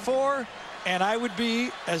that before, and I would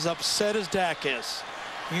be as upset as Dak is.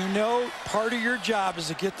 You know, part of your job is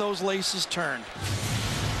to get those laces turned.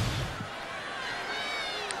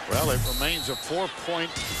 Well, it remains a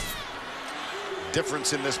 4-point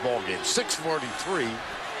difference in this ball game. 6:43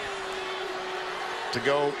 to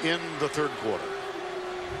go in the third quarter.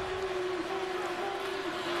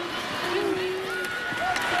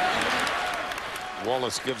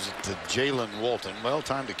 Wallace gives it to Jalen Walton. Well,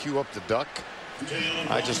 time to cue up the duck.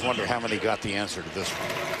 I just wonder how many got the answer to this one.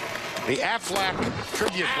 The Aflac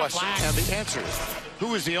trivia question, and the answer is,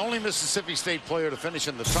 who is the only Mississippi State player to finish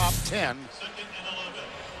in the top 10?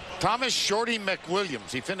 Thomas Shorty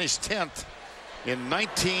McWilliams. He finished 10th in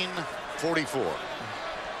 1944.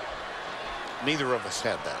 Neither of us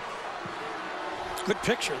had that. Good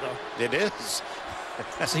picture, though. It is.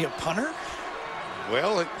 Is he a punter?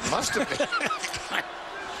 Well, it must have been.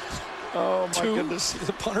 Oh, my goodness.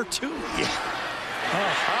 The punter, too. Yeah.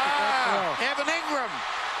 Evan Ingram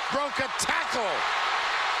broke a tackle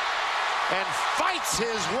and fights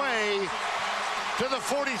his way to the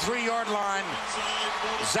 43-yard line.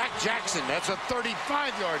 Zach Jackson, that's a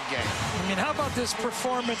 35-yard gain. I mean, how about this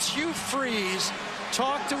performance? Hugh Freeze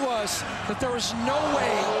talked to us that there was no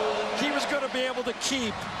way he was going to be able to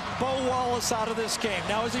keep Bo Wallace out of this game.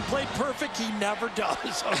 Now, has he played perfect? He never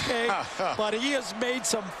does, okay? But he has made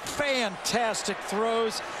some fantastic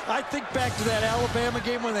throws. I think back to that Alabama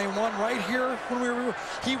game when they won right here.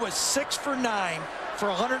 He was 6 for 9 for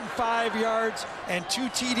 105 yards and 2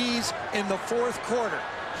 TDs in the fourth quarter.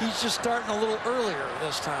 He's just starting a little earlier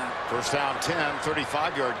this time. First down 10,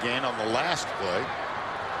 35-yard gain on the last play.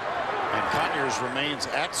 And Conyers remains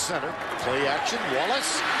at center. Play action.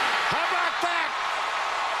 Wallace. How about that?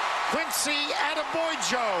 Quincy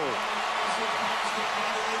Attaboyjo.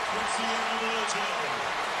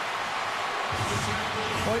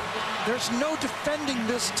 Boy, there's no defending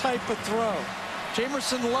this type of throw.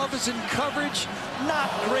 Jamerson Love is in coverage. Not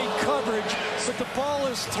great coverage, but the ball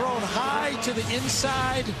is thrown high to the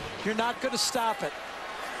inside. You're not going to stop it.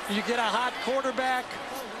 You get a hot quarterback,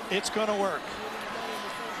 it's going to work.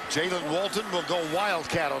 Jalen Walton will go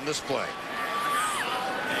Wildcat on this play.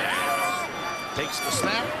 Takes the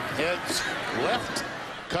snap, heads left,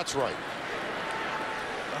 cuts right.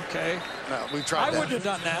 Okay. No, we tried that. I wouldn't have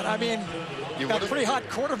done that. I mean, you got a pretty hot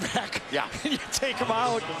quarterback. Yeah. You take him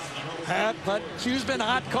out. But Hugh's been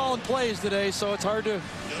hot calling plays today, so it's hard to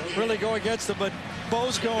really go against him. But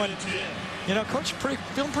Bo's going, you know, Coach,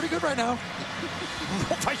 feeling pretty good right now.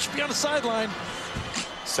 I should be on the sideline.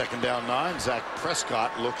 Second down 9. Zach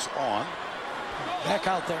Prescott looks on. Back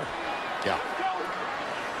out there. Yeah.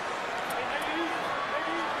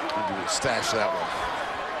 Maybe we stash that one.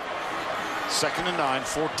 Second and 9,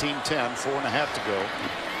 14-10, 4.5 to go.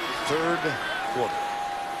 Third quarter.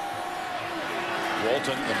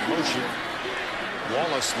 Walton in motion.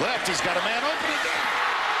 Wallace left. He's got a man open again.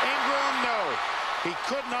 Ingram, no. He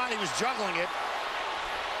could not. He was juggling it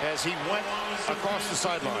as he went across the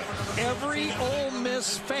sideline. Every Ole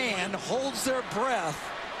Miss fan holds their breath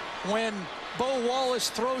when Bo Wallace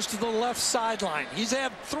throws to the left sideline. He's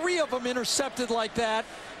had 3 of them intercepted like that.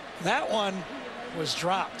 That one was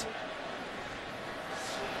dropped.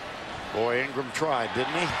 Boy, Ingram tried,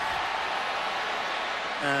 didn't he?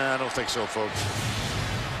 I don't think so, folks.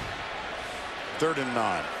 Third and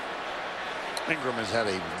 9. Ingram has had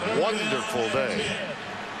a wonderful day.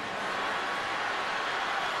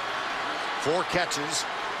 4 catches,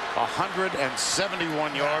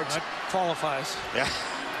 171 yards. That qualifies. Yeah,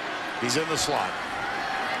 he's in the slot.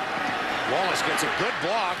 Wallace gets a good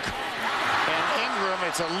block. And Ingram,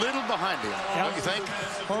 it's a little behind him. Yep. Don't you think?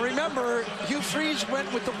 Well, remember, Hugh Freeze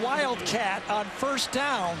went with the Wildcat on first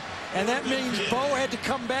down, and that means Bo had to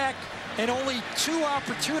come back and only 2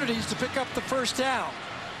 opportunities to pick up the first down.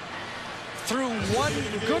 Through 1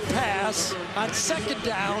 good pass on second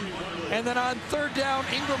down, and then on third down,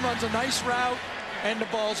 Ingram runs a nice route, and the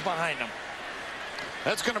ball's behind him.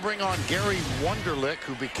 That's going to bring on Gary Wunderlich,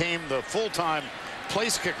 who became the full-time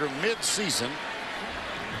place kicker mid-season.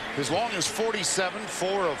 As long as 47,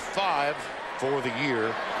 4 of 5 for the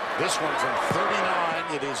year. This one from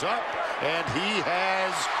 39. It is up, and he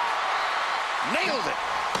has nailed it.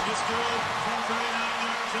 It's good from 39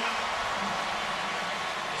 yards out.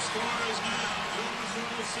 The score is now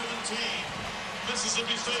 17.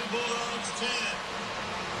 Mississippi State Bulldogs 10.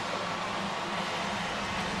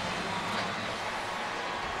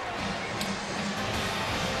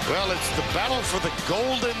 Well, it's the battle for the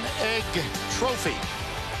Golden Egg Trophy.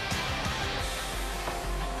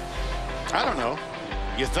 I don't know.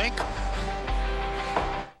 You think?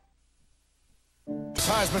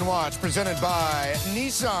 Heisman Watch presented by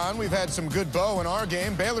Nissan. We've had some good Bo in our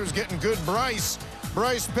game. Baylor's getting good Bryce.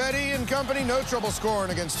 Bryce Petty and company, no trouble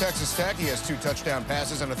scoring against Texas Tech. He has 2 touchdown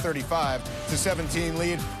passes and a 35-17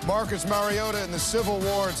 lead. Marcus Mariota in the Civil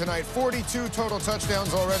War tonight. 42 total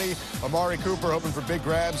touchdowns already. Amari Cooper hoping for big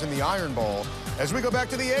grabs in the Iron Bowl. As we go back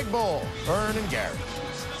to the Egg Bowl, Vern and Gary.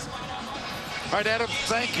 All right, Adam,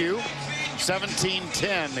 thank you.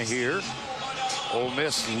 17-10 here. Ole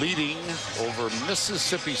Miss leading over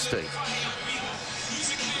Mississippi State.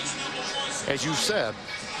 As you said,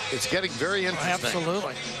 it's getting very interesting.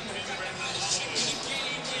 Absolutely.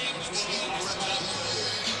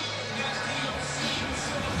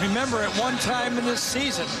 Remember, at one time in this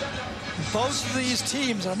season, both of these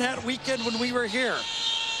teams on that weekend when we were here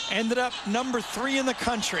ended up number 3 in the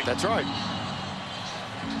country. That's right.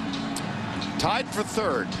 Tied for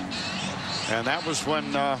 3rd. And that was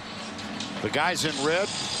when the guys in red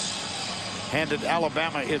handed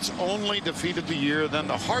Alabama its only defeat of the year, then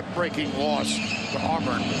the heartbreaking loss to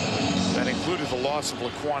Auburn that included the loss of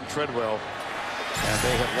Laquan Treadwell, and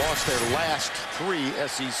they had lost their last 3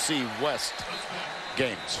 SEC West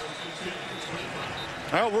games.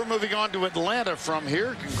 Well, we're moving on to Atlanta from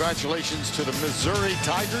here. Congratulations to the Missouri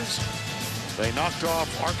Tigers. They knocked off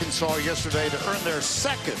Arkansas yesterday to earn their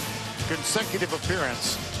 2nd consecutive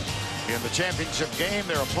appearance in the championship game.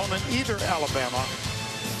 Their opponent, either Alabama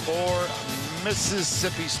or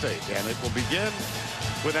Mississippi State. And it will begin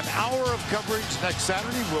with an hour of coverage next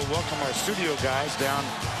Saturday. We'll welcome our studio guys down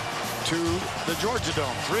to the Georgia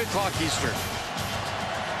Dome, 3 o'clock Eastern.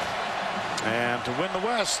 And to win the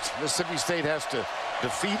West, Mississippi State has to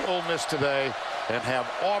defeat Ole Miss today and have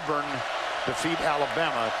Auburn defeat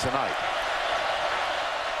Alabama tonight.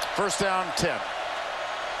 First down, 10.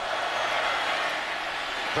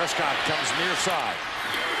 Prescott comes near side.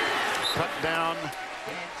 Cut down.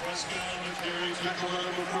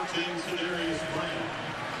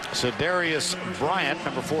 Cedarius Bryant,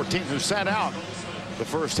 number 14, who sat out the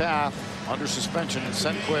first half under suspension, and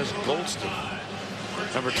Senquez Goldston,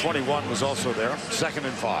 number 21, was also there. 2nd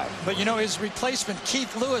and 5. But you know, his replacement,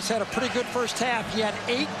 Keith Lewis, had a pretty good first half. He had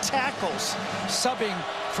 8 tackles subbing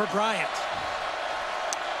for Bryant.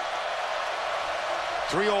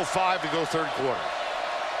 3:05 to go 3rd quarter.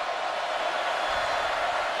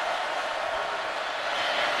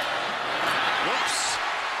 Whoops.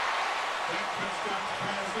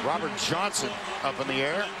 Robert Johnson up in the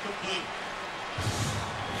air.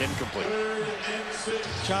 Incomplete.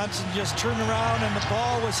 Johnson just turned around and the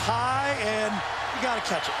ball was high, and you got to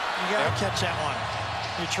catch it. You got to catch that one.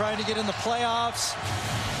 You're trying to get in the playoffs.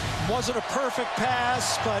 Wasn't a perfect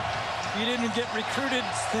pass, but you didn't get recruited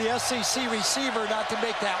to the SEC receiver not to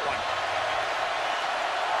make that one.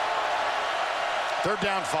 3rd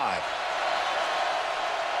down, 5.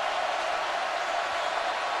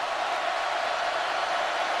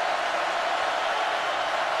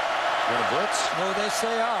 Gonna blitz? No, they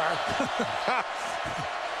say are.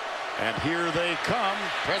 And here they come.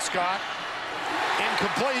 Prescott,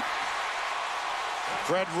 incomplete.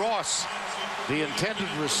 Fred Ross, the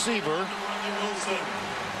intended receiver.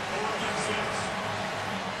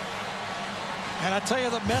 And I tell you,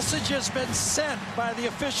 the message has been sent by the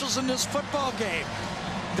officials in this football game.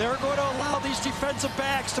 They're going to allow these defensive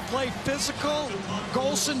backs to play physical.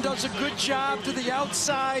 Golson does a good job to the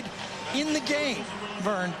outside in the game.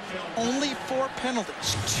 Vern, only 4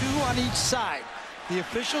 penalties, 2 on each side. The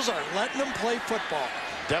officials are letting them play football.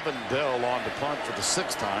 Devin Bell on to punt for the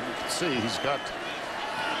 6th time. You can see he's got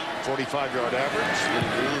 45-yard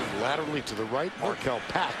average. Move laterally to the right. Markel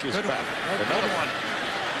Pack is back. Another one.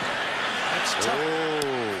 That's tough.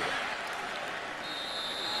 Oh.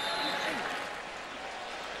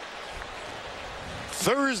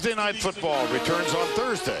 Thursday Night Football returns on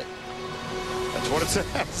Thursday. That's what it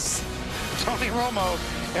says. Tony Romo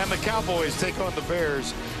and the Cowboys take on the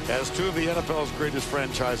Bears as 2 of the NFL's greatest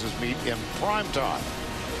franchises meet in prime time.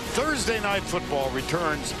 Thursday Night Football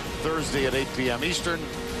returns Thursday at 8 p.m. Eastern,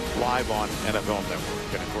 live on NFL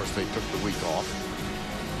Network. And, of course, they took the week off.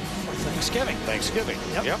 For Thanksgiving. Thanksgiving.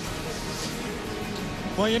 Yep.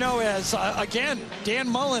 Well, you know, as, again, Dan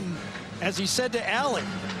Mullen, as he said to Allie,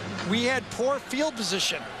 we had poor field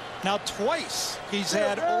position. Now, twice he's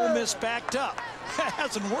had Ole Miss backed up. That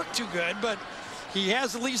hasn't worked too good, but he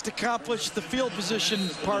has at least accomplished the field position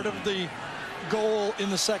part of the goal in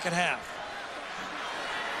the second half.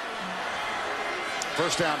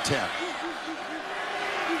 First down, 10.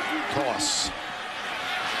 Toss.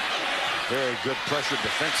 Very good pressure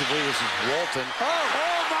defensively. This is Walton.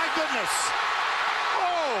 Oh my goodness.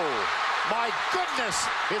 Oh, my goodness.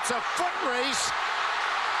 It's a foot race.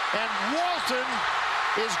 And Walton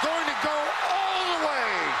is going to go all the way.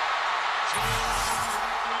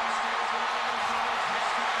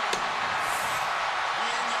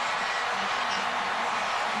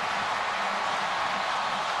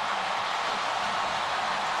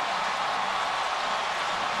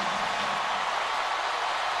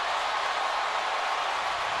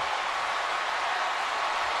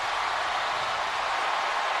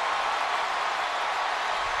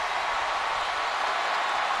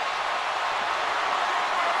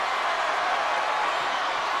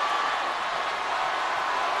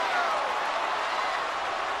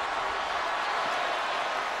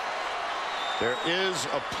 There is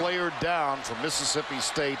a player down for Mississippi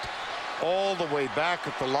State all the way back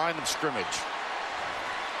at the line of scrimmage.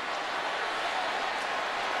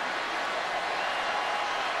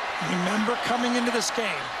 Remember, coming into this game,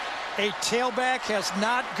 a tailback has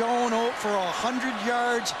not gone for 100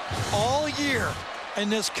 yards all year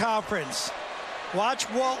in this conference. Watch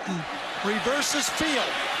Walton reverse his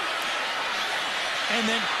field and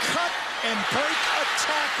then cut and break a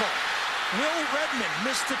tackle. Will Redmond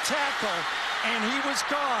missed the tackle, and he was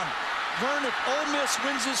gone. Vern, if Ole Miss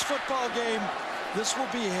wins this football game, this will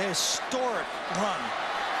be a historic run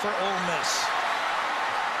for Ole Miss.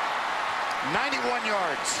 91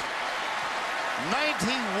 yards.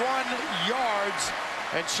 91 yards,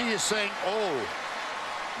 and she is saying, oh,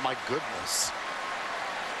 my goodness.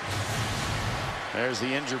 There's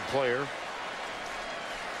the injured player.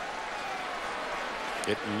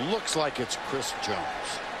 It looks like it's Chris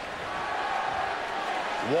Jones.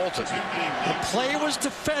 Walton. The play was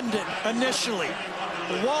defended initially.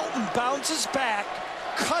 Walton bounces back,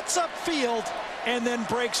 cuts upfield, and then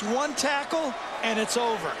breaks one tackle, and it's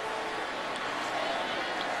over.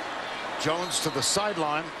 Jones to the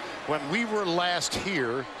sideline. When we were last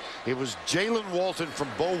here, it was Jalen Walton from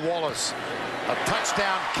Bo Wallace. A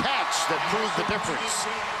touchdown catch that proved the difference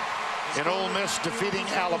in Ole Miss defeating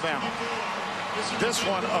Alabama. This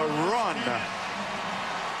one, a run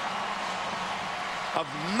of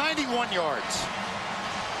 91 yards.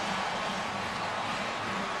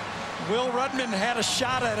 Will Redmond had a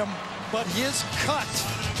shot at him, but his cut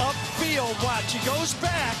upfield, watch, he goes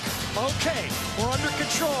back. Okay, we're under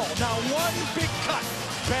control. Now one big cut,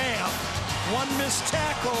 bam. One missed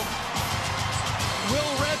tackle.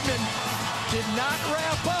 Will Redmond did not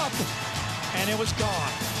wrap up, and it was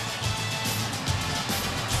gone.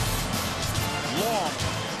 Long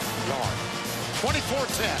yard.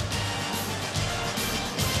 24-10.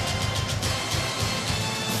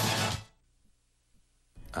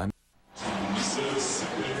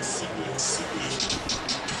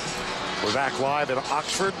 We're back live at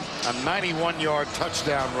Oxford. A 91-yard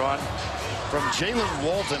touchdown run from Jalen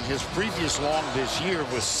Walton. His previous long this year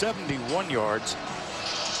was 71 yards.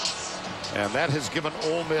 And that has given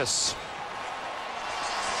Ole Miss.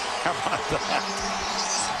 How about that?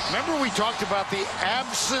 Remember we talked about the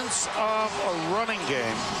absence of a running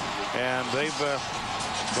game. And they've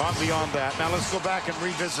gone beyond that. Now let's go back and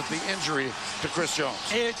revisit the injury to Chris Jones.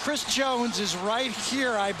 Chris Jones is right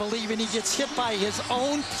here, I believe, and he gets hit by his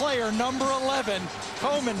own player, number 11,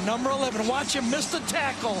 Coleman, number 11. Watch him miss the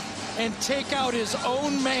tackle and take out his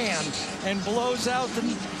own man and blows out the,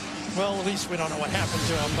 well, at least we don't know what happened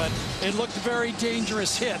to him, but it looked a very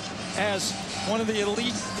dangerous hit as one of the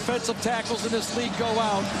elite defensive tackles in this league go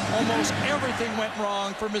out. Almost everything went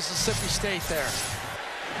wrong for Mississippi State there.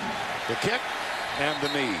 The kick and the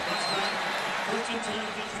knee.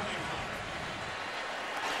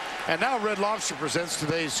 And now Red Lobster presents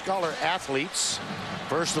today's Scholar Athletes.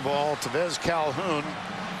 First of all, Tevez Calhoun,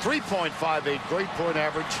 3.58 grade point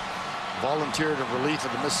average, volunteered in relief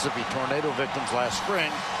of the Mississippi tornado victims last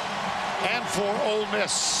spring. And for Ole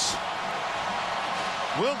Miss,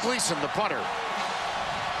 Will Gleason, the punter,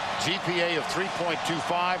 GPA of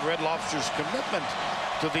 3.25. Red Lobster's commitment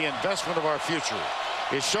to the investment of our future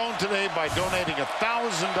is shown today by donating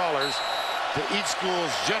 $1,000 to each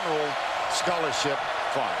school's general scholarship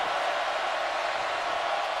fund.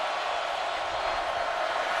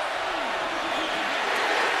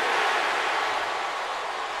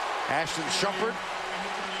 Ashton Shumpert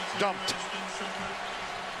dumped.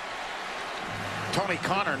 Tony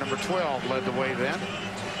Connor, number 12, led the way then.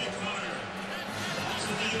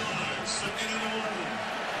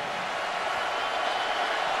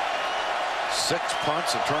 Six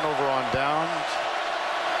punts, a turnover on downs,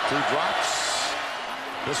 2 drops.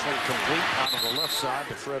 This one complete out of the left side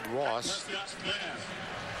to Fred Ross.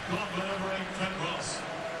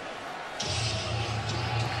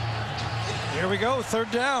 Here we go,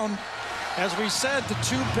 third down. As we said, the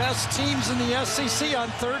two best teams in the SEC on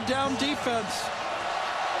third down defense.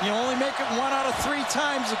 You only make it 1 out of 3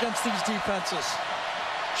 times against these defenses.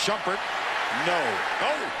 Shumpert, no.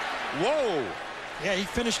 Oh, whoa. Yeah, he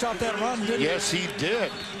finished off that run, didn't he? Yes, he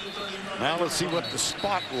did. Now let's see what the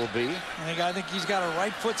spot will be. I think he's got a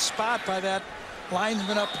right foot spot by that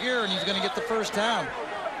linesman up here, and he's going to get the first down.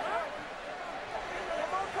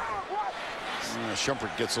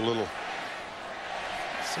 Shumpert gets a little.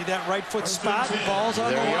 See that right foot spot? Ball's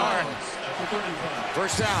on the line.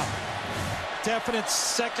 First down. Definite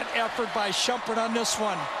second effort by Shumpert on this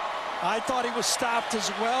one. I thought he was stopped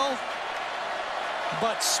as well,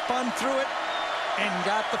 but spun through it and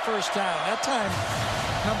got the first down. That time,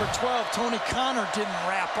 number 12, Tony Connor, didn't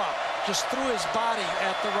wrap up. Just threw his body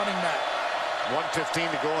at the running back.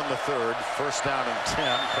 1:15 to go in the third. First down and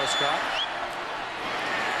 10. Prescott.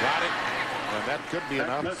 Got it. And that could be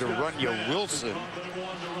enough to run you Wilson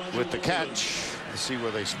with the catch. Let's see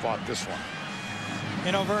where they spot this one.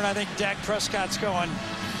 You know, Vern, I think Dak Prescott's going,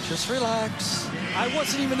 just relax. I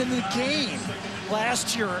wasn't even in the game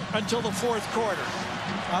last year until the fourth quarter.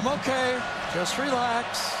 I'm okay. Just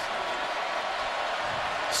relax.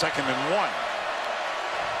 2nd and 1.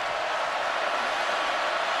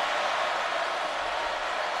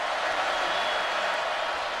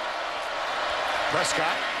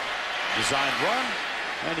 Prescott, designed run,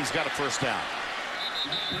 and he's got a first down.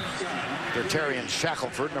 Tertarian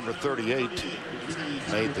Shackelford, number 38,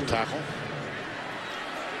 made the tackle.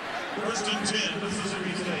 1st and 10,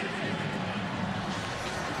 Mississippi State.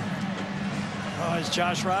 As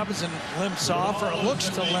Josh Robinson limps off, or looks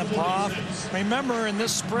to limp off. Remember, in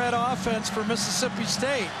this spread offense for Mississippi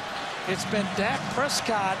State, it's been Dak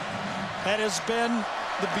Prescott that has been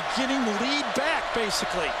the beginning lead back,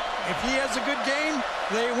 basically. If he has a good game,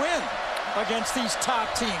 they win against these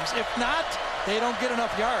top teams. If not, they don't get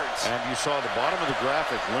enough yards. And you saw the bottom of the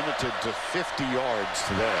graphic limited to 50 yards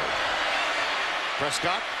today.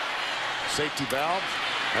 Prescott, safety valve.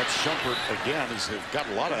 That's Shumpert again. He's got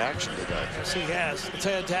a lot of action today. Yes, he has. I'll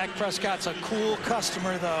tell you, Dak Prescott's a cool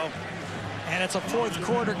customer, though. And it's a fourth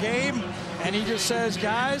quarter game. And he just says,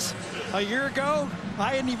 guys, a year ago,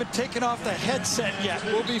 I hadn't even taken off the headset yet.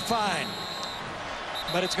 We'll be fine.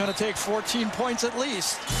 But it's going to take 14 points at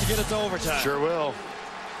least to get it to overtime. Sure will.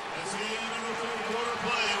 That's the end of the third quarter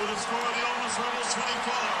play with a score of the Ole Miss Rebels 24.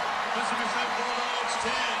 Mississippi State Bulldogs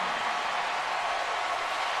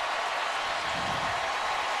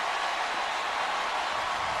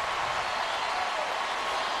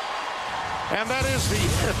 10. And that is the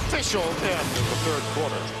official end of the third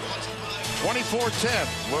quarter. 24-10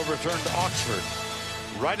 will return to Oxford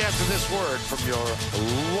right after this word from your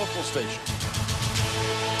local station.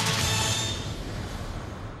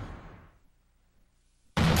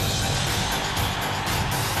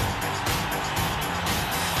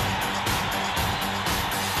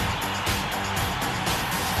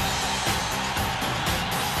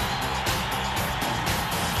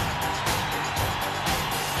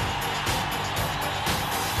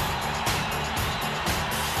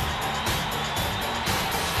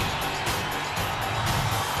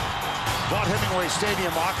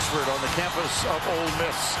 Stadium, Oxford, on the campus of Ole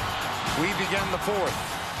Miss. We begin the fourth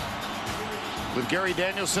with Gary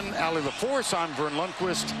Danielson, Allie LaForce. I'm Vern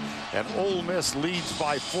Lundquist, and Ole Miss leads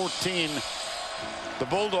by 14. The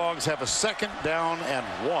Bulldogs have a 2nd down and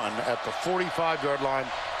 1 at the 45-yard line.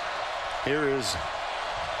 Here is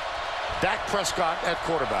Dak Prescott at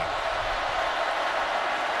quarterback.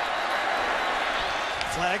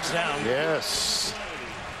 Flags down. Yes.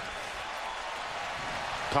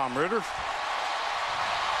 Tom Ritter.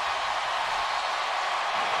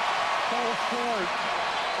 Short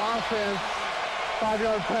offense,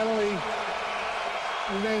 5-yard penalty,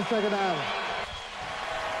 remains 2nd down.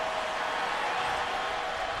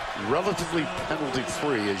 Relatively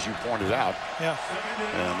penalty-free, as you pointed out. Yeah.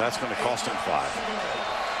 And that's going to cost him 5.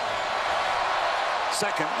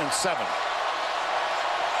 2nd and 7.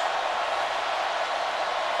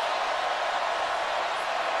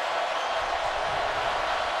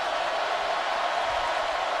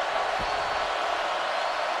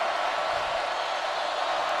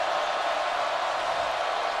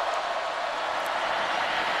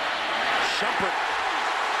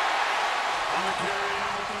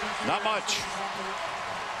 Not much.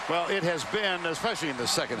 Well, it has been, especially in the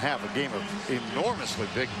second half, a game of enormously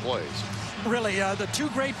big plays. Really, the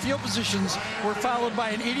two great field positions were followed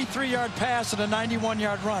by an 83-yard pass and a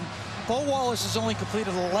 91-yard run. Bo Wallace has only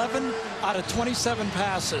completed 11 out of 27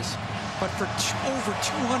 passes, but for over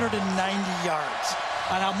 290 yards.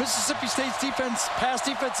 And how Mississippi State's defense, pass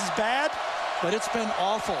defense, is bad, but it's been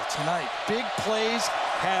awful tonight. Big plays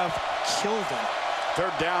have killed him.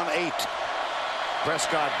 3rd down, 8.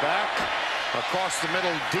 Prescott back, across the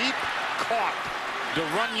middle, deep, caught.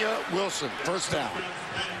 Derunya Wilson, 1st down.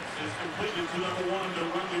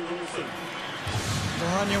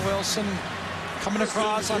 Derunya Wilson coming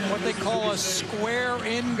across on what they call a square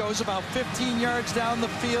in, goes about 15 yards down the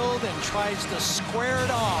field and tries to square it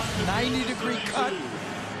off. 90-degree cut,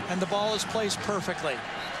 and the ball is placed perfectly.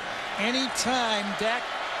 Anytime Dak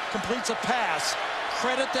completes a pass,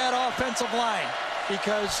 credit that offensive line,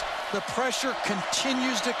 because the pressure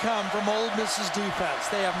continues to come from Ole Miss's defense.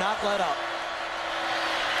 They have not let up.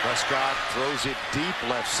 Prescott throws it deep,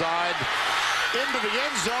 left side, into the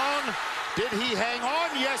end zone. Did he hang on?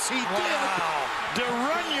 Yes, he did.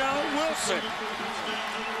 Derunya Wilson.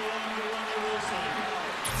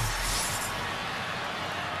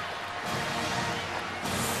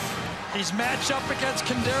 He's matched up against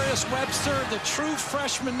Kendarius Webster, the true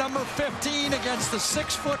freshman number 15, against the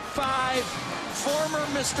 6'5", former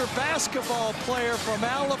Mr. Basketball player from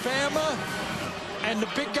Alabama. And the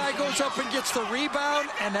big guy goes up and gets the rebound,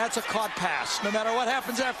 and that's a caught pass. No matter what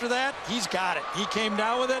happens after that, he's got it. He came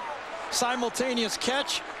down with it. Simultaneous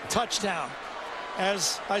catch, touchdown.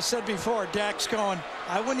 As I said before, Dak's going,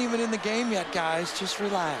 I wasn't even in the game yet, guys. Just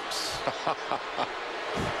relax.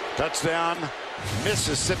 Touchdown,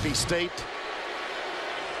 Mississippi State.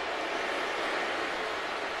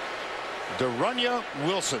 Derunya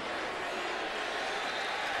Wilson.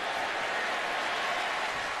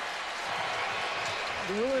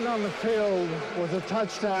 The ruling on the field was a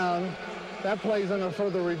touchdown. That play's under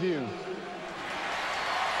further review.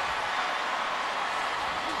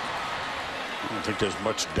 I don't think there's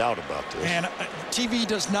much doubt about this. And TV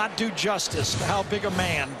does not do justice to how big a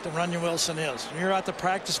man Derunya Wilson is. When you're at the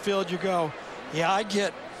practice field, you go, yeah, I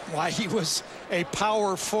get why he was a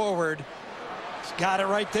power forward. He's got it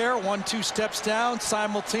right there. 1-2 steps down,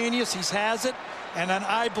 simultaneous. He has it. And then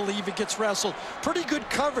I believe it gets wrestled. Pretty good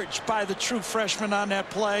coverage by the true freshman on that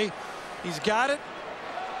play. He's got it.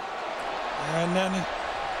 And then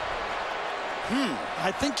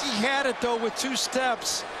I think he had it, though, with 2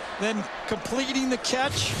 steps. Then completing the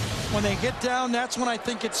catch. When they get down, that's when I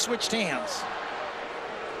think it switched hands.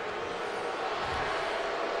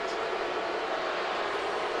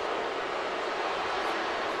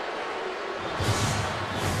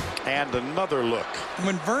 And another look.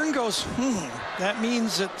 When Vern goes, that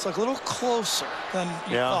means it's a little closer than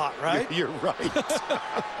you thought, right? You're right.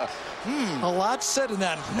 A lot said in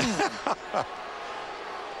that.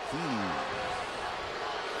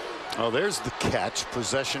 Oh, there's the catch.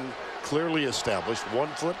 Possession clearly established. 1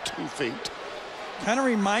 foot, 2 feet. Kind of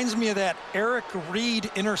reminds me of that Eric Reed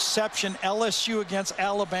interception, LSU against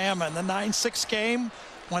Alabama in the 9-6 game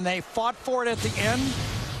when they fought for it at the end.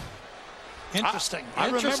 Interesting. I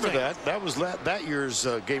remember that. That was that year's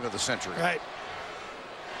game of the century. Right.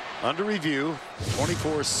 Under review,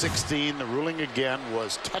 24-16. The ruling again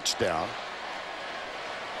was touchdown.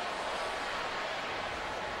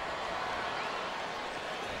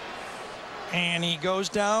 And he goes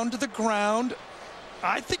down to the ground.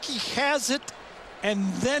 I think he has it, and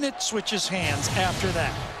then it switches hands after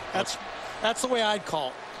that. That's the way I'd call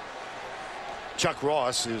it. Chuck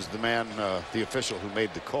Ross is the man, the official who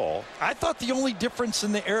made the call. I thought the only difference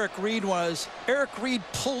in the Eric Reed was Eric Reed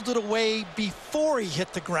pulled it away before he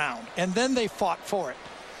hit the ground, and then they fought for it.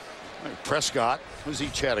 Prescott, who's he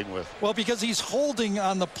chatting with? Well, because he's holding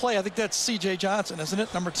on the play. I think that's C.J. Johnson, isn't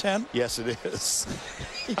it, number 10? Yes, it is.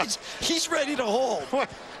 he's ready to hold. What?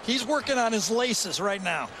 He's working on his laces right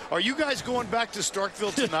now. Are you guys going back to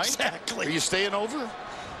Starkville tonight? Exactly. Are you staying over?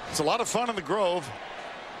 It's a lot of fun in the Grove.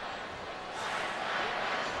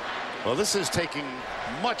 Well, this is taking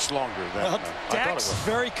much longer than I thought it was. Dak's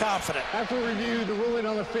very confident. After review, the ruling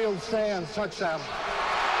on the field stands. Touchdown.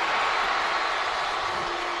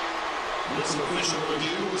 This official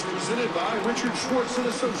review was presented by Richard Schwartz and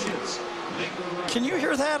Associates. Can you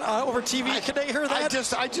hear that over TV? Can they hear that?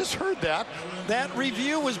 I just heard that. That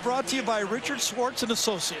review was brought to you by Richard Schwartz and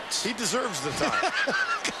Associates. He deserves the time.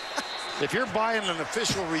 If you're buying an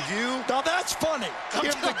official review, now that's funny.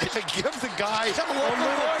 Give the guy a little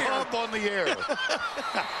pub on the air.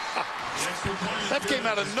 That came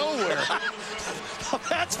out of nowhere.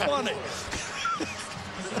 That's funny.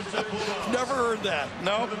 Never heard that.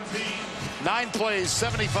 No. 9 plays,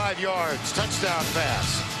 75 yards, touchdown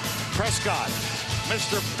pass. Prescott,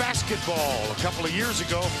 Mr. Basketball, a couple of years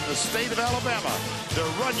ago from the state of Alabama.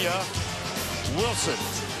 Derunya Wilson.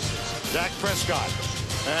 Dak Prescott.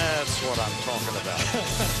 That's what I'm talking about.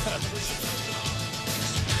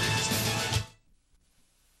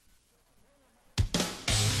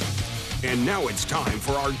 And now it's time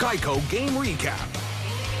for our Geico game recap.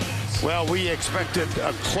 Well, we expected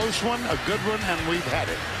a close one, a good one, and we've had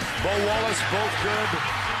it. Bo Wallace, both good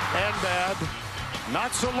and bad.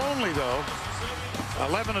 Not so lonely, though.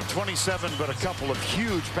 11 of 27, but a couple of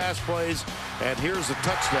huge pass plays. And here's a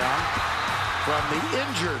touchdown from the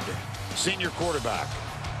injured senior quarterback.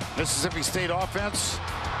 Mississippi State offense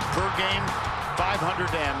per game,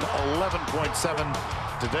 511.7.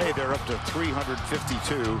 Today, they're up to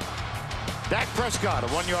 352. Dak Prescott, a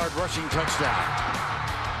 1-yard rushing touchdown.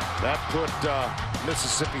 That put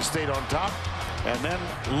Mississippi State on top. And then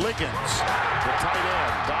Liggins, the tight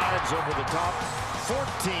end, dives over the top.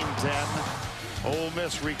 14-10. Ole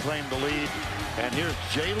Miss reclaimed the lead. And here's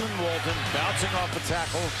Jalen Walton bouncing off a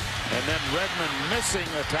tackle. And then Redmond missing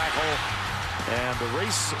a tackle. And the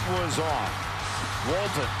race was on.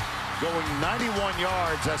 Walton going 91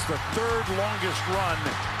 yards. That's the third longest run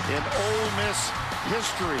in Ole Miss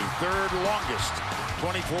history. Third longest.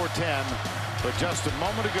 24-10. But just a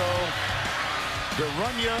moment ago,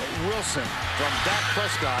 Derunya Wilson from Dak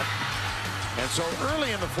Prescott. And so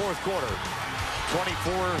early in the fourth quarter,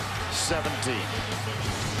 24-17.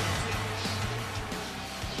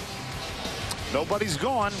 Nobody's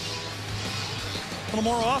gone. A little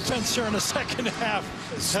more offense here in the second half.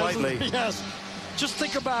 Slightly. Yes. Just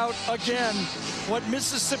think about, again, what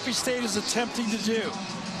Mississippi State is attempting to do.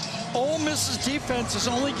 Ole Miss's defense has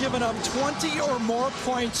only given up 20 or more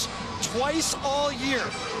points twice all year,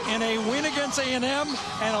 in a win against A&M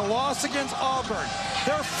and a loss against Auburn.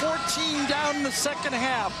 They're 14 down in the second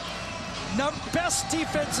half. Best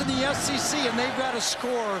defense in the SEC, and they've got to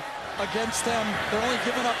score against them. They're only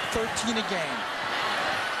giving up 13 a game.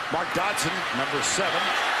 Mark Dodson, number 7,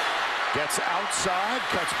 gets outside,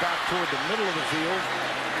 cuts back toward the middle of the field,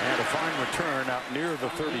 and a fine return out near the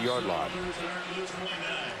 30-yard line.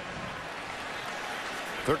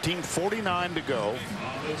 13:49 to go.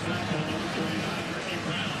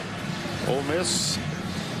 Ole Miss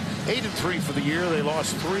 8-3 for the year. They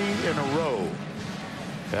lost 3 in a row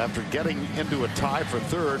after getting into a tie for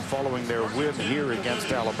third following their win here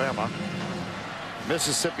against Alabama.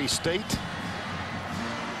 Mississippi State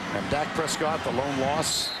and Dak Prescott, the lone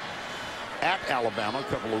loss at Alabama a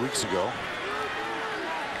couple of weeks ago.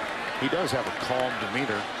 He does have a calm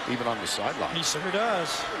demeanor even on the sideline. He sure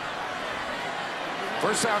does.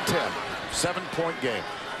 First down 10, 7-point game.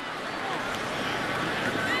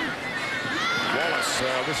 Wallace,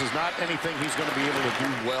 this is not anything he's going to be able to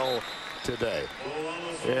do well today.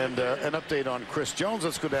 And an update on Chris Jones.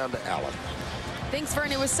 Let's go down to Allen. Thanks,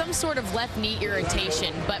 Vern. It was some sort of left knee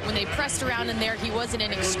irritation, but when they pressed around in there, he wasn't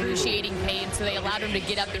in excruciating pain, so they allowed him to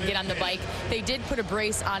get up and get on the bike. They did put a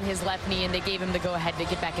brace on his left knee, and they gave him the go-ahead to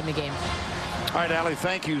get back in the game. All right, Allie,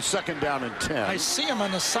 thank you. Second down and 10. I see him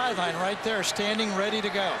on the sideline right there, standing ready to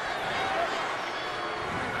go.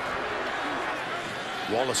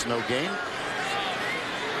 Wallace, no gain.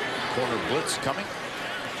 Corner blitz coming.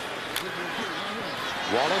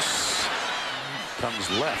 Wallace comes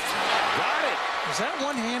left. Got it. Was that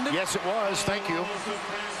one-handed? Yes, it was. Thank you.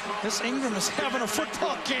 This Ingram is having a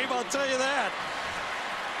football game, I'll tell you that.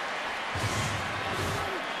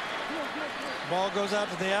 Ball goes out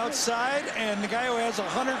to the outside, and the guy who has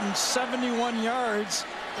 171 yards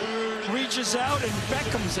reaches out and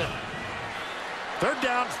Beckham's it. Third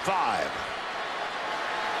down, 5.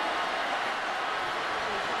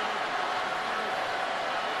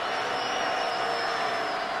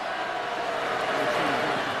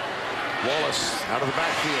 Wallace out of the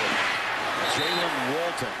backfield. Jalen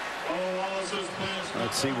Walton.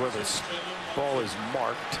 Let's see where this ball is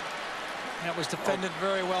marked. That was defended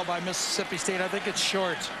very well by Mississippi State. I think it's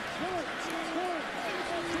short.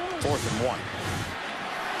 4th and 1.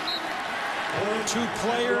 2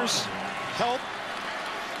 players help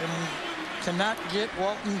and cannot get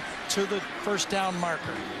Walton to the first down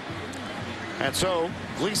marker. And so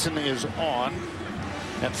Gleason is on,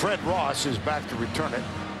 and Fred Ross is back to return it.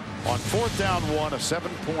 On 4th down 1, a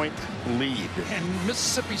 7-point lead. And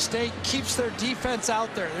Mississippi State keeps their defense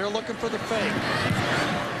out there. They're looking for the fake.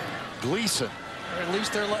 Gleason. Or at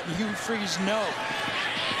least they're letting Hugh Freeze know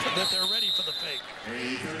that they're ready for the fake.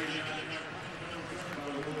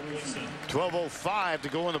 12:05 to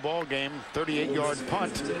go in the ball game. 38-yard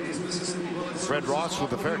punt. Fred Ross with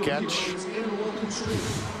the fair catch.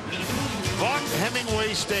 Vaught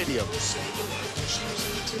Hemingway Stadium.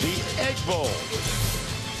 The Egg Bowl.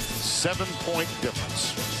 7-point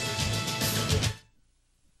difference.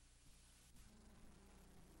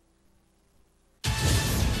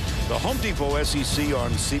 The Home Depot SEC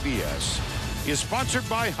on CBS is sponsored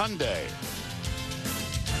by Hyundai,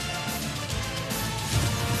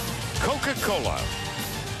 Coca-Cola,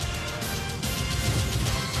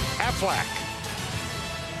 Aflac.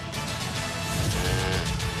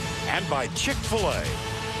 And by Chick-fil-A.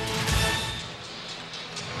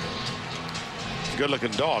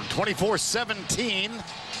 Good-looking dog. 24-17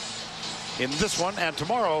 in this one. And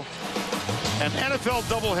tomorrow, an NFL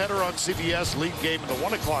doubleheader on CBS. League game in the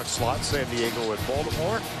 1 o'clock slot. San Diego at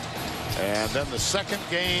Baltimore. And then the second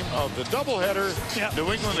game of the doubleheader. Yep.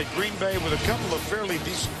 New England at Green Bay with a couple of fairly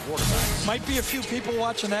decent quarterbacks. Might be a few people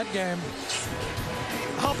watching that game.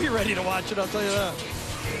 I'll be ready to watch it, I'll tell you that.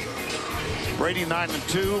 Brady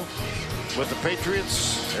 9-2 with the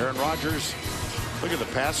Patriots. Aaron Rodgers. Look at the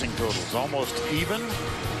passing totals, almost even.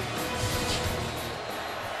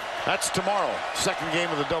 That's tomorrow, second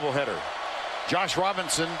game of the doubleheader. Josh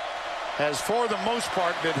Robinson has, for the most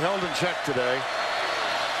part, been held in check today.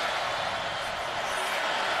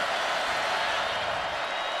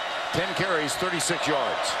 Ten carries, 36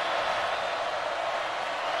 yards.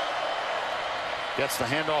 Gets the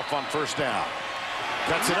handoff on first down.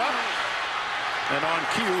 Cuts it up. And on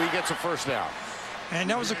cue, he gets a first down. And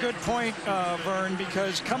that was a good point, Vern,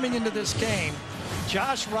 because coming into this game,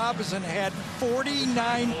 Josh Robinson had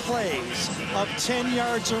 49 plays of 10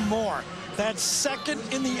 yards or more. That's second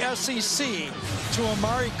in the SEC to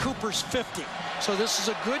Amari Cooper's 50. So this is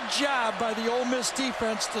a good job by the Ole Miss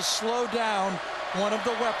defense to slow down one of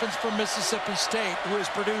the weapons for Mississippi State, who has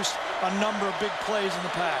produced a number of big plays in the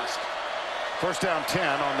past. First down 10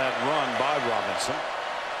 on that run by Robinson.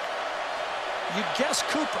 You'd guess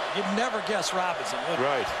Cooper. You'd never guess Robinson.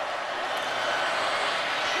 Right.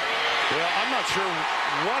 Well, I'm not sure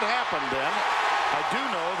what happened then. I do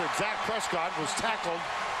know that Dak Prescott was tackled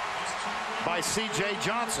by C.J.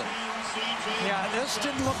 Johnson. Yeah, this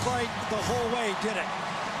didn't look like the whole way, did it?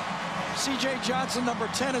 C.J. Johnson, number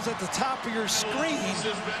 10, is at the top of your screen,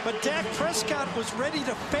 but Dak Prescott was ready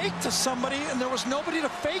to fake to somebody, and there was nobody to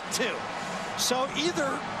fake to. So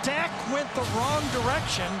either Dak went the wrong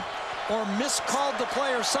direction or miscalled the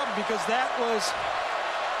play or something, because that was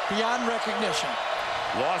beyond recognition.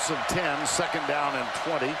 Loss of 10, second down and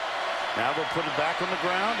 20. Now they'll put it back on the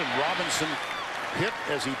ground, and Robinson hit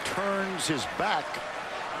as he turns his back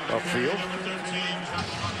upfield.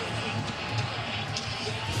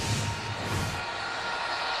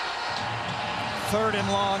 Third and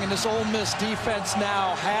long, and this Ole Miss defense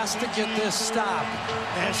now has to get this stop.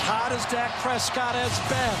 As hot as Dak Prescott has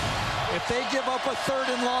been, if they give up a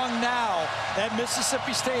third and long now, that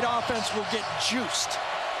Mississippi State offense will get juiced.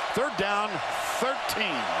 Third down,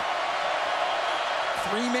 13.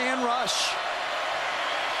 Three-man rush.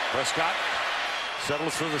 Prescott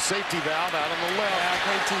settles for the safety valve out on the left. Yeah,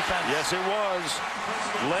 great defense. Yes, it was.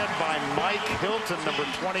 Led by Mike Hilton, number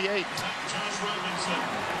 28.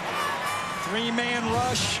 Three-man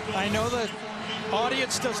rush. I know the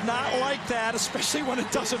audience does not like that, especially when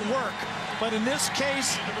it doesn't work. But in this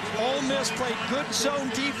case, Ole Miss played good zone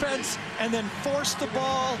defense and then forced the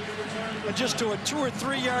ball just to a 2 or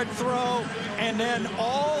 3 yard throw, and then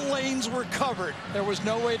all lanes were covered. There was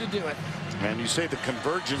no way to do it. And you say the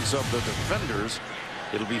convergence of the defenders.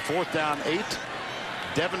 It'll be fourth down 8.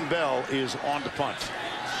 Devin Bell is on to punt.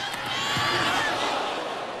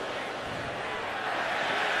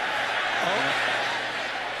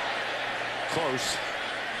 Close.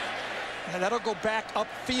 And that'll go back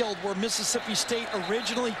upfield where Mississippi State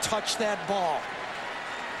originally touched that ball.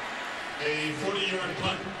 A 40-yard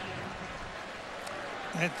punt.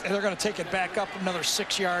 And they're going to take it back up another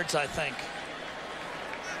 6 yards, I think.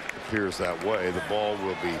 Appears that way. The ball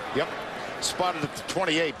will be, spotted at the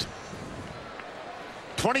 28.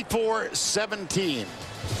 24-17.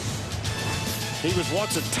 He was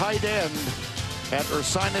once a tight end at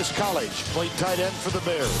Ursinus College. Played tight end for the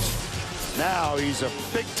Bears. Now he's a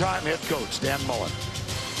big-time head coach, Dan Mullen.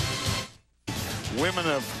 Women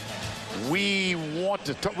of we want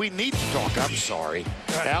to talk. We need to talk. I'm sorry.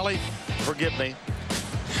 Right. Allie, forgive me.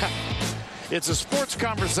 It's a sports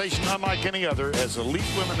conversation unlike any other, as elite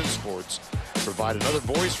women in sports provide another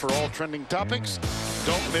voice for all trending topics.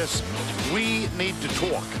 Don't miss We Need to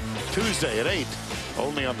Talk, Tuesday at 8,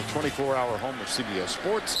 only on the 24-hour home of CBS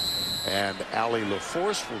Sports. And Allie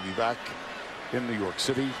LaForce will be back in New York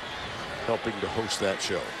City helping to host that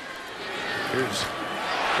show. Here's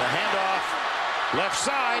the handoff, left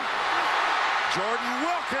side. Jordan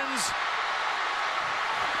Wilkins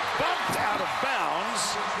bumped out of bounds.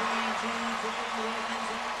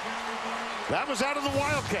 That was out of the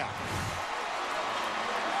Wildcat.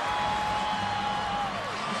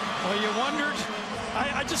 Well, you wondered.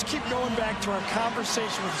 I just keep going back to our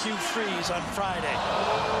conversation with Hugh Freeze on Friday.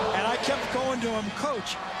 And I kept going to him,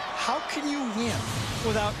 Coach, how can you win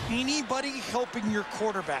without anybody helping your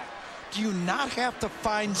quarterback? do you not have to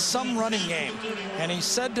find some running game? And he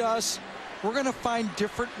said to us, we're going to find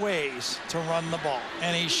different ways to run the ball.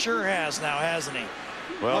 And he sure has now, hasn't he?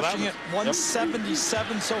 Well, rushing at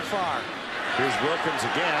 177 so far. Here's Wilkins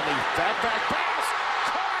again. He fat back pass.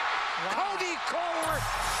 Caught. Wow. Cody Core.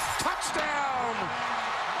 Touchdown.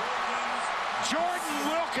 Jordan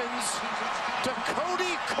Wilkins to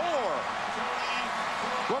Cody Core.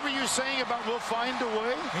 What were you saying about we'll find a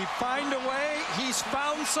way? He find a way. He's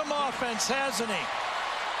found some offense, hasn't he?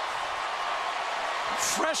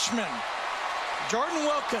 Freshman Jordan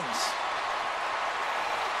Wilkins.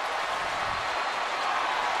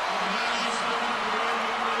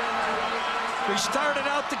 We started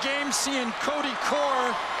out the game seeing Cody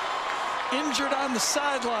Core injured on the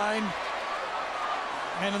sideline.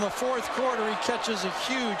 And in the fourth quarter, he catches a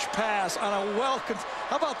huge pass on a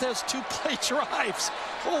how about those 2-play drives?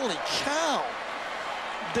 Holy cow.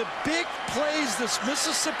 The big plays this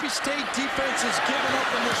Mississippi State defense has given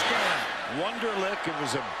up in this game. Wunderlich, it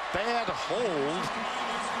was a bad hold.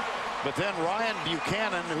 But then Ryan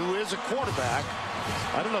Buchanan, who is a quarterback,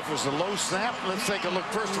 I don't know if it was a low snap. Let's take a look,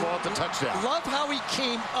 first of all, at the touchdown. Love how he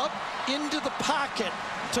came up into the pocket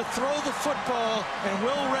to throw the football, and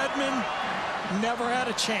Will Redmond never had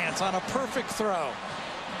a chance on a perfect throw.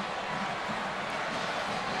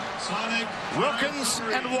 Wilkins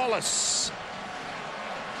and Wallace.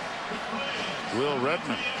 Will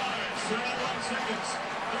Redmond.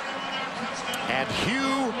 And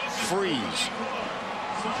Hugh Freeze.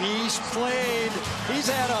 He's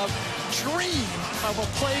had a dream of a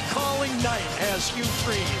play-calling night as Hugh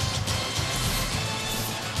Freeze.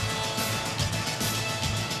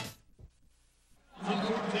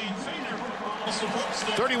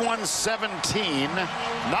 (31-17),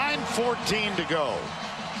 9:14 to go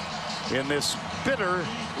in this bitter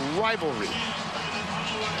rivalry.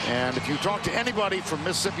 And if you talk to anybody from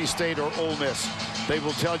Mississippi State or Ole Miss, they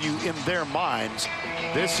will tell you in their minds,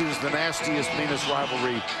 this is the nastiest, meanest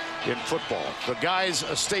rivalry in football. The guys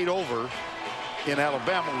a state over in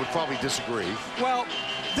Alabama would probably disagree. Well,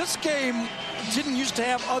 this game didn't used to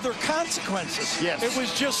have other consequences. Yes. It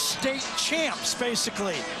was just state champs,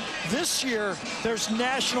 basically. This year, there's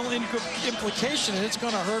national implication, and it's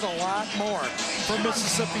going to hurt a lot more for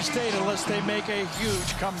Mississippi State unless they make a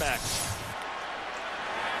huge comeback.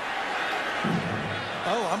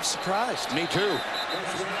 Oh, I'm surprised. Me too.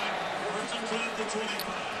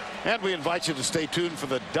 And we invite you to stay tuned for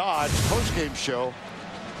the Dodge postgame show.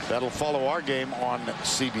 That'll follow our game on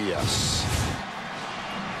CBS.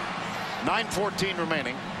 9:14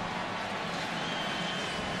 remaining.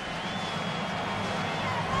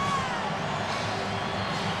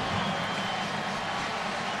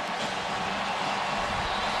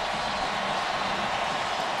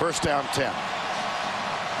 First down 10.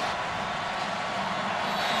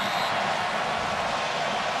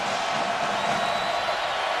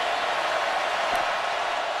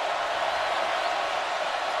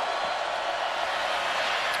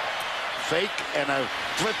 Fake and a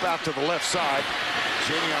flip out to the left side.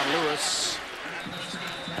 Jamion Lewis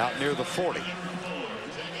out near the 40.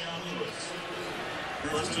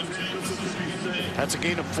 That's a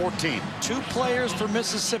gain of 14. 2 players for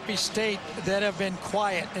Mississippi State that have been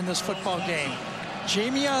quiet in this football game.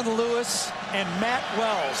 Jamion Lewis and Matt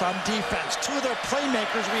Wells on defense. 2 of their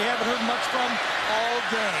playmakers we haven't heard much from all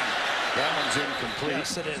game. That one's incomplete.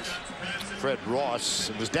 Yes, it is. Fred Ross,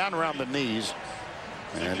 it was down around the knees,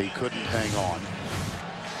 and he couldn't hang on.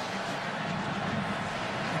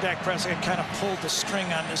 Dak Prescott kind of pulled the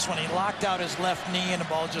string on this one. He locked out his left knee, and the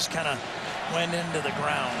ball just kind of went into the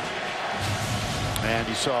ground. And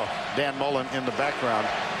you saw Dan Mullen in the background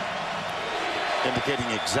indicating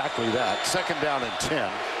exactly that. Second down and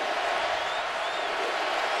 10.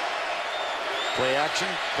 Play action.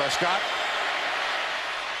 Prescott.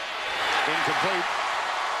 Incomplete.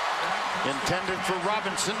 Intended for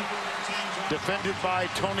Robinson. Defended by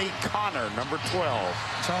Tony Connor, number 12.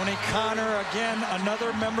 Tony Connor, again,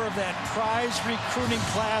 another member of that prize recruiting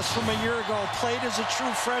class from a year ago. Played as a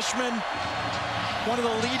true freshman. One of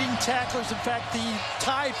the leading tacklers. In fact, the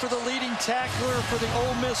tied for the leading tackler for the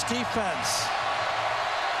Ole Miss defense.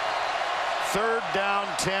 Third down,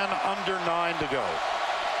 10, under 9 to go.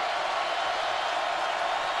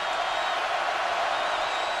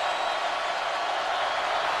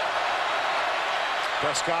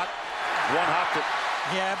 Prescott, one-hopped it.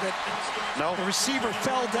 Yeah, but no. The receiver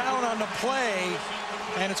fell down on the play,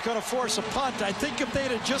 and it's going to force a punt. I think if they'd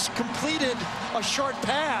have just completed a short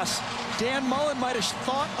pass, Dan Mullen might have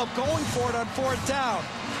thought of going for it on 4th down.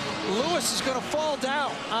 Lewis is going to fall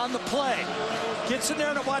down on the play. Gets in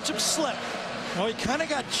there to watch him slip. Well, he kind of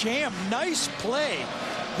got jammed. Nice play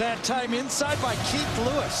that time inside by Keith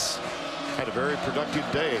Lewis. Had a very productive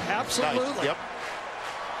day. Absolutely. Night. Yep.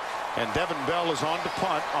 And Devin Bell is on to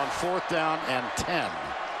punt on 4th down and 10.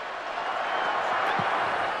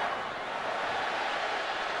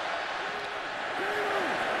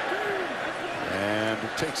 And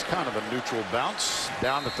it takes kind of a neutral bounce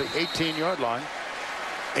down at the 18-yard line.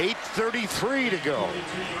 8:33 to go.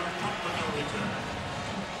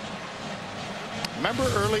 Remember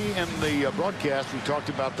early in the broadcast, we talked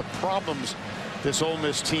about the problems this Ole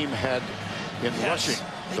Miss team had in rushing.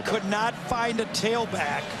 They could not find a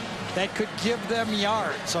tailback that could give them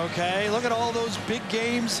yards, okay? Look at all those big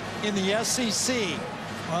games in the SEC.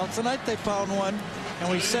 Well, tonight they found one, and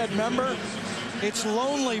we said, remember, it's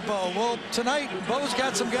lonely, Bo. Well, tonight, Bo's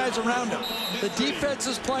got some guys around him. The defense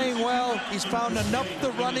is playing well. He's found enough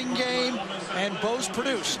the running game, and Bo's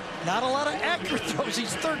produced. Not a lot of accurate throws.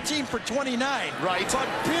 He's 13 for 29. Right. But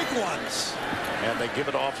big ones. And they give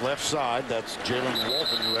it off left side. That's Jalen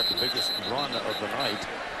Walton, who had the biggest run of the night.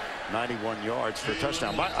 91 yards for a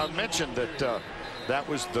touchdown. I mentioned that that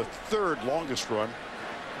was the 3rd longest run.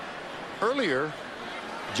 Earlier,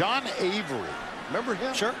 John Avery. Remember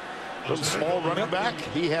him? Sure. Little small running back.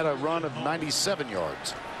 He had a run of 97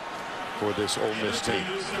 yards for this Ole Miss team.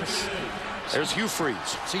 There's Hugh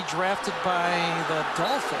Freeze. Was he drafted by the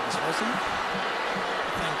Dolphins, wasn't he?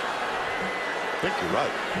 I think you're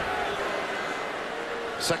right.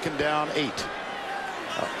 2nd down, 8.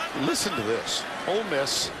 Listen to this. Ole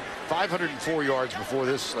Miss, 504 yards before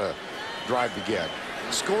this drive began.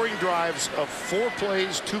 Scoring drives of 4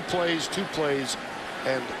 plays, 2 plays, 2 plays,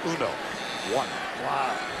 and uno. 1.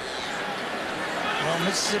 Wow. Well,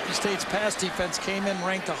 Mississippi State's pass defense came in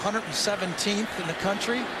ranked 117th in the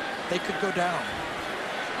country. They could go down.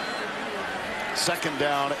 2nd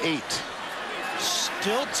down, 8.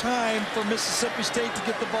 Still time for Mississippi State to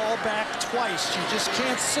get the ball back twice. You just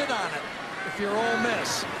can't sit on it if you're Ole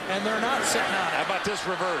Miss, and they're not sitting on it. How about this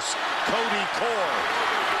reverse? Cody Core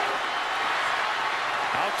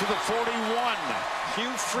out to the 41.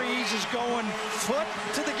 Hugh Freeze is going foot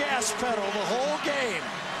to the gas pedal the whole game.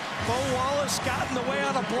 Bo Wallace got in the way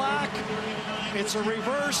on a block. It's a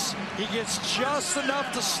reverse. He gets just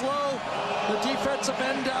enough to slow the defensive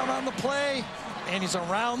end down on the play, and he's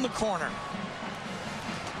around the corner.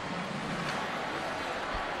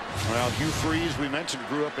 Well, Hugh Freeze, we mentioned,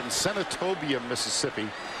 grew up in Senatobia, Mississippi.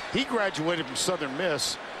 He graduated from Southern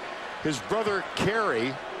Miss. His brother,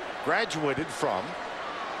 Kerry, graduated from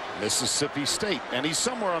Mississippi State. And he's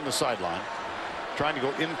somewhere on the sideline trying to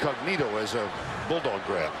go incognito as a bulldog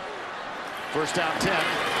grab. 1st down, 10.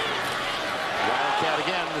 Wildcat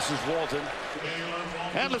again. This is Walton.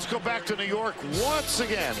 And let's go back to New York once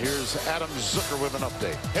again. Here's Adam Zucker with an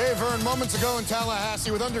update. Hey, Vern, moments ago in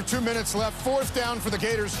Tallahassee with under 2 minutes left, 4th down for the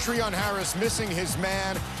Gators. Treon Harris missing his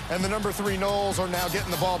man, and the number 3 Knowles are now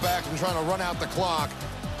getting the ball back and trying to run out the clock.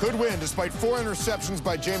 Could win despite 4 interceptions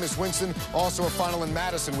by Jameis Winston. Also a final in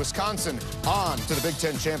Madison, Wisconsin, on to the Big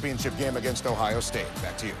Ten championship game against Ohio State.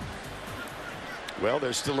 Back to you. Well,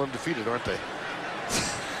 they're still undefeated, aren't they?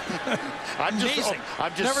 I'm Amazing.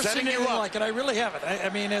 I'm just Never setting seen you anything up. like it. I really haven't. I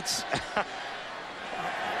mean, it's...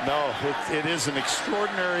 No, it is an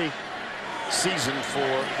extraordinary season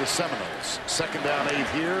for the Seminoles. 2nd down, 8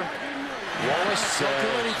 here. Wallace. Don't do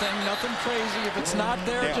anything. Nothing crazy. If it's not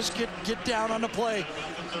there, just get down on the play.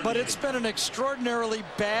 But it's been an extraordinarily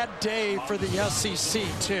bad day for the SEC,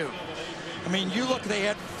 too. I mean, you look, they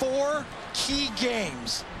had 4 key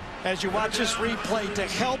games as you watch this replay to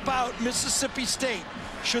help out Mississippi State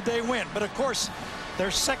should they win. But of course, their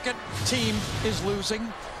 2nd team is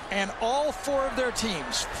losing, and all 4 of their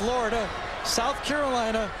teams, Florida, South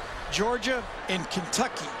Carolina, Georgia, and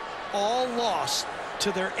Kentucky, all lost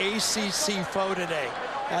to their ACC foe today.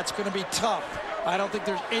 That's going to be tough. I don't think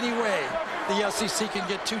there's any way the SEC can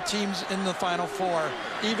get 2 teams in the Final Four,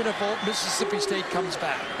 even if Mississippi State comes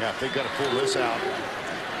back. Yeah, they've got to pull this out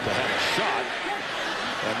to have a shot.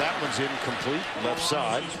 And that one's incomplete, left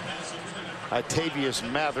side. Tavius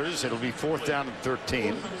Mathers. It'll be 4th down and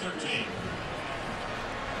 13.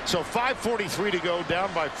 So 5:43 to go,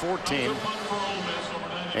 down by 14.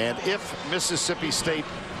 And if Mississippi State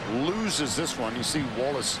loses this one, you see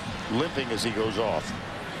Wallace limping as he goes off.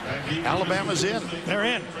 Alabama's in. They're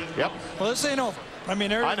in. Yep. Well, this ain't over. I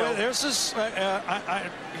mean, I know. there's this.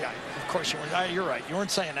 Yeah, of course you weren't. You're right. You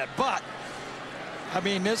weren't saying that, but I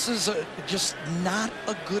mean, this is just not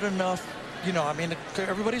a good enough. You know, I mean,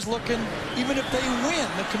 everybody's looking. Even if they win,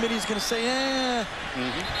 the committee's going to say,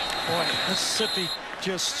 Boy, Mississippi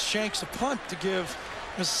just shanks a punt to give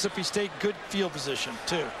Mississippi State good field position,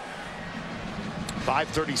 too.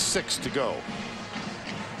 5:36 to go.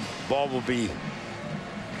 Ball will be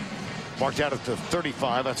Marked out at the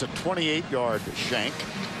 35. That's a 28-yard shank.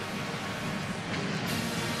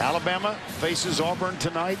 Alabama faces Auburn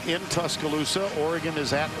tonight in Tuscaloosa. Oregon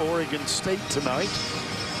is at Oregon State tonight.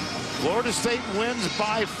 Florida State wins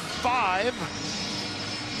by 5.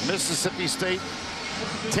 Mississippi State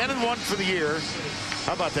 10-1 for the year.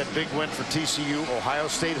 How about that big win for TCU? Ohio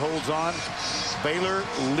State holds on. Baylor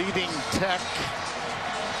leading Tech.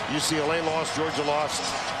 UCLA lost. Georgia lost.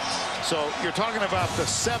 So you're talking about the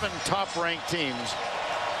 7 top-ranked teams,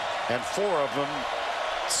 and 4 of them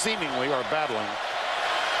seemingly are battling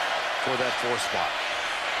for that 4th spot.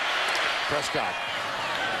 Prescott.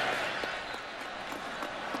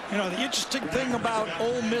 You know, the interesting thing about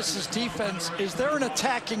Ole Miss's defense is they're an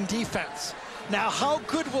attacking defense. Now, how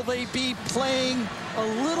good will they be playing a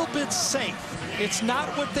little bit safe? It's not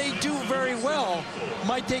what they do very well.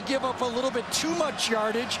 Might they give up a little bit too much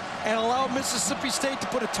yardage and allow Mississippi State to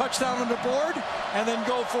put a touchdown on the board and then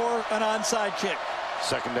go for an onside kick?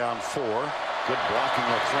 2nd down 4. Good blocking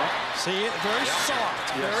up front. See, very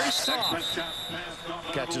soft, very soft.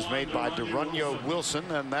 Catch is made by Deronio Wilson,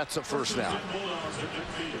 and that's a 1st down.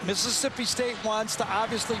 Mississippi State wants to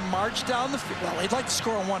obviously march down the field. Well, they'd like to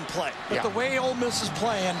score on 1 play. But the way Ole Miss is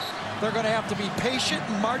playing, they're going to have to be patient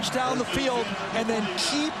and march down the field and then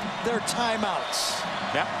keep their timeouts.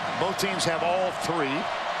 Yep, both teams have all 3.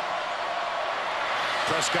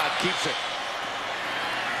 Prescott keeps it.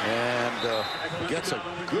 And gets a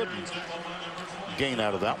good gain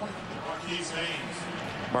out of that one.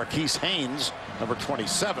 Marquise Haynes, number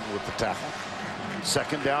 27, with the tackle.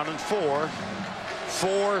 2nd down and 4.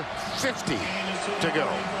 4:50 to go.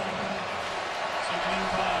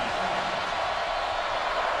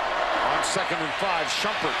 On 2nd and 5,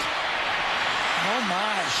 Shumpert. Oh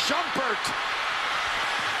my, Shumpert!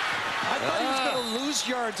 I thought he was going to lose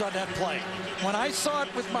yards on that play. When I saw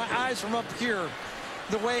it with my eyes from up here,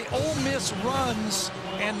 the way Ole Miss runs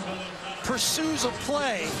and pursues a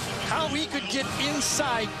play, how he could get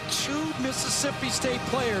inside 2 Mississippi State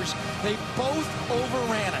players, they both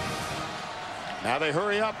overran it. Now they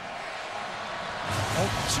hurry up.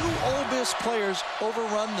 2 Ole Miss players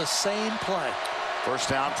overrun the same play. 1st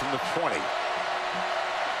down from the 20.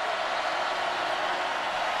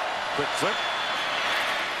 Quick flip.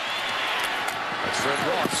 That's Fred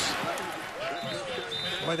Ross.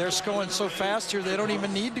 Boy, they're going so fast here, they don't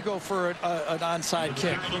even need to go for an onside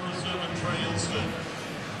kick.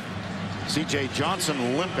 C.J.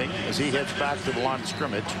 Johnson limping as he heads back to the line of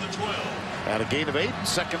scrimmage. At a gain of 8,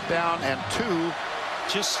 2nd down and 2.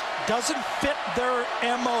 Just doesn't fit their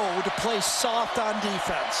MO to play soft on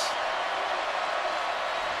defense.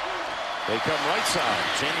 They come right side.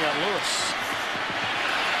 Jamion Lewis.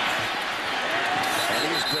 And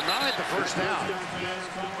he's denied the 1st down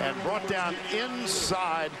and brought down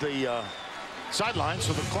inside the sideline,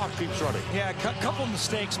 so the clock keeps running. Yeah, a couple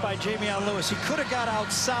mistakes by Jamion Lewis. He could have got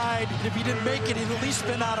outside. If he didn't make it, he'd at least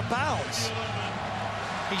been out of bounds.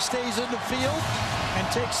 He stays in the field and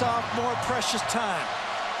takes off more precious time.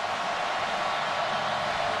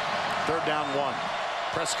 3rd down 1.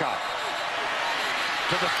 Prescott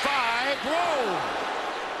to the 5. Whoa!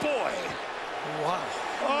 Boy! Wow!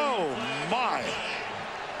 Oh my!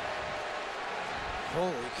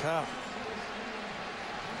 Holy cow!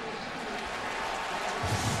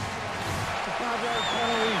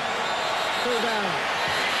 Third down.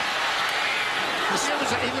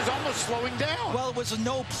 He was almost slowing down. Well, it was a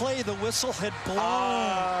no play. The whistle had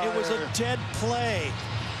blown. It was a dead play.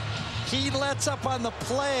 He lets up on the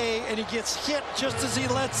play, and he gets hit just as he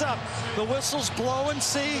lets up. The whistle's blowing,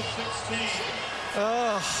 see?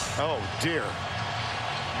 Oh, dear.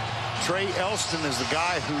 Trey Elston is the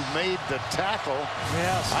guy who made the tackle.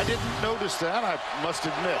 Yes. I didn't notice that, I must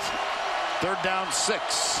admit. 3rd down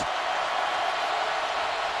 6.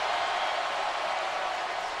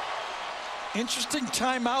 Interesting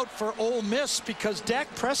timeout for Ole Miss because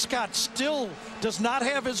Dak Prescott still does not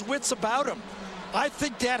have his wits about him. I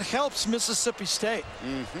think that helps Mississippi State.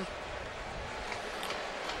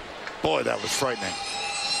 Boy, that was frightening.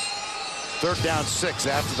 3rd down 6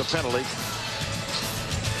 after the penalty.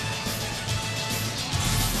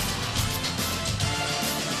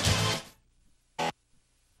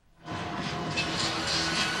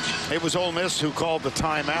 It was Ole Miss who called the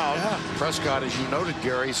timeout. Yeah. Prescott, as you noted,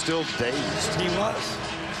 Gary, still dazed. He was.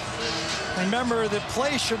 Remember, the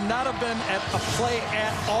play should not have been a play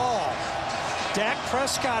at all. Dak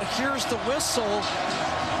Prescott hears the whistle,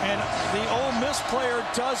 and the Ole Miss player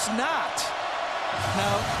does not.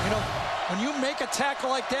 Now, you know, when you make a tackle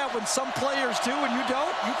like that, when some players do and you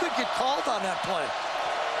don't, you could get called on that play.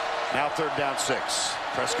 Now 3rd down 6.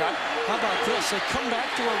 Prescott. How about this? They come back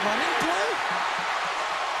to a running play?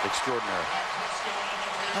 extraordinary.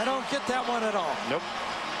 I don't get that one at all. Nope.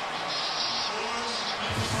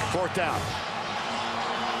 4th down.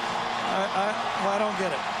 I don't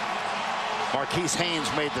get it. Marquise Haynes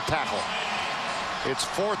made the tackle. It's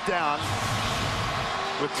 4th down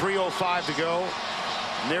with 3:05 to go,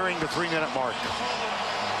 nearing the 3-minute mark.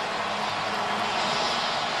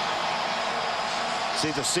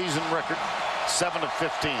 See the season record, 7 of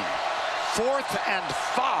 15. 4th and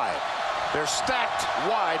 5. They're stacked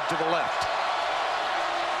wide to the left.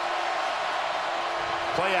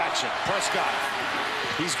 Play action. Prescott.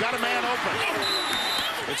 He's got a man open.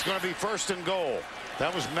 It's going to be 1st and goal.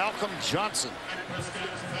 That was Malcolm Johnson.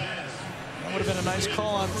 That would have been a nice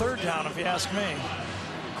call on 3rd down, if you ask me.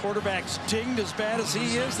 Quarterback's dinged as bad as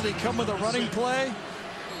he is. Did he come with a running play?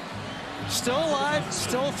 Still alive.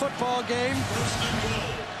 Still a football game.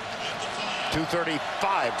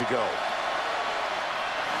 2:35 to go.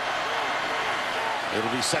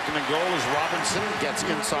 It'll be 2nd and goal as Robinson gets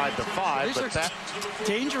inside the 5. These are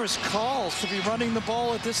dangerous calls to be running the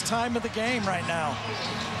ball at this time of the game right now.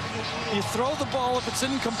 You throw the ball if it's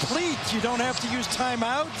incomplete. You don't have to use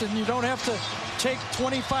timeout, and you don't have to take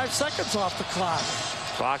 25 seconds off the clock.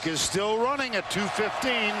 Clock is still running at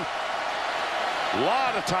 2:15. A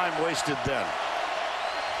lot of time wasted then.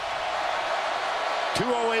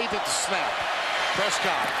 2:08 at the snap.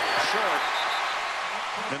 Prescott, short.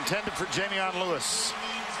 Intended for Jamion Lewis.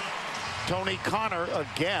 Tony Connor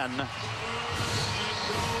again.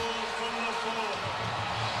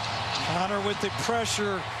 Connor with the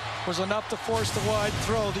pressure was enough to force the wide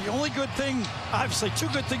throw. The only good thing, obviously, 2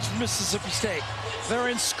 good things for Mississippi State. They're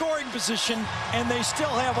in scoring position, and they still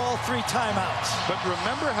have all 3 timeouts. But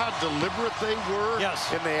remember how deliberate they were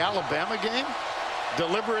in the Alabama game?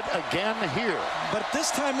 Deliberate again here. But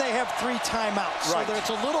this time they have 3 timeouts, right. So it's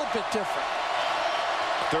a little bit different.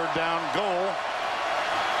 3rd down goal.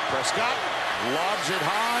 Prescott lobs it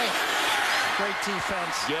high. Great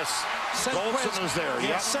defense. Yes. Golson was there.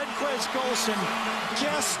 Yes, Sedquez Golson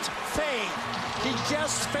guessed fade. He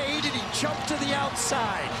guessed fade and he jumped to the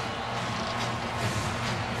outside.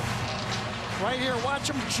 Right here, watch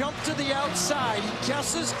him jump to the outside. He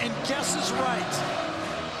guesses and guesses right.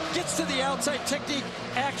 Gets to the outside technique.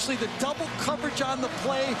 Actually, the double coverage on the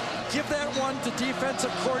play, give that one to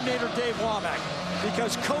defensive coordinator Dave Womack,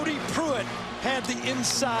 because Cody Pruitt had the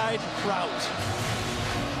inside route.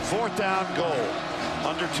 4th down goal.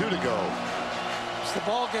 Under 2 to go. It's the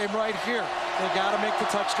ball game right here. They got to make the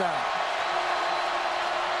touchdown.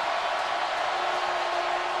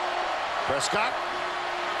 Prescott.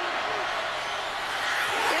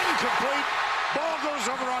 Incomplete. Ball goes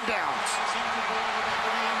over on downs.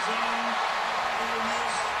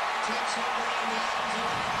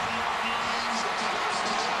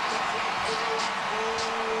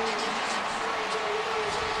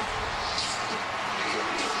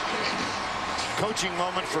 Coaching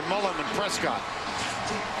moment for Mullen and Prescott.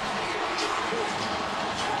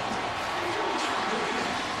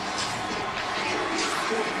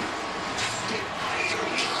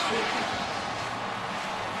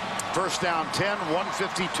 First down 10,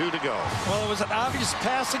 1:52 to go. Well, it was an obvious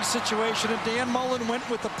passing situation, and Dan Mullen went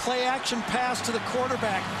with the play-action pass to the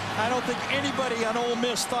quarterback. I don't think anybody on Ole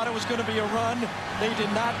Miss thought it was going to be a run. They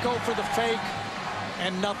did not go for the fake,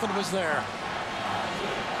 and nothing was there.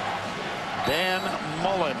 Dan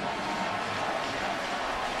Mullen,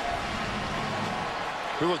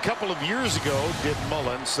 who a couple of years ago did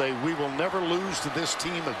Mullen say, "We will never lose to this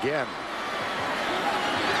team again."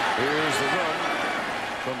 Here's the run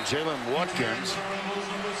from Jalen Watkins.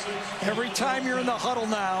 Every time you're in the huddle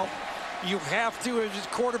now, you have to, as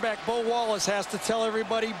quarterback Bo Wallace has to tell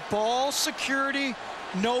everybody, ball security,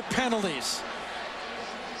 no penalties.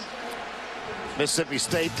 Mississippi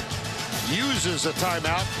State uses a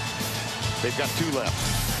timeout. They've got 2 left.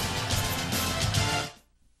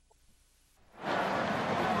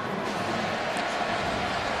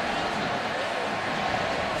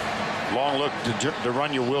 Long look to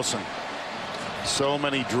Runya Wilson. So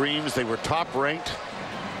many dreams. They were top ranked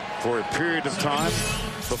for a period of time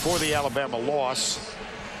before the Alabama loss.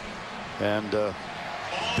 And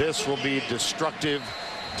this will be destructive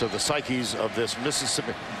to the psyches of this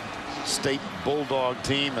Mississippi State Bulldog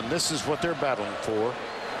team. And this is what they're battling for.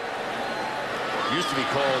 Used to be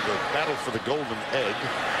called the Battle for the Golden Egg.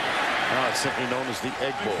 Now it's simply known as the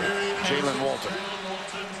Egg Bowl. Jalen Walter.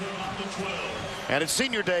 And it's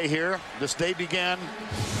senior day here. This day began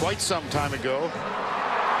quite some time ago.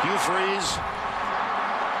 Hugh Freeze.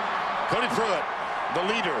 Cody Pruitt, the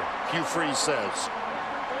leader, Hugh Freeze says.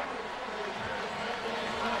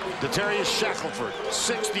 Detarius Shackelford,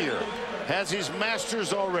 6th year, has his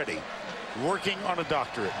master's already. working on a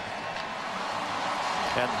doctorate.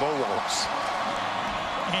 And Bo Wallace.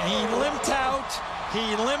 And he limped out.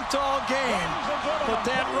 He limped all game. But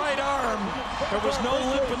that right arm, there was no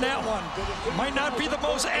limp in that one. Might not be the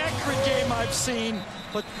most accurate game I've seen,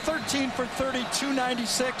 but 13 for 30,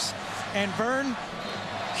 296. And Vern,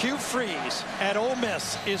 Hugh Freeze at Ole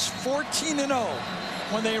Miss is 14-0.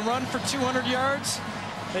 When they run for 200 yards,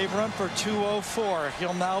 they've run for 204.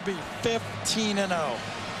 He'll now be 15-0.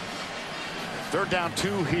 They're down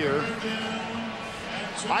 2 here.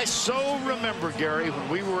 I so remember, Gary, when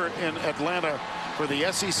we were in Atlanta for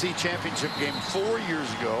the SEC championship game 4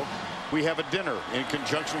 years ago. We have a dinner in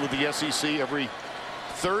conjunction with the SEC every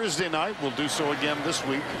Thursday night. We'll do so again this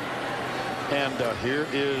week. And here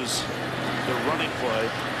is the running play.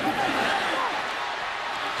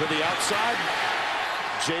 To the outside,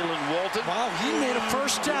 Jalen Walton. Wow, he made a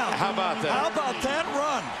first down. How about that? How about that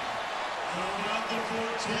run?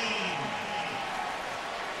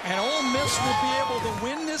 And Ole Miss will be able to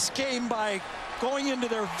win this game by going into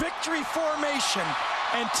their victory formation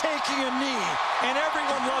and taking a knee. And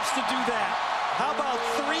everyone loves to do that. How about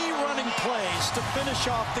 3 running plays to finish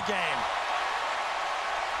off the game?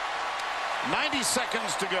 90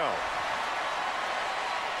 seconds to go.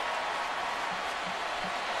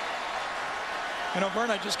 You know, Vern,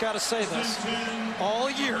 I just got to say this. All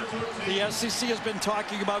year, the SEC has been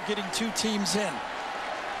talking about getting 2 teams in.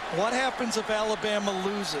 What happens if Alabama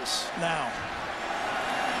loses now?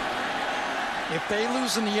 If they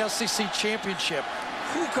lose in the SEC championship,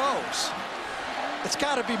 who goes? It's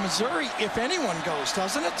got to be Missouri if anyone goes,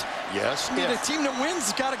 doesn't it? Yes. I mean, a team that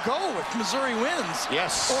wins has got to go if Missouri wins.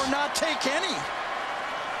 Yes. Or not take any.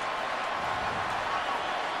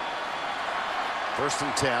 1st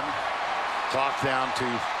and 10. Clock down to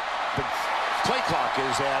the play clock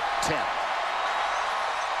is at 10.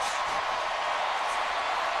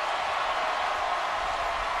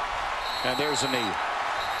 And there's a knee.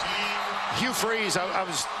 Hugh Freeze, I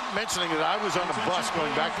was mentioning that I was on a bus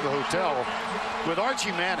going back to the hotel with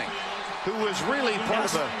Archie Manning, who was really part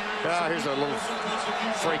of the, here's a little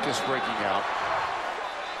fracas breaking out.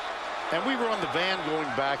 And we were on the van going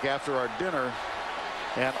back after our dinner,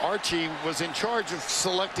 and Archie was in charge of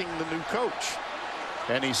selecting the new coach.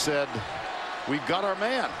 And he said, "We've got our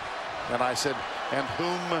man." And I said, "And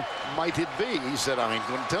whom might it be?" He said, "I ain't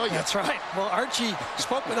going to tell you." That's right. Well, Archie,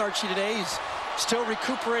 spoke with Archie today. He's still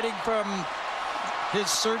recuperating from his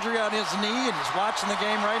surgery on his knee, and he's watching the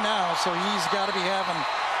game right now. So he's got to be having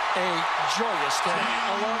a joyous day,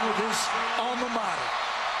 along with his alma mater.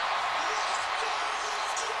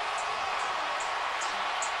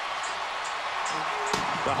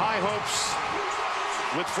 The high hopes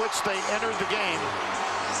with which they entered the game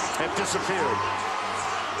have disappeared.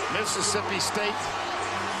 Mississippi State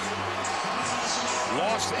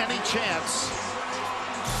lost any chance.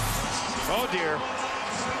 Oh dear,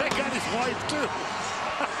 they got his wife too.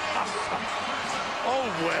 Oh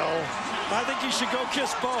well. I think he should go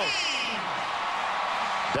kiss Bo.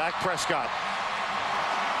 Dak Prescott.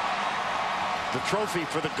 The trophy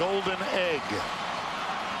for the Golden Egg.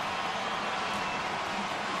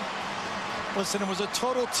 Listen, it was a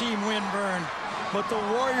total team win, Vern, but the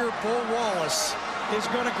Warrior Bo Wallace is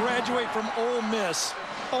going to graduate from Ole Miss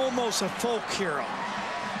almost a folk hero.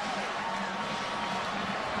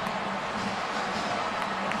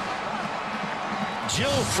 Jill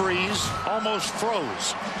Freeze almost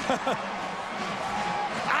froze.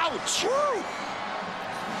 Ouch!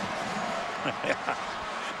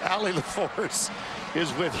 Allie LaForce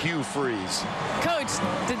is with Hugh Freeze. Coach,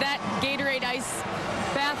 did that Gatorade ice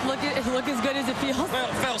bath look as good as it feels? Well,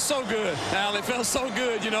 it felt so good, Al. It felt so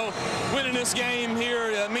good. You know, winning this game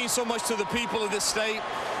here means so much to the people of this state,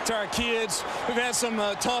 to our kids. We've had some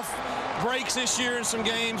tough breaks this year in some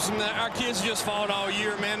games, and our kids just fought all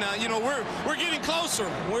year, man. You know, we're getting closer.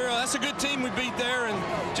 That's a good team we beat there,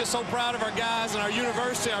 and just so proud of our guys and our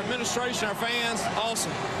university, our administration, our fans.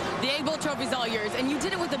 Awesome. The Egg Bowl trophy's all yours, and you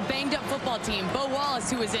did it with a banged-up football team. Bo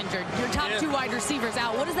Wallace, who was injured, your top 2 wide receivers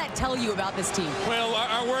out. What does that tell you about this team? Well,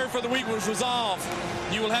 our word for the week was resolve.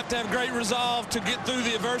 You will have to have great resolve to get through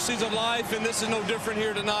the adversities of life, and this is no different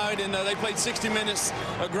here tonight. And they played 60 minutes,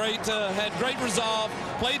 had great resolve,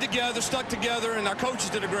 played together, stuck together, and our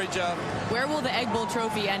coaches did a great job. Where will the Egg Bowl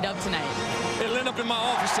trophy end up tonight? It'll end up in my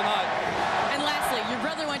office tonight. And lastly, your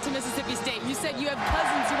brother went to Mississippi State. You said you have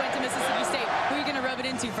cousins who went to Mississippi State. Who are you going to rub it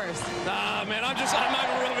into first? Nah, man, I'm not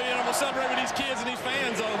going to rub it in. I'm going to celebrate with these kids and these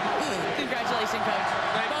fans. Congratulations, Coach.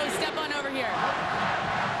 Bo, step on over here.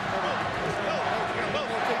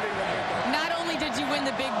 Not only did you win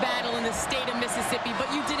the big battle in the state of Mississippi,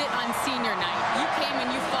 but you did it on senior night. You came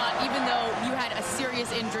and you fought, even though you had a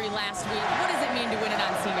serious injury last week.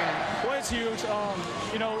 huge.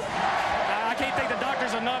 You know, I can't thank the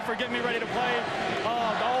doctors enough for getting me ready to play.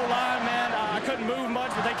 The whole line, man, I couldn't move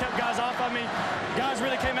much, but they kept guys off of me. Guys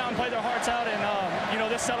really came out and played their hearts out, and you know,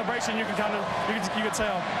 this celebration, you can tell.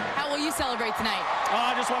 How will you celebrate tonight?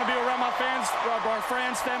 I just want to be around my fans, our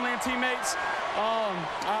friends, family, and teammates.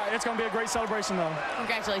 It's going to be a great celebration, though.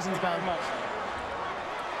 Congratulations, Bo. Very much.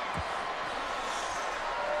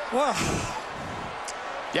 Well,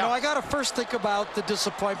 you know, I got to first think about the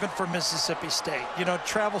disappointment for Mississippi State. You know,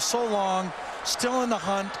 travel so long, still in the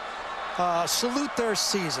hunt. Salute their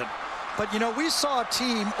season. But, you know, we saw a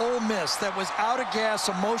team, Ole Miss, that was out of gas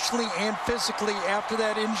emotionally and physically after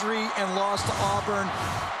that injury and lost to Auburn.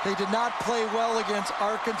 They did not play well against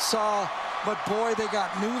Arkansas, but, boy, they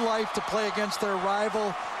got new life to play against their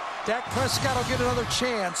rival. Dak Prescott will get another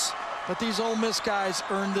chance, but these Ole Miss guys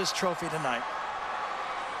earned this trophy tonight.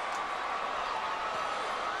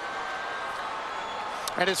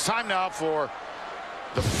 And it's time now for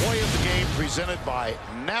the play of the game presented by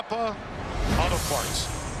Napa Auto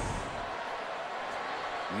Parts.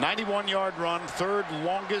 91-yard run, third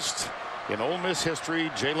longest in Ole Miss history.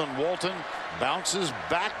 Jalen Walton bounces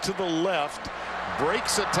back to the left,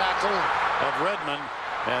 breaks a tackle of Redmond,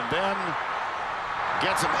 and then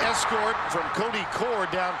gets an escort from Cody Core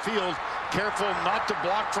downfield. Careful not to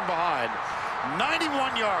block from behind.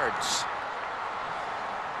 91 yards.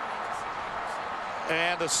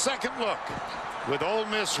 And a second look with Ole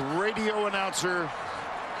Miss radio announcer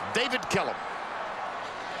David Kellum.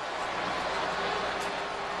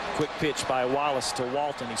 Quick pitch by Wallace to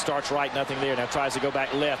Walton. He starts right, nothing there. Now tries to go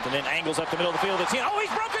back left and then angles up the middle of the field. Oh,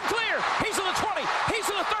 he's broken clear. He's to the 20. He's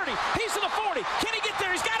to the 30. He's to the 40. Can he get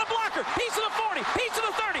there? He's got a blocker. He's to the 40. He's to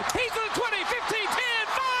the 30. He's to the 20, 15, 10,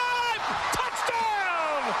 5.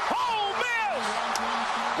 Touchdown! Ole Miss!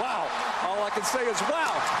 Wow. All I can say is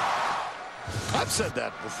wow. I've said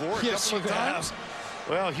that before a yes, couple of times.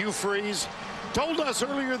 Well, Hugh Freeze told us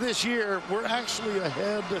earlier this year we're actually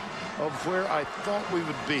ahead of where I thought we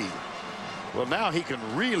would be. Well, now he can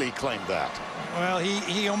really claim that. Well,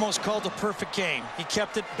 he almost called a perfect game. He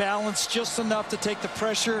kept it balanced just enough to take the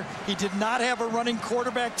pressure. He did not have a running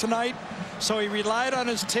quarterback tonight, so he relied on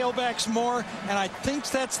his tailbacks more, and I think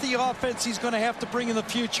that's the offense he's going to have to bring in the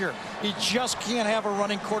future. He just can't have a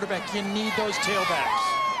running quarterback. You need those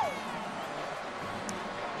tailbacks.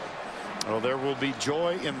 Well, there will be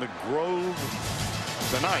joy in the Grove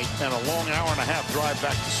tonight and a long hour-and-a-half drive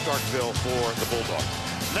back to Starkville for the Bulldogs.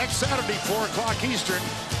 Next Saturday, 4 o'clock Eastern,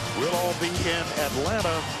 we'll all be in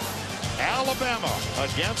Atlanta, Alabama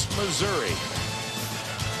against Missouri.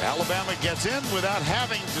 Alabama gets in without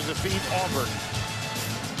having to defeat Auburn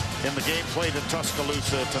in the game played in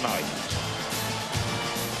Tuscaloosa tonight.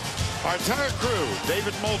 Our entire crew,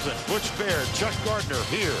 David Moulton, Butch Baird, Chuck Gardner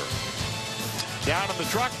here. Down in the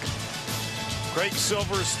truck, Craig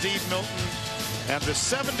Silver, Steve Milton, and the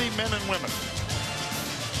 70 men and women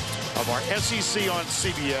of our SEC on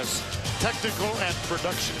CBS technical and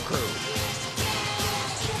production crew.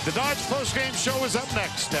 The Dodge postgame show is up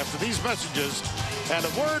next after these messages and a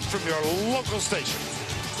word from your local station.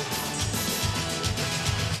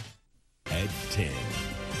 At 10.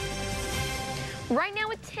 Right now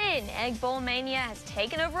at 10, Egg Bowl Mania has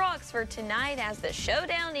taken over Oxford tonight as the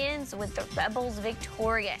showdown ends with the Rebels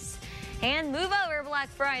victorious. And move over Black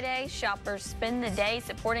Friday. Shoppers spend the day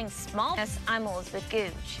supporting small. I'm Elizabeth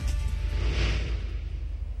Gooch.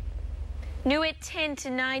 New at 10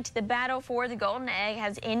 tonight, the battle for the Golden Egg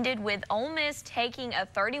has ended with Ole Miss taking a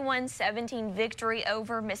 31-17 victory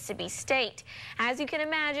over Mississippi State. As you can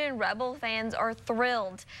imagine, Rebel fans are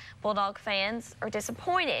thrilled. Bulldog fans are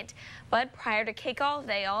disappointed. But prior to kickoff,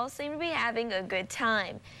 they all seem to be having a good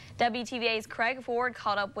time. WTVA's Craig Ford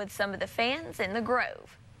caught up with some of the fans in the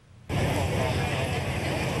Grove.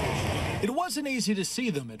 It wasn't easy to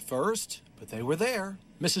see them at first, but they were there.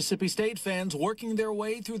 Mississippi State fans working their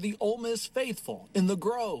way through the Ole Miss faithful in the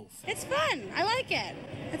Grove. It's fun. I like it.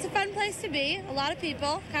 It's a fun place to be. A lot of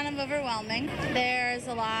people, kind of overwhelming. There's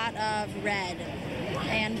a lot of red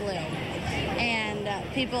and blue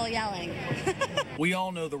and people yelling. We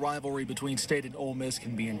all know the rivalry between State and Ole Miss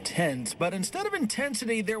can be intense, but instead of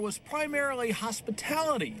intensity, there was primarily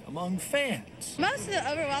hospitality among fans. Most of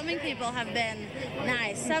the overwhelming people have been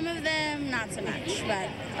nice. Some of them not so much, but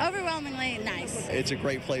overwhelmingly nice. It's a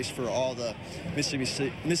great place for all the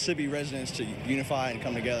Mississippi residents to unify and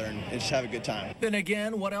come together and just have a good time. Then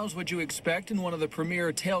again, what else would you expect in one of the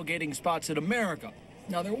premier tailgating spots in America?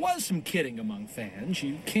 Now, there was some kidding among fans.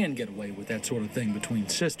 You can get away with that sort of thing between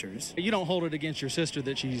sisters. You don't hold it against your sister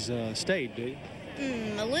that she's stayed, do you?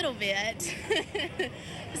 A little bit.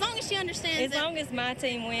 As long as she understands. As long as my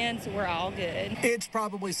team wins, we're all good. It's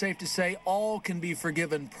probably safe to say all can be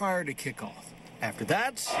forgiven prior to kickoff. After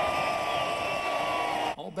that,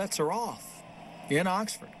 all bets are off. In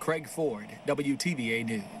Oxford, Craig Ford, WTVA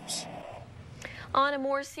News. On a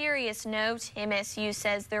more serious note, MSU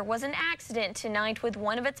says there was an accident tonight with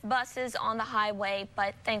one of its buses on the highway,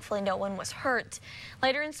 but thankfully no one was hurt.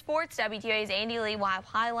 Later in sports, WTVA's Andy Lee will have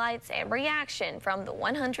highlights and reaction from the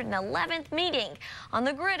 111th meeting on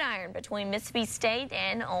the gridiron between Mississippi State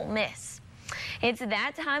and Ole Miss. It's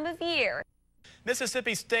that time of year.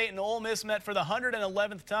 Mississippi State and Ole Miss met for the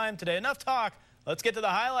 111th time today. Enough talk. Let's get to the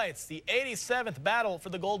highlights. The 87th battle for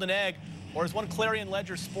the Golden Egg, or as one Clarion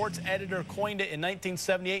Ledger sports editor coined it in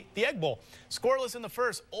 1978, the Egg Bowl. Scoreless in the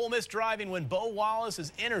first, Ole Miss driving when Bo Wallace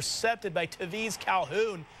is intercepted by Taviz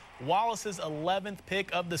Calhoun, Wallace's 11th pick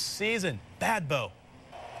of the season. Bad Bo,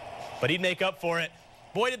 but he'd make up for it.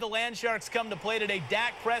 Boy, did the Land Sharks come to play today.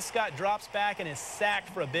 Dak Prescott drops back and is sacked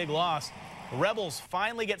for a big loss. The Rebels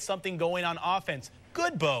finally get something going on offense.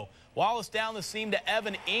 Good Bo. Wallace down the seam to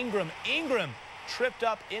Evan Ingram. Ingram tripped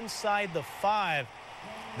up inside the 5.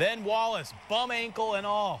 Then Wallace, bum ankle and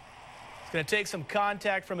all. It's going to take some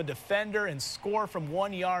contact from a defender and score from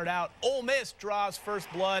 1 yard out. Ole Miss draws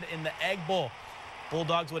first blood in the Egg Bowl.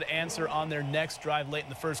 Bulldogs would answer on their next drive late in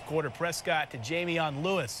the first quarter. Prescott to Jamion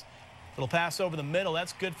Lewis. Little pass over the middle.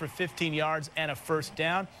 That's good for 15 yards and a first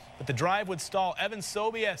down. But the drive would stall. Evan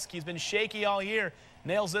Sobieski's been shaky all year.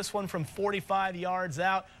 Nails this one from 45 yards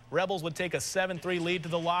out. Rebels would take a 7-3 lead to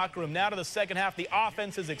the locker room. Now to the second half, the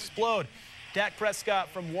offenses explode. Dak Prescott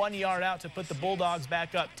from 1 yard out to put the Bulldogs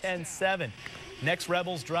back up 10-7. Next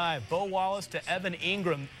Rebels drive, Bo Wallace to Evan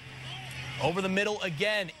Ingram. Over the middle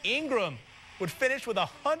again. Ingram would finish with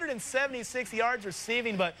 176 yards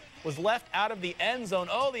receiving, but was left out of the end zone.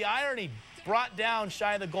 Oh, the irony, brought down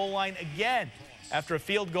shy of the goal line again. After a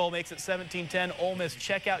field goal makes it 17-10, Ole Miss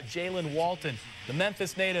check out Jalen Walton, the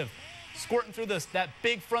Memphis native, squirting through that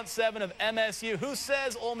big front seven of MSU. Who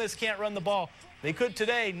says Ole Miss can't run the ball? They could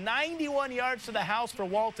today. 91 yards to the house for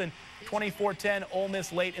Walton. 24-10, Ole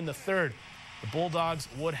Miss late in the third. The Bulldogs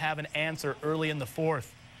would have an answer early in the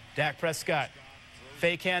fourth. Dak Prescott,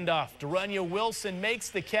 fake handoff. Darunya Wilson makes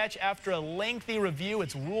the catch after a lengthy review.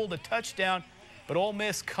 It's ruled a touchdown, but Ole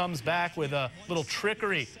Miss comes back with a little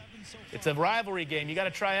trickery. It's a rivalry game. You got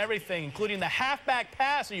to try everything, including the halfback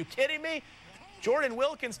pass. Are you kidding me? Jordan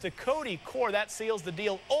Wilkins to Cody Core. That seals the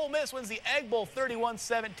deal. Ole Miss wins the Egg Bowl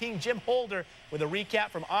 31-17. Jim Holder with a recap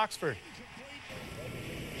from Oxford.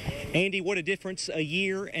 Andy, what a difference a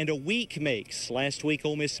year and a week makes. Last week,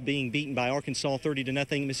 Ole Miss being beaten by Arkansas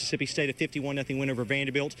 30-0. Mississippi State a 51-0 win over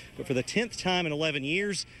Vanderbilt. But for the 10th time in 11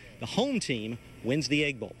 years, the home team wins the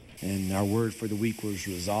Egg Bowl. And our word for the week was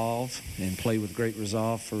resolve, and play with great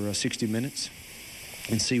resolve for 60 minutes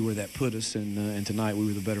and see where that put us. And tonight we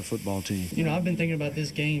were the better football team. You know, I've been thinking about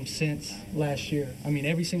this game since last year. I mean,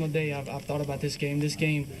 every single day I've thought about this game. This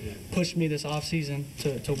game pushed me this offseason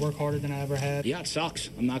to work harder than I ever had. Yeah, it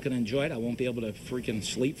sucks. I'm not going to enjoy it. I won't be able to freaking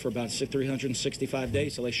sleep for about 365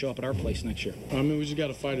 days till they show up at our place next year. I mean, we just got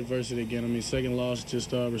to fight adversity again. I mean, second loss,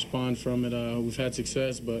 just respond from it. We've had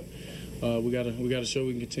success, but we got to show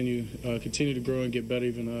we can continue to grow and get better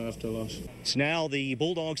even after a loss. So now the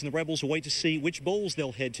Bulldogs and the Rebels will wait to see which bowls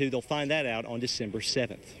they'll head to. They'll find that out on December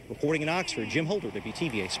 7th. Reporting in Oxford, Jim Holder,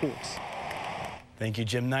 WTVA Sports. Thank you,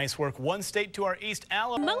 Jim. Nice work. One state to our east,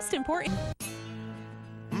 Alabama. Most important.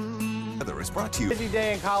 Is brought to you. Busy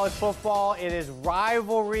day in college football. It is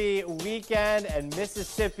rivalry weekend, and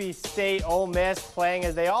Mississippi State Ole Miss playing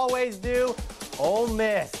as they always do. Ole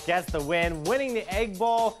Miss gets the win, winning the Egg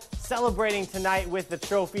Bowl, celebrating tonight with the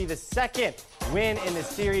trophy, the second win in the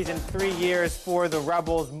series in 3 years for the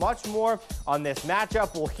Rebels. Much more on this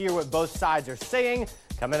matchup. We'll hear what both sides are saying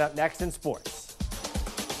coming up next in sports.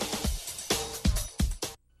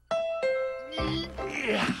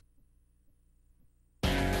 Yeah.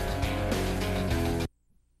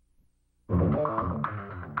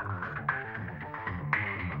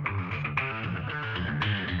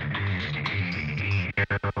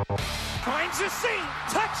 Finds a seam.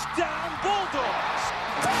 Touchdown, Bulldogs.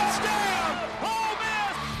 Touchdown, Ole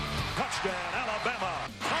Miss. Touchdown, Alabama.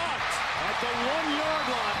 Caught at the 1 yard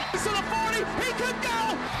line. He's to the 40. He could go.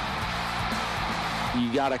 You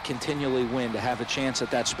got to continually win to have a chance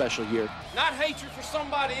at that special year. Not hatred for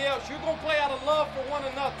somebody else. You're going to play out of love for one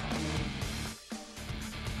another.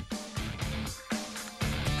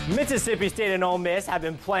 Mississippi State and Ole Miss have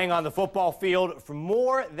been playing on the football field for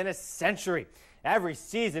more than a century. Every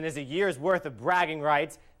season is a year's worth of bragging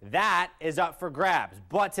rights. That is up for grabs.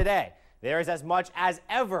 But today, There is as much as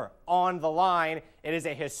ever on the line. It is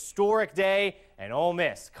a historic day, and Ole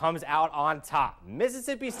Miss comes out on top.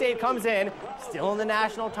 Mississippi State comes in, still in the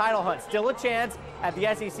national title hunt, still a chance at the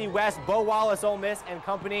SEC West. Bo Wallace, Ole Miss, and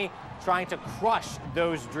company trying to crush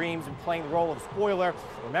those dreams and playing the role of spoiler.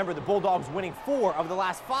 Remember, the Bulldogs winning 4 of the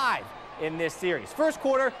last 5 in this series. First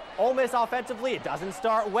quarter, Ole Miss offensively, it doesn't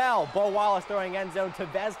start well. Bo Wallace throwing end zone to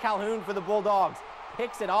Vez Calhoun for the Bulldogs.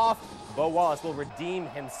 Picks it off. Bo Wallace will redeem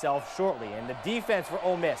himself shortly. And the defense for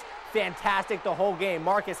Ole Miss, fantastic the whole game.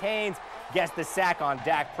 Marcus Haynes gets the sack on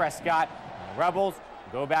Dak Prescott. And the Rebels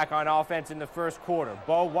go back on offense in the first quarter.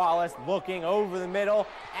 Bo Wallace looking over the middle.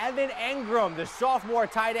 Evan Engram, the sophomore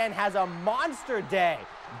tight end, has a monster day.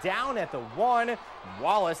 Down at the 1.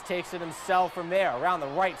 Wallace takes it himself from there around the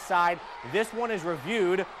right side. This one is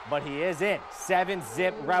reviewed, but he is in.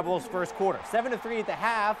 7-zip Rebels first quarter. 7-3 at the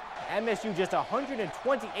half. MSU just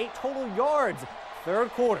 128 total yards. Third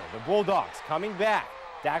quarter, the Bulldogs coming back.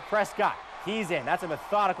 Dak Prescott, he's in. That's a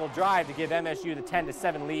methodical drive to give MSU the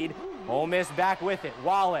 10-7 lead. Ole Miss back with it.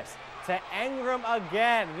 Wallace to Engram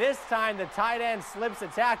again. This time the tight end slips a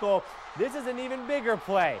tackle. This is an even bigger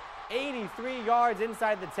play. 83 yards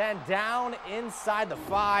inside the 10, down inside the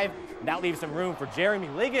 5. That leaves some room for Jeremy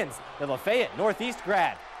Liggins, the Lafayette Northeast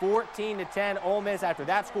grad. 14-10 Ole Miss after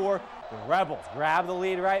that score. The Rebels grab the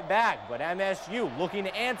lead right back, but MSU looking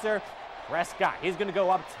to answer. Prescott, he's going to go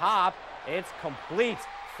up top. It's complete.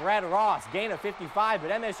 Fred Ross, gain of 55, but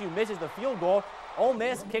MSU misses the field goal. Ole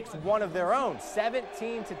Miss kicks one of their own,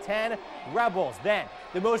 17-10 Rebels. Then,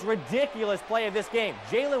 the most ridiculous play of this game,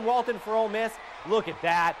 Jalen Walton for Ole Miss. Look at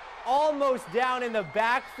that. Almost down in the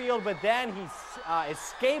backfield, but then he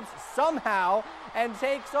escapes somehow and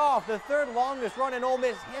takes off. The third longest run in Ole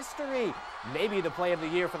Miss history. Maybe the play of the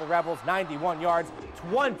year for the Rebels, 91 yards,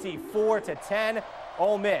 24-10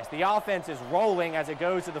 Ole Miss. The offense is rolling as it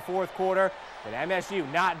goes to the fourth quarter, but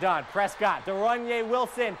MSU not done. Prescott, Deronye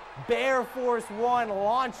Wilson, Bear Force 1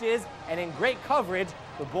 launches, and in great coverage,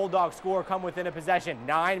 the Bulldogs score, come within a possession.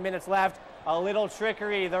 9 minutes left. A little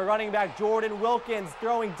trickery. The running back Jordan Wilkins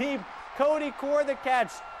throwing deep. Cody Core the catch.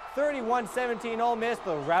 31-17 Ole Miss.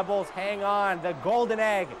 The Rebels hang on. The Golden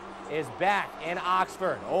Egg is back in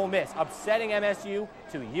Oxford. Ole Miss upsetting MSU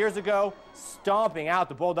 2 years ago, stomping out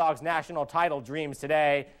the Bulldogs' national title dreams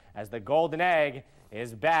today as the Golden Egg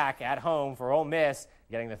is back at home for Ole Miss,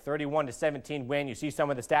 getting the 31-17 win. You see some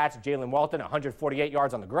of the stats. Jalen Walton, 148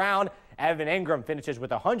 yards on the ground. Evan Engram finishes with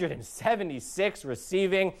 176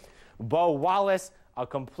 receiving. Bo Wallace, a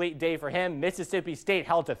complete day for him. Mississippi State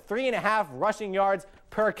held to 3.5 rushing yards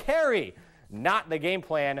per carry. Not the game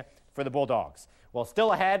plan for the Bulldogs. Well,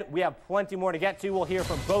 still ahead, we have plenty more to get to. We'll hear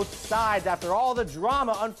from both sides after all the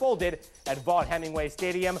drama unfolded at Vaught-Hemingway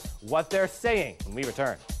Stadium, what they're saying when we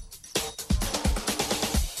return.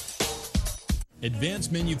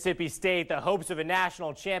 Advanced menu. Mississippi State, the hopes of a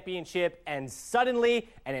national championship, and suddenly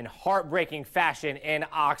and in heartbreaking fashion in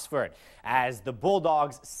Oxford, as the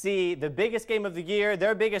Bulldogs see the biggest game of the year,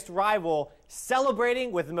 their biggest rival,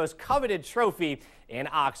 celebrating with the most coveted trophy in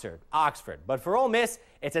Oxford. But for Ole Miss,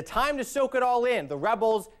 it's a time to soak it all in. The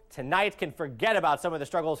Rebels tonight can forget about some of the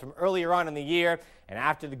struggles from earlier on in the year. And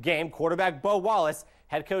after the game, quarterback Bo Wallace,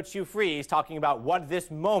 head coach Hugh Freeze, talking about what this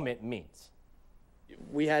moment means.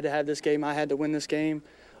 We had to have this game. I had to win this game.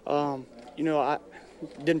 I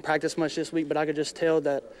didn't practice much this week, but I could just tell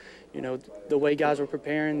that, the way guys were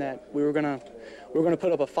preparing, that we were gonna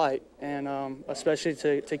put up a fight, and especially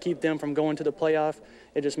to keep them from going to the playoff,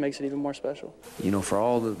 it just makes it even more special. For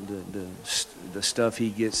all the stuff he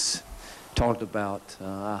gets talked about,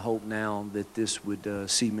 I hope now that this would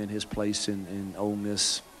cement his place in Ole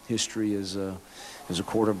Miss history as a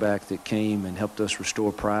quarterback that came and helped us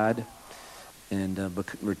restore pride and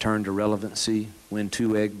return to relevancy, win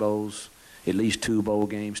 2 Egg Bowls, at least 2 bowl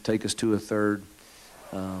games, take us to a third.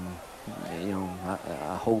 I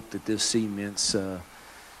hope that this cements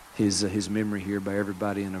his memory here by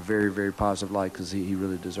everybody in a very, very positive light, because he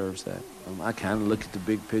really deserves that. I kind of look at the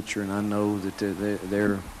big picture, and I know that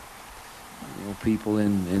there are people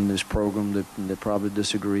in this program that probably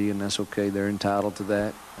disagree, and that's okay. They're entitled to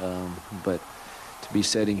that. But to be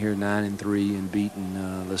sitting here 9-3 and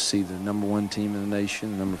beating, let's see, the #1 team in the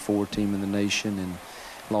nation, #4 team in the nation, and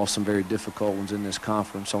lost some very difficult ones in this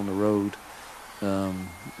conference on the road.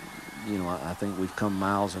 I think we've come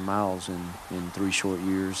miles and miles in 3 short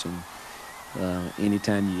years. And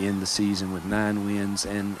anytime you end the season with 9 wins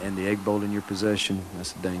and the Egg Bowl in your possession,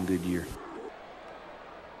 that's a dang good year.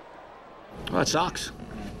 Well, it sucks.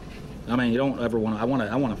 I mean, you don't ever want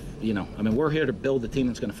to, we're here to build the team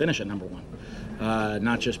that's going to finish at #1.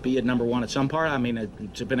 Not just be at #1 at some part. I mean,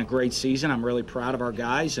 it's been a great season. I'm really proud of our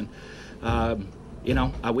guys, and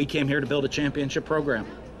we came here to build a championship program.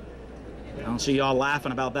 I don't see y'all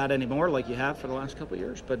laughing about that anymore like you have for the last couple of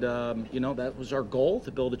years. But, that was our goal,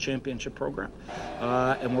 to build a championship program.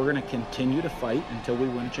 And we're going to continue to fight until we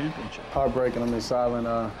win a championship. Heartbreaking. I mean, silent.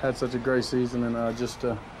 Had such a great season, and just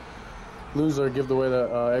to lose or give away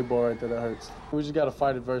the Egg Bowl right there, that hurts. We just got to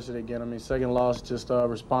fight adversity again. I mean, second loss, just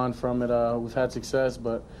respond from it. We've had success,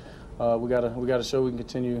 but we got to show we can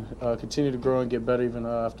continue to grow and get better even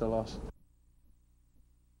after a loss.